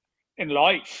doing in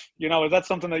life? Is that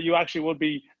something that you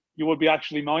would be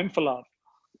actually mindful of?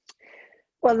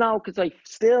 Well, no, because I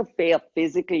still feel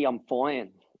physically I'm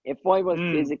fine. If I was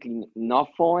physically not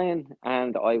fine,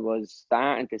 and I was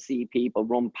starting to see people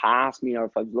run past me, or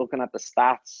if I was looking at the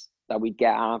stats that we'd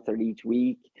get after each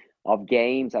week of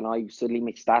games, and suddenly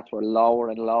my stats were lower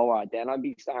and lower, then I'd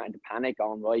be starting to panic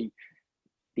on, right,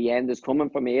 the end is coming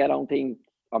for me. I don't think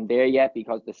I'm there yet,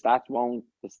 because the stats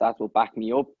will back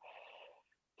me up.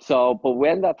 So, but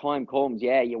when that time comes,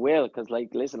 yeah, you will, because, like,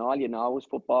 listen, all you know is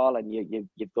football, and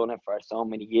you've done it for so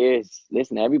many years.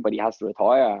 Listen, everybody has to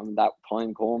retire, and that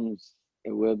time comes,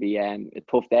 it will be a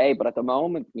tough day. But at the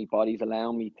moment, my body's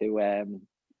allowing me to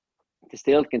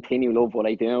still continue love what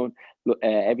I do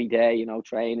every day.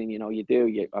 Training.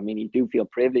 You do feel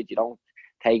privileged. You don't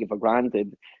take it for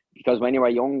granted, because when you were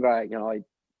younger,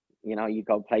 you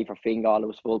go play for Fingal, it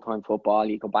was full-time football,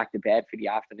 you go back to bed for the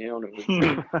afternoon. It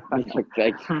was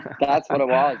like, that's what it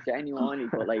was, genuinely.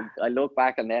 But, like, I look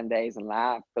back on them days and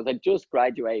laugh, because I just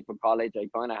graduated from college. I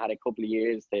kind of had a couple of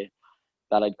years that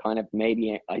I'd kind of,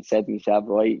 maybe I said to myself,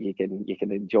 right, you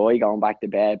can enjoy going back to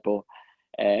bed, but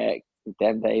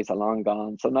them days are long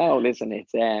gone. So now, listen,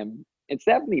 it's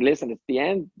definitely, listen, it's the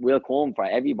end will come for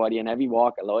everybody in every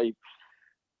walk of life.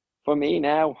 For me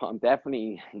now, I'm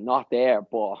definitely not there,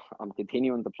 but I'm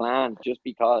continuing to plan just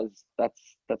because that's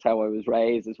how I was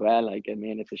raised as well. Like, I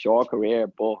mean, it's a short career,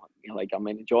 but like I'm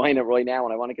enjoying it right now,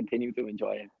 and I want to continue to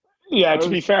enjoy it. Yeah, to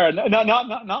be fair, not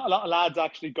a lot of lads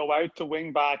actually go out to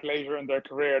wing back later in their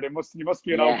career. You must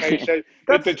be in okay shape.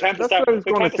 That's what I was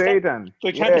going to say then.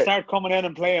 They tend to start coming in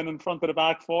and playing in front of the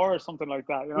back four or something like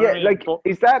that. You know yeah, what I mean? like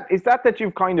is that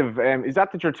you've kind of is that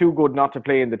you're too good not to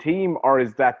play in the team, or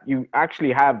is that you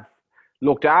actually have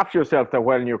looked after yourself that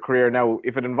well in your career? Now,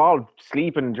 if it involved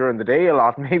sleeping during the day a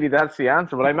lot, maybe that's the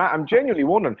answer. But I'm genuinely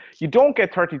wondering. You don't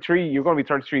get 33. You're going to be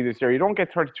 33 this year. You don't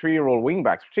get 33-year-old wing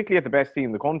backs, particularly at the best team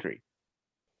in the country.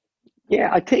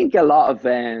 Yeah, I think a lot of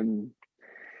it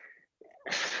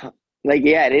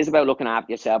is about looking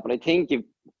after yourself. But I think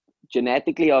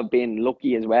genetically I've been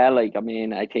lucky as well. Like, I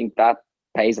mean, I think that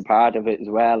plays a part of it as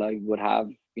well. I would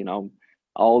have,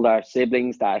 older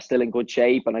siblings that are still in good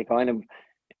shape, and I kind of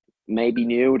maybe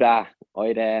knew that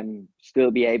I'd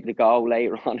still be able to go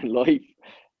later on in life.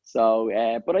 So,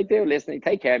 but I do listen. I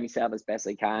take care of myself as best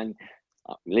I can.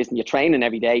 Listen, you're training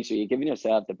every day, so you're giving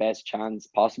yourself the best chance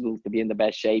possible to be in the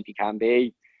best shape you can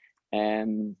be.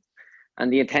 And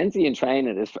the intensity in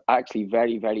training is actually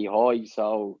very, very high.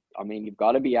 So, I mean, you've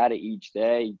got to be at it each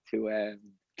day to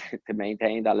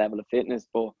maintain that level of fitness.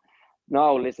 But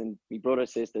no, listen, my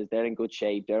brothers, sisters, they're in good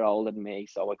shape. They're older than me,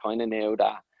 so I kind of knew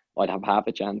that I'd have half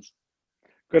a chance.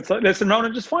 Good. So, listen,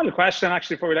 Ronan, just final question,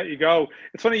 actually, before we let you go.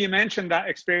 It's funny you mentioned that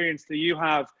experience that you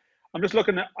have. I'm just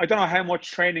looking at, I don't know how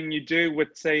much training you do with,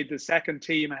 say, the second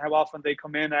team and how often they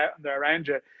come in out and they're around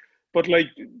you. But, like,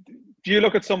 do you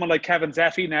look at someone like Kevin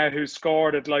Zeffy now, who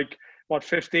scored at,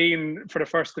 15 for the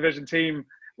first division team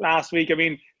last week? I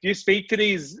mean, do you speak to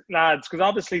these lads? Because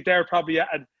obviously they're probably at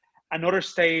another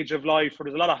stage of life where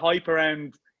there's a lot of hype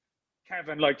around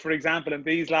Kevin, like, for example, and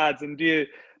these lads. And do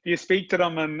you speak to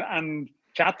them and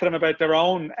chat to them about their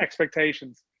own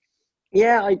expectations?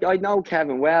 Yeah, I know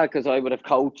Kevin well because I would have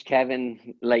coached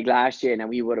Kevin like last year. Now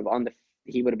he would have been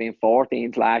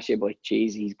 14th last year, but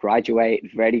geez, he's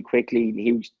graduated very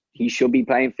quickly. He should be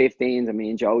playing 15s. I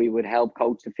mean, Joey would help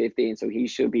coach the 15s, so he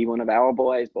should be one of our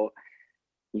boys. But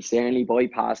he certainly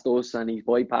bypassed us, and he's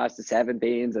bypassed the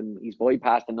 17s, and he's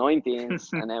bypassed the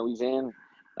 19s, and now he's in.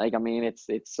 Like, I mean, it's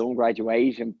some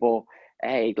graduation, but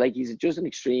hey, like, he's just an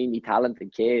extremely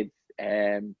talented kid.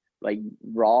 Like,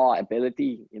 raw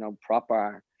ability,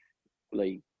 proper,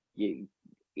 like,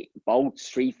 both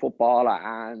street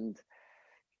footballer and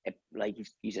like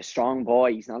he's a strong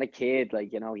boy. He's not a kid. Like,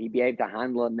 he'd be able to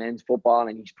handle men's football,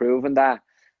 and he's proven that.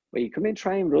 But you come in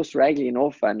train with us regularly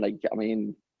enough, and like, I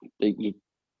mean, like,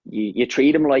 you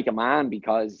treat him like a man,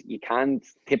 because you can't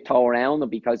tiptoe around him,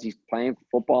 because he's playing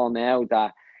football now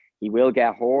that he will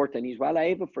get hurt, and he's well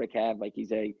able for a Kev. Like,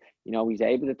 he's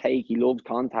able to take. He loves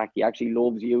contact. He actually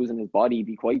loves using his body. He'd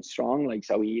be quite strong. Like,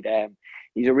 so he's a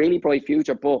really bright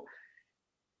future. But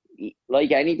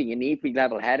like anything, you need to be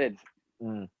level-headed.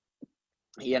 As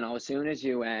soon as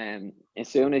you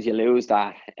lose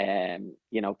that,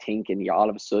 thinking you all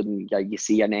of a sudden you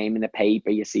see your name in the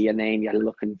paper, you see your name, you're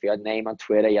looking for your name on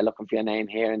Twitter, you're looking for your name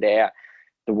here and there.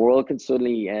 The world can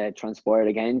suddenly transpire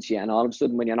against you, and all of a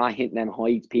sudden, when you're not hitting them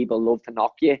heights, people love to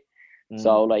knock you.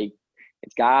 So, like,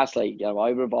 it's gas. Like,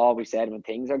 I've always said, when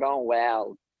things are going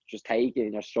well, just take it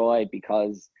in your stride,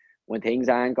 because when things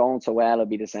aren't going so well, it'll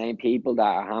be the same people that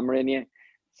are hammering you.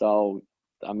 So,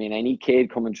 I mean, any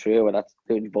kid coming through, that's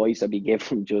the advice I'd be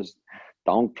giving. Just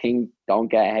don't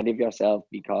get ahead of yourself,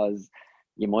 because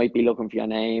you might be looking for your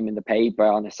name in the paper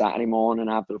on a Saturday morning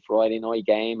after the Friday night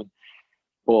game.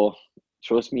 But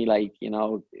trust me, like,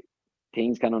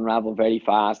 things can unravel very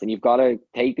fast, and you've got to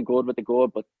take the good with the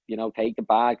good, but take the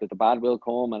bad, because the bad will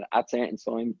come at certain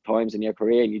times in your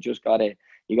career. You just gotta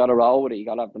roll with it. You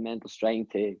gotta have the mental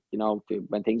strength to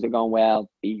when things are going well,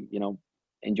 be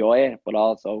enjoy it, but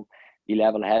also be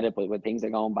level-headed. But when things are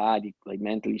going bad, you like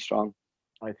mentally strong.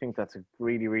 I think that's a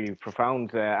really, really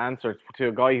profound answer to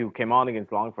a guy who came on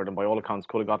against Longford and by all accounts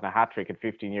could have gotten a hat-trick at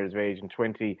 15 years of age in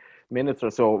 20 minutes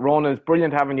or so. Ronan, it's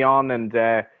brilliant having you on, and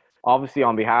obviously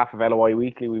on behalf of LOI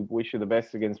Weekly, we wish you the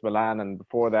best against Milan, and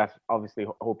before that, obviously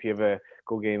hope you have a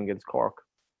good game against Cork.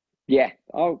 Yeah.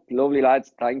 Oh, lovely,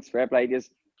 lads. Thanks. Fair play,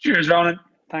 just. Cheers, Ronan.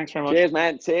 Thanks very much. Cheers,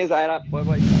 man. Cheers, later.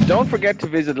 Bye-bye. Don't forget to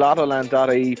visit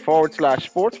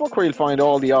lottoland.ie/sportsbook, where you'll find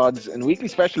all the odds and weekly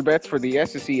special bets for the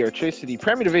SSE Airtricity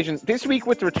Premier Division. This week,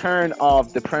 with the return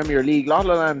of the Premier League,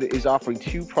 Lottoland is offering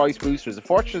 2 price boosters. The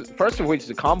first of which is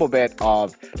a combo bet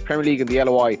of Premier League and the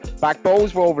LOI. Back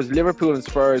Bows Rovers, Liverpool and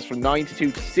Spurs from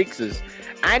 9-2 to 6s.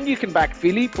 And you can back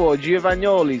Filippo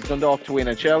Giovagnoli's Dundalk to win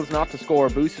and Chelsea not to score,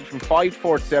 boosted from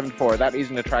 5-4 to 7-4. That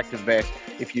is an attractive bet.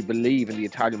 if you believe in the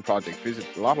Italian project. Visit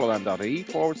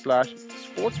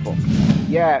lottoland.ie/sportsbook.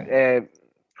 Yeah,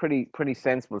 pretty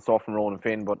sensible stuff from Ronan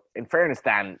Finn. But in fairness,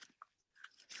 Dan,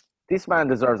 this man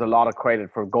deserves a lot of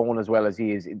credit for going as well as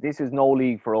he is. This is no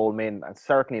league for old men, and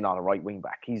certainly not a right wing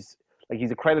back. He's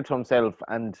a credit to himself,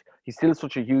 and he's still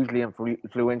such a hugely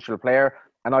influential player.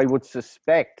 And I would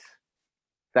suspect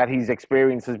that his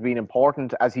experience has been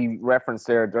important, as he referenced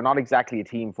there. They're not exactly a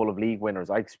team full of league winners.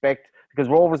 I expect, because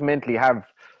Rovers mentally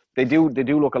they do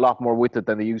look a lot more with it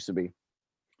than they used to be.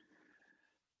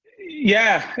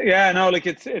 Yeah, no, like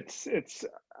it's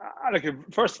like,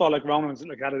 first of all, like Ronan's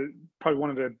like had probably one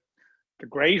of the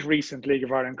great recent League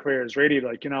of Ireland careers, really,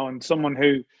 like, and someone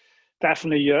who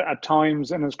definitely at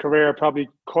times in his career probably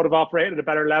could have operated at a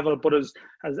better level, but as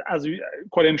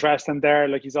quite interesting there,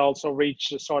 like he's also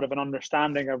reached a sort of an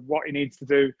understanding of what he needs to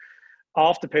do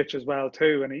off the pitch as well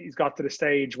too, and he's got to the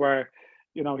stage where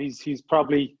he's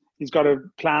got a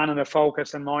plan and a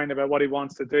focus in mind about what he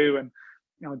wants to do. And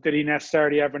did he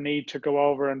necessarily ever need to go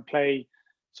over and play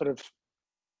sort of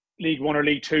League One or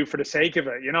League Two for the sake of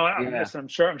it? Listen, I'm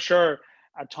sure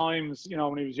at times,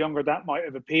 when he was younger, that might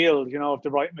have appealed, if the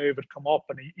right move had come up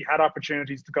and he had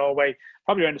opportunities to go away,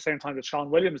 probably around the same time that Sean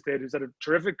Williams did, who's had a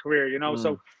terrific career,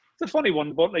 So it's a funny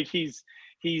one, but like he's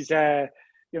a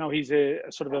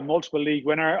sort of a multiple league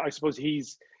winner. I suppose he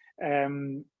is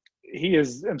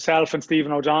himself and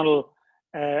Stephen O'Donnell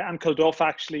and Kilduff,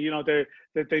 actually,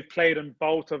 they've played in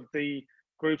both of the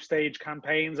group stage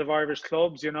campaigns of Irish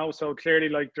clubs, so clearly,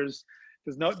 like, there's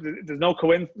no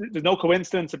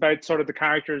coincidence about sort of the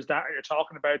characters that you're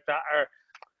talking about that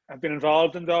have been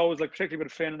involved in those, like particularly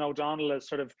with Finn and O'Donnell as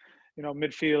sort of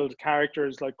midfield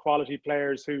characters, like quality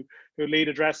players who lead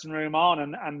a dressing room on,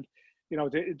 and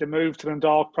the move to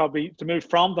Dundalk, probably the move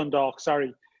from Dundalk,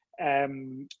 was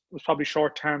probably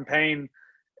short-term pain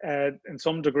in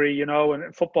some degree,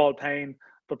 and football pain,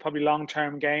 but probably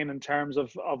long-term gain in terms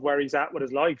of where he's at with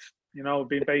his life,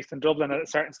 being based in Dublin at a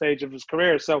certain stage of his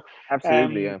career. So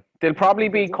absolutely, yeah. They'll probably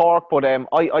be Cork, but I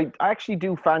actually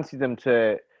do fancy them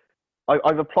to.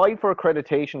 I've applied for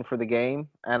accreditation for the game,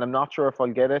 and I'm not sure if I'll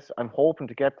get it. I'm hoping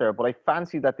to get there, but I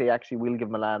fancy that they actually will give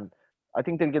Milan. I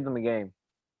think they'll give them a game.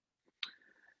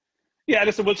 Yeah,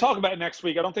 listen, we'll talk about it next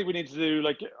week. I don't think we need to do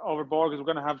like overboard, because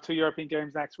we're going to have 2 European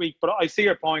games next week. But I see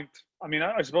your point. I mean,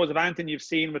 I suppose if anything you've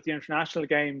seen with the international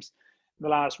games the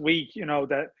last week,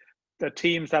 that the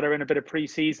teams that are in a bit of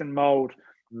pre-season mode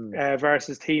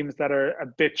versus teams that are a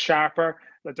bit sharper,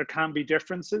 that there can be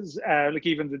differences. Like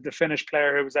even the Finnish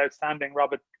player who was outstanding,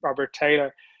 Robert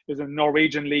Taylor, who's a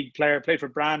Norwegian league player, played for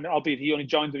Brann, albeit he only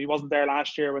joined them. He wasn't there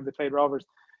last year when they played Rovers.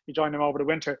 He joined them over the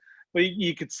winter. But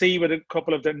you could see with a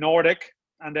couple of the Nordic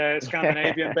and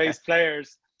Scandinavian-based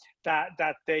players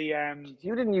that they.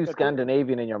 You didn't use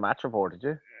Scandinavian in your match report, did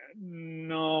you?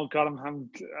 No, God,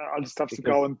 I'll just have to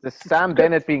go and. The Sam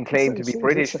Bennett being claimed to be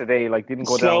British today, like, didn't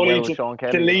go down well with Sean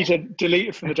Kelly. Delete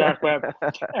it from the dark web.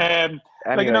 Anyway,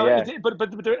 but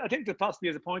I think there possibly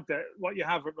is a point that what you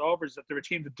have with Rovers, that they're a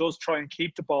team that does try and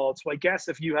keep the ball. So I guess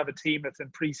if you have a team that's in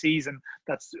pre-season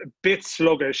that's a bit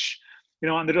sluggish,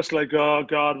 and they're just like, oh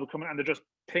God, we're coming, and they're just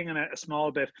pinging it a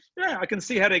small bit. Yeah, I can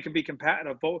see how they can be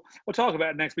competitive, but we'll talk about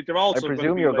it next week. They're also, I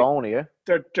presume you're going, yeah?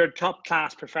 They're top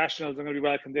class professionals. They're going to be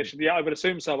well conditioned. Yeah, I would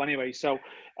assume so anyway. So,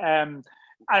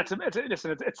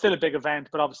 it's still a big event,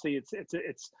 but obviously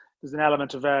there's an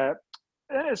element of a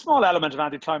small element of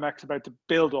anticlimax about the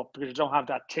build up, because you don't have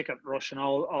that ticket rush and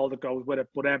all that goes with it.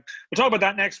 But we'll talk about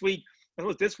that next week. I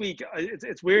suppose this week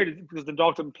it's weird because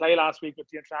Dundalk didn't play last week with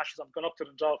the internationals. I'm going up to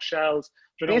Dundalk Shells.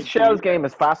 This Shells game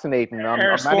is fascinating.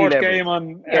 Air Sport game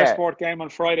on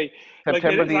Friday,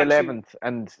 September the 11th,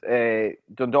 and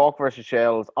Dundalk versus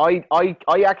Shells. I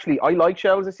like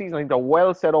Shells this season. I think they're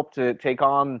well set up to take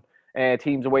on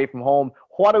teams away from home.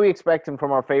 What are we expecting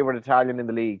from our favourite Italian in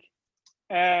the league?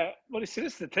 Well, you see,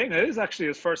 this is the thing. It is actually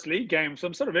his first league game, so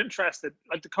I'm sort of interested.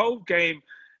 Like the Cove game.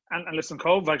 And listen,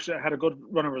 Cove actually had a good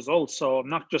run of results, so I'm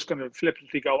not just going to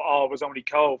flippantly go, oh, it was only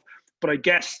Cove. But I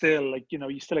guess still, like,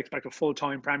 you still expect a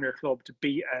full-time Premier club to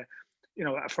beat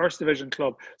a first division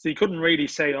club. So you couldn't really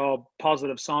say, oh,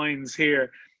 positive signs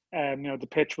here. The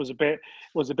pitch was a bit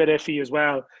iffy as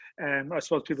well. I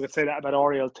suppose people could say that about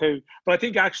Oriel too. But I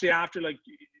think actually after like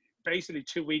basically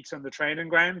 2 weeks on the training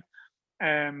ground,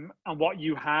 and what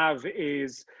you have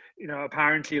is,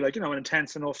 apparently like, an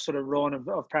intense enough sort of run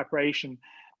of preparation.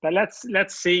 But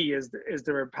let's see, is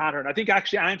there a pattern? I think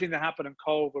actually anything that happened in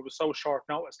Cove was so short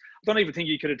notice. I don't even think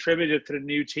you could attribute it to the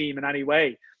new team in any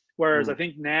way. Whereas I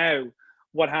think now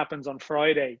what happens on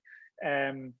Friday,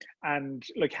 and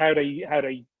like how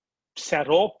they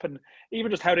set up, and even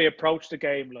just how they approach the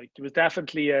game, like there was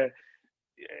definitely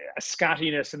a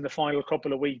scattiness in the final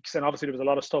couple of weeks, and obviously there was a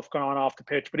lot of stuff going on off the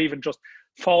pitch, but even just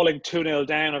falling 2-0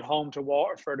 down at home to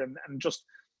Waterford and just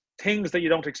things that you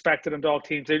don't expect in dog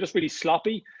teams, they're just really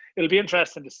sloppy. It'll be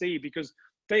interesting to see because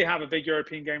they have a big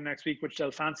European game next week, which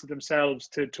they'll fancy themselves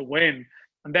to win,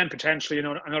 and then potentially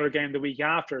another game the week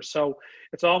after. So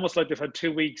it's almost like they've had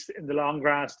 2 weeks in the long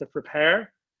grass to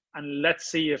prepare, and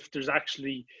let's see if there's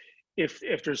actually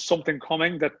if there's something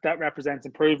coming that represents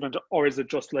improvement, or is it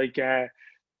just like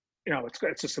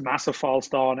it's just a massive false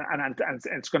dawn and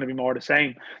it's going to be more the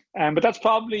same. But that's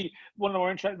probably one of the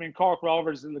more interesting. I mean, Cork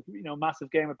Rovers,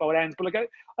 massive game at both ends. But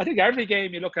I think every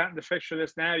game you look at in the fixture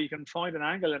list now, you can find an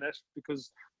angle in it because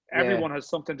everyone has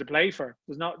something to play for.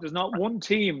 There's not one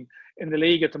team in the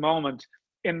league at the moment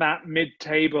in that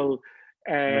mid-table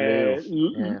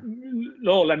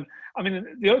lull. And I mean,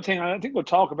 the other thing, I think we'll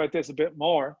talk about this a bit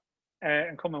more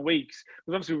in coming weeks,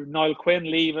 because obviously with Niall Quinn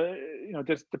leave,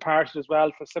 just departed as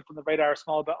well, for slipped on the radar a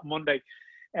small bit on Monday.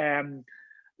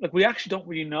 We actually don't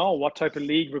really know what type of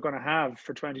league we're going to have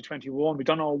for 2021. We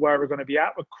don't know where we're going to be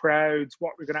at with crowds,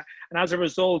 what we're going to, and as a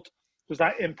result, does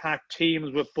that impact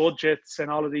teams with budgets and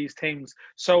all of these things?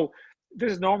 So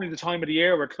this is normally the time of the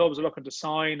year where clubs are looking to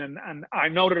sign, and I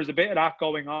know there's a bit of that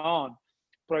going on,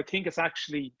 but I think it's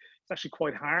actually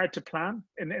quite hard to plan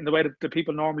in the way that the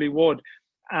people normally would.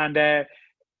 And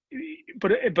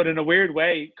but in a weird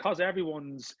way, because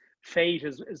everyone's fate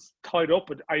is tied up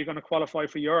with, are you going to qualify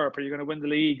for Europe? Are you going to win the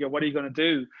league? Or what are you going to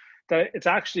do? That it's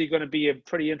actually going to be a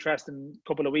pretty interesting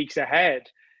couple of weeks ahead.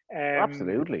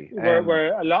 Absolutely,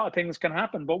 where a lot of things can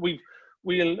happen, but we'll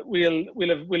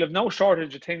have no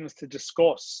shortage of things to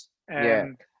discuss.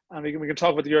 And we can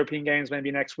talk about the European games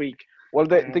maybe next week. Well,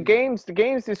 the games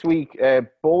this week,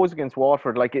 Bohs against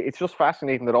Waterford, it's just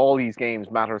fascinating that all these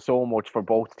games matter so much for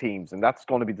both teams, and that's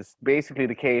going to be basically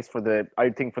the case for the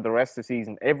rest of the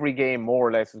season. Every game more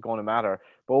or less is going to matter.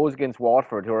 Bohs against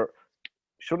Waterford, who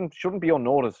shouldn't be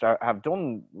unnoticed, have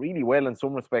done really well in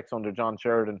some respects under John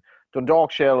Sheridan.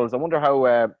 Dundalk Shells, I wonder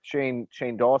how Shane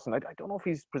Dawson, I don't know if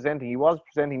he's presenting. He was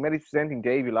presenting, maybe he's presenting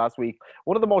Davy last week.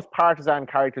 One of the most partisan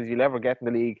characters you'll ever get in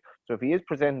the league. So if he is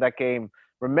presenting that game,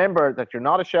 remember that you're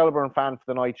not a Shelbourne fan for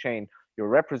the night, Shane. You're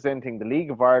representing the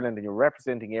League of Ireland and you're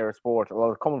representing Éire Sport.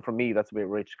 Well, coming from me, that's a bit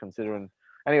rich considering.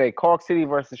 Anyway, Cork City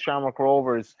versus Shamrock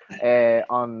Rovers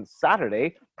on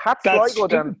Saturday.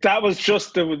 That was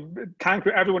just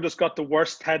everyone just got the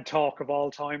worst TED talk of all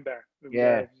time there.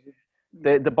 Yeah.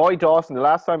 The boy Dawson, the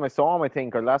last time I saw him,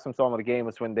 last time I saw him at a game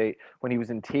was when he was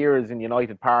in tears in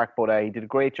United Park, but he did a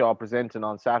great job presenting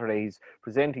on Saturday. He's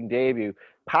presenting debut.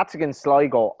 Pats against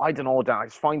Sligo, I don't know, Dan, I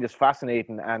just find this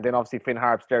fascinating. And then obviously Finn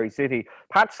Harps, Derry City.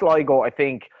 Pats Sligo, I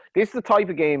think this is the type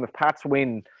of game, if Pats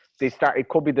win, it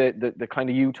could be the kind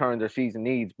of U-turn their season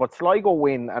needs. But Sligo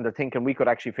win and they're thinking we could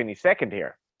actually finish second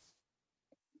here.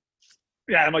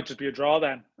 Yeah, it might just be a draw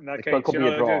then. In that case, it could be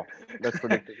a draw. Let's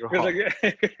predict a draw.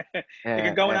 It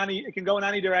can go in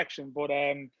any direction. But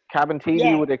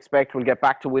Cabinteely would expect we'll get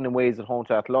back to winning ways at home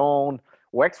to Athlone.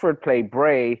 Wexford play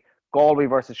Bray. Galway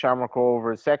versus Shamrock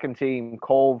Rovers. Second team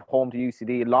Cove home to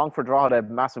UCD. Longford had a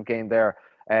massive game there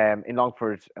in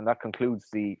Longford, and that concludes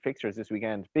the fixtures this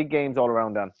weekend. Big games all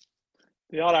around, Dan.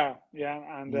 They all are, yeah,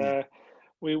 and.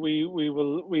 We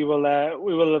will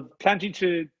have plenty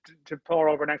to pour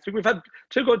over next week. We've had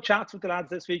two good chats with the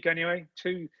lads this week anyway.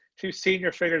 Two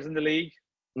senior figures in the league,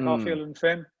 Caulfield and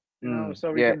Finn.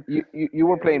 So you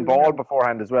were playing ball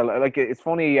beforehand as well. It's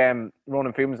funny.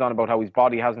 Ronan Finn was on about how his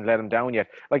body hasn't let him down yet.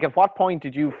 At what point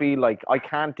did you feel like I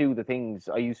can't do the things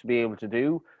I used to be able to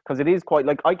do? Because it is quite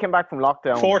I came back from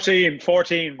lockdown. 14.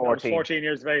 I was 14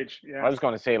 years of age. Yeah. I was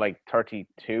going to say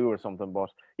 32 or something,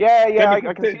 but I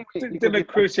can see. Didn't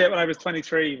cruciate when I was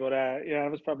 23, but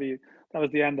it was probably that was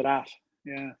the end of that.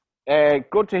 Yeah.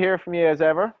 Good to hear from you as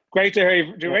ever. Great to hear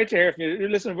you. Great to hear from you.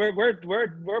 Listen,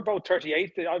 we're about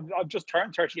 38. I've just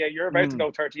turned 38. You're about to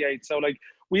go 38. So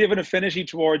we have an affinity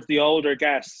towards the older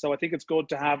guests. So I think it's good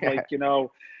to have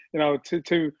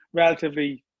two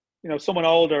relatively someone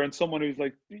older and someone who's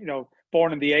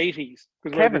born in the 80s.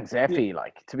 Kevin Zeffy,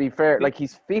 to be fair,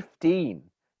 he's 15.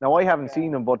 Now I haven't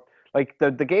seen him, but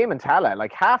the game in Tala,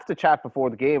 half the chat before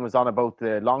the game was on about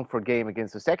the Longford game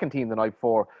against the second team the night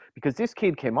before, because this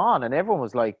kid came on and everyone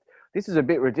was like, this is a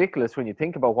bit ridiculous when you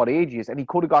think about what age he is. And he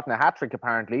could have gotten a hat-trick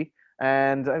apparently.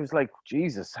 And I was like,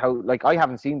 Jesus, how, I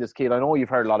haven't seen this kid. I know you've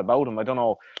heard a lot about him. I don't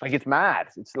know. It's mad.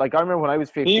 It's I remember when I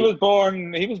was 15. He was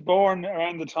born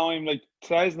around the time,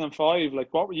 2005.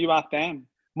 What were you at then?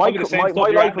 My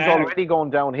life was already going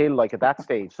downhill, at that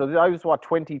stage. So I was,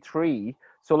 23?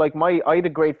 So, I had a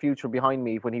great future behind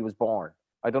me when he was born.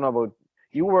 I don't know about,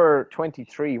 you were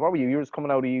 23. What were you? You were just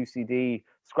coming out of UCD,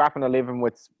 scrapping a living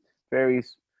with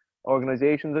various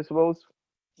organisations, I suppose.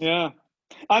 Yeah.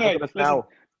 Anyway, Look at us listen, now.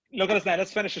 look at us now.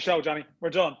 Let's finish the show, Johnny. We're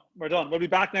done. We'll be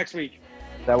back next week.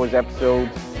 That was episode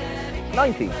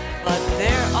 90. But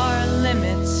there are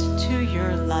limits to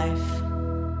your life.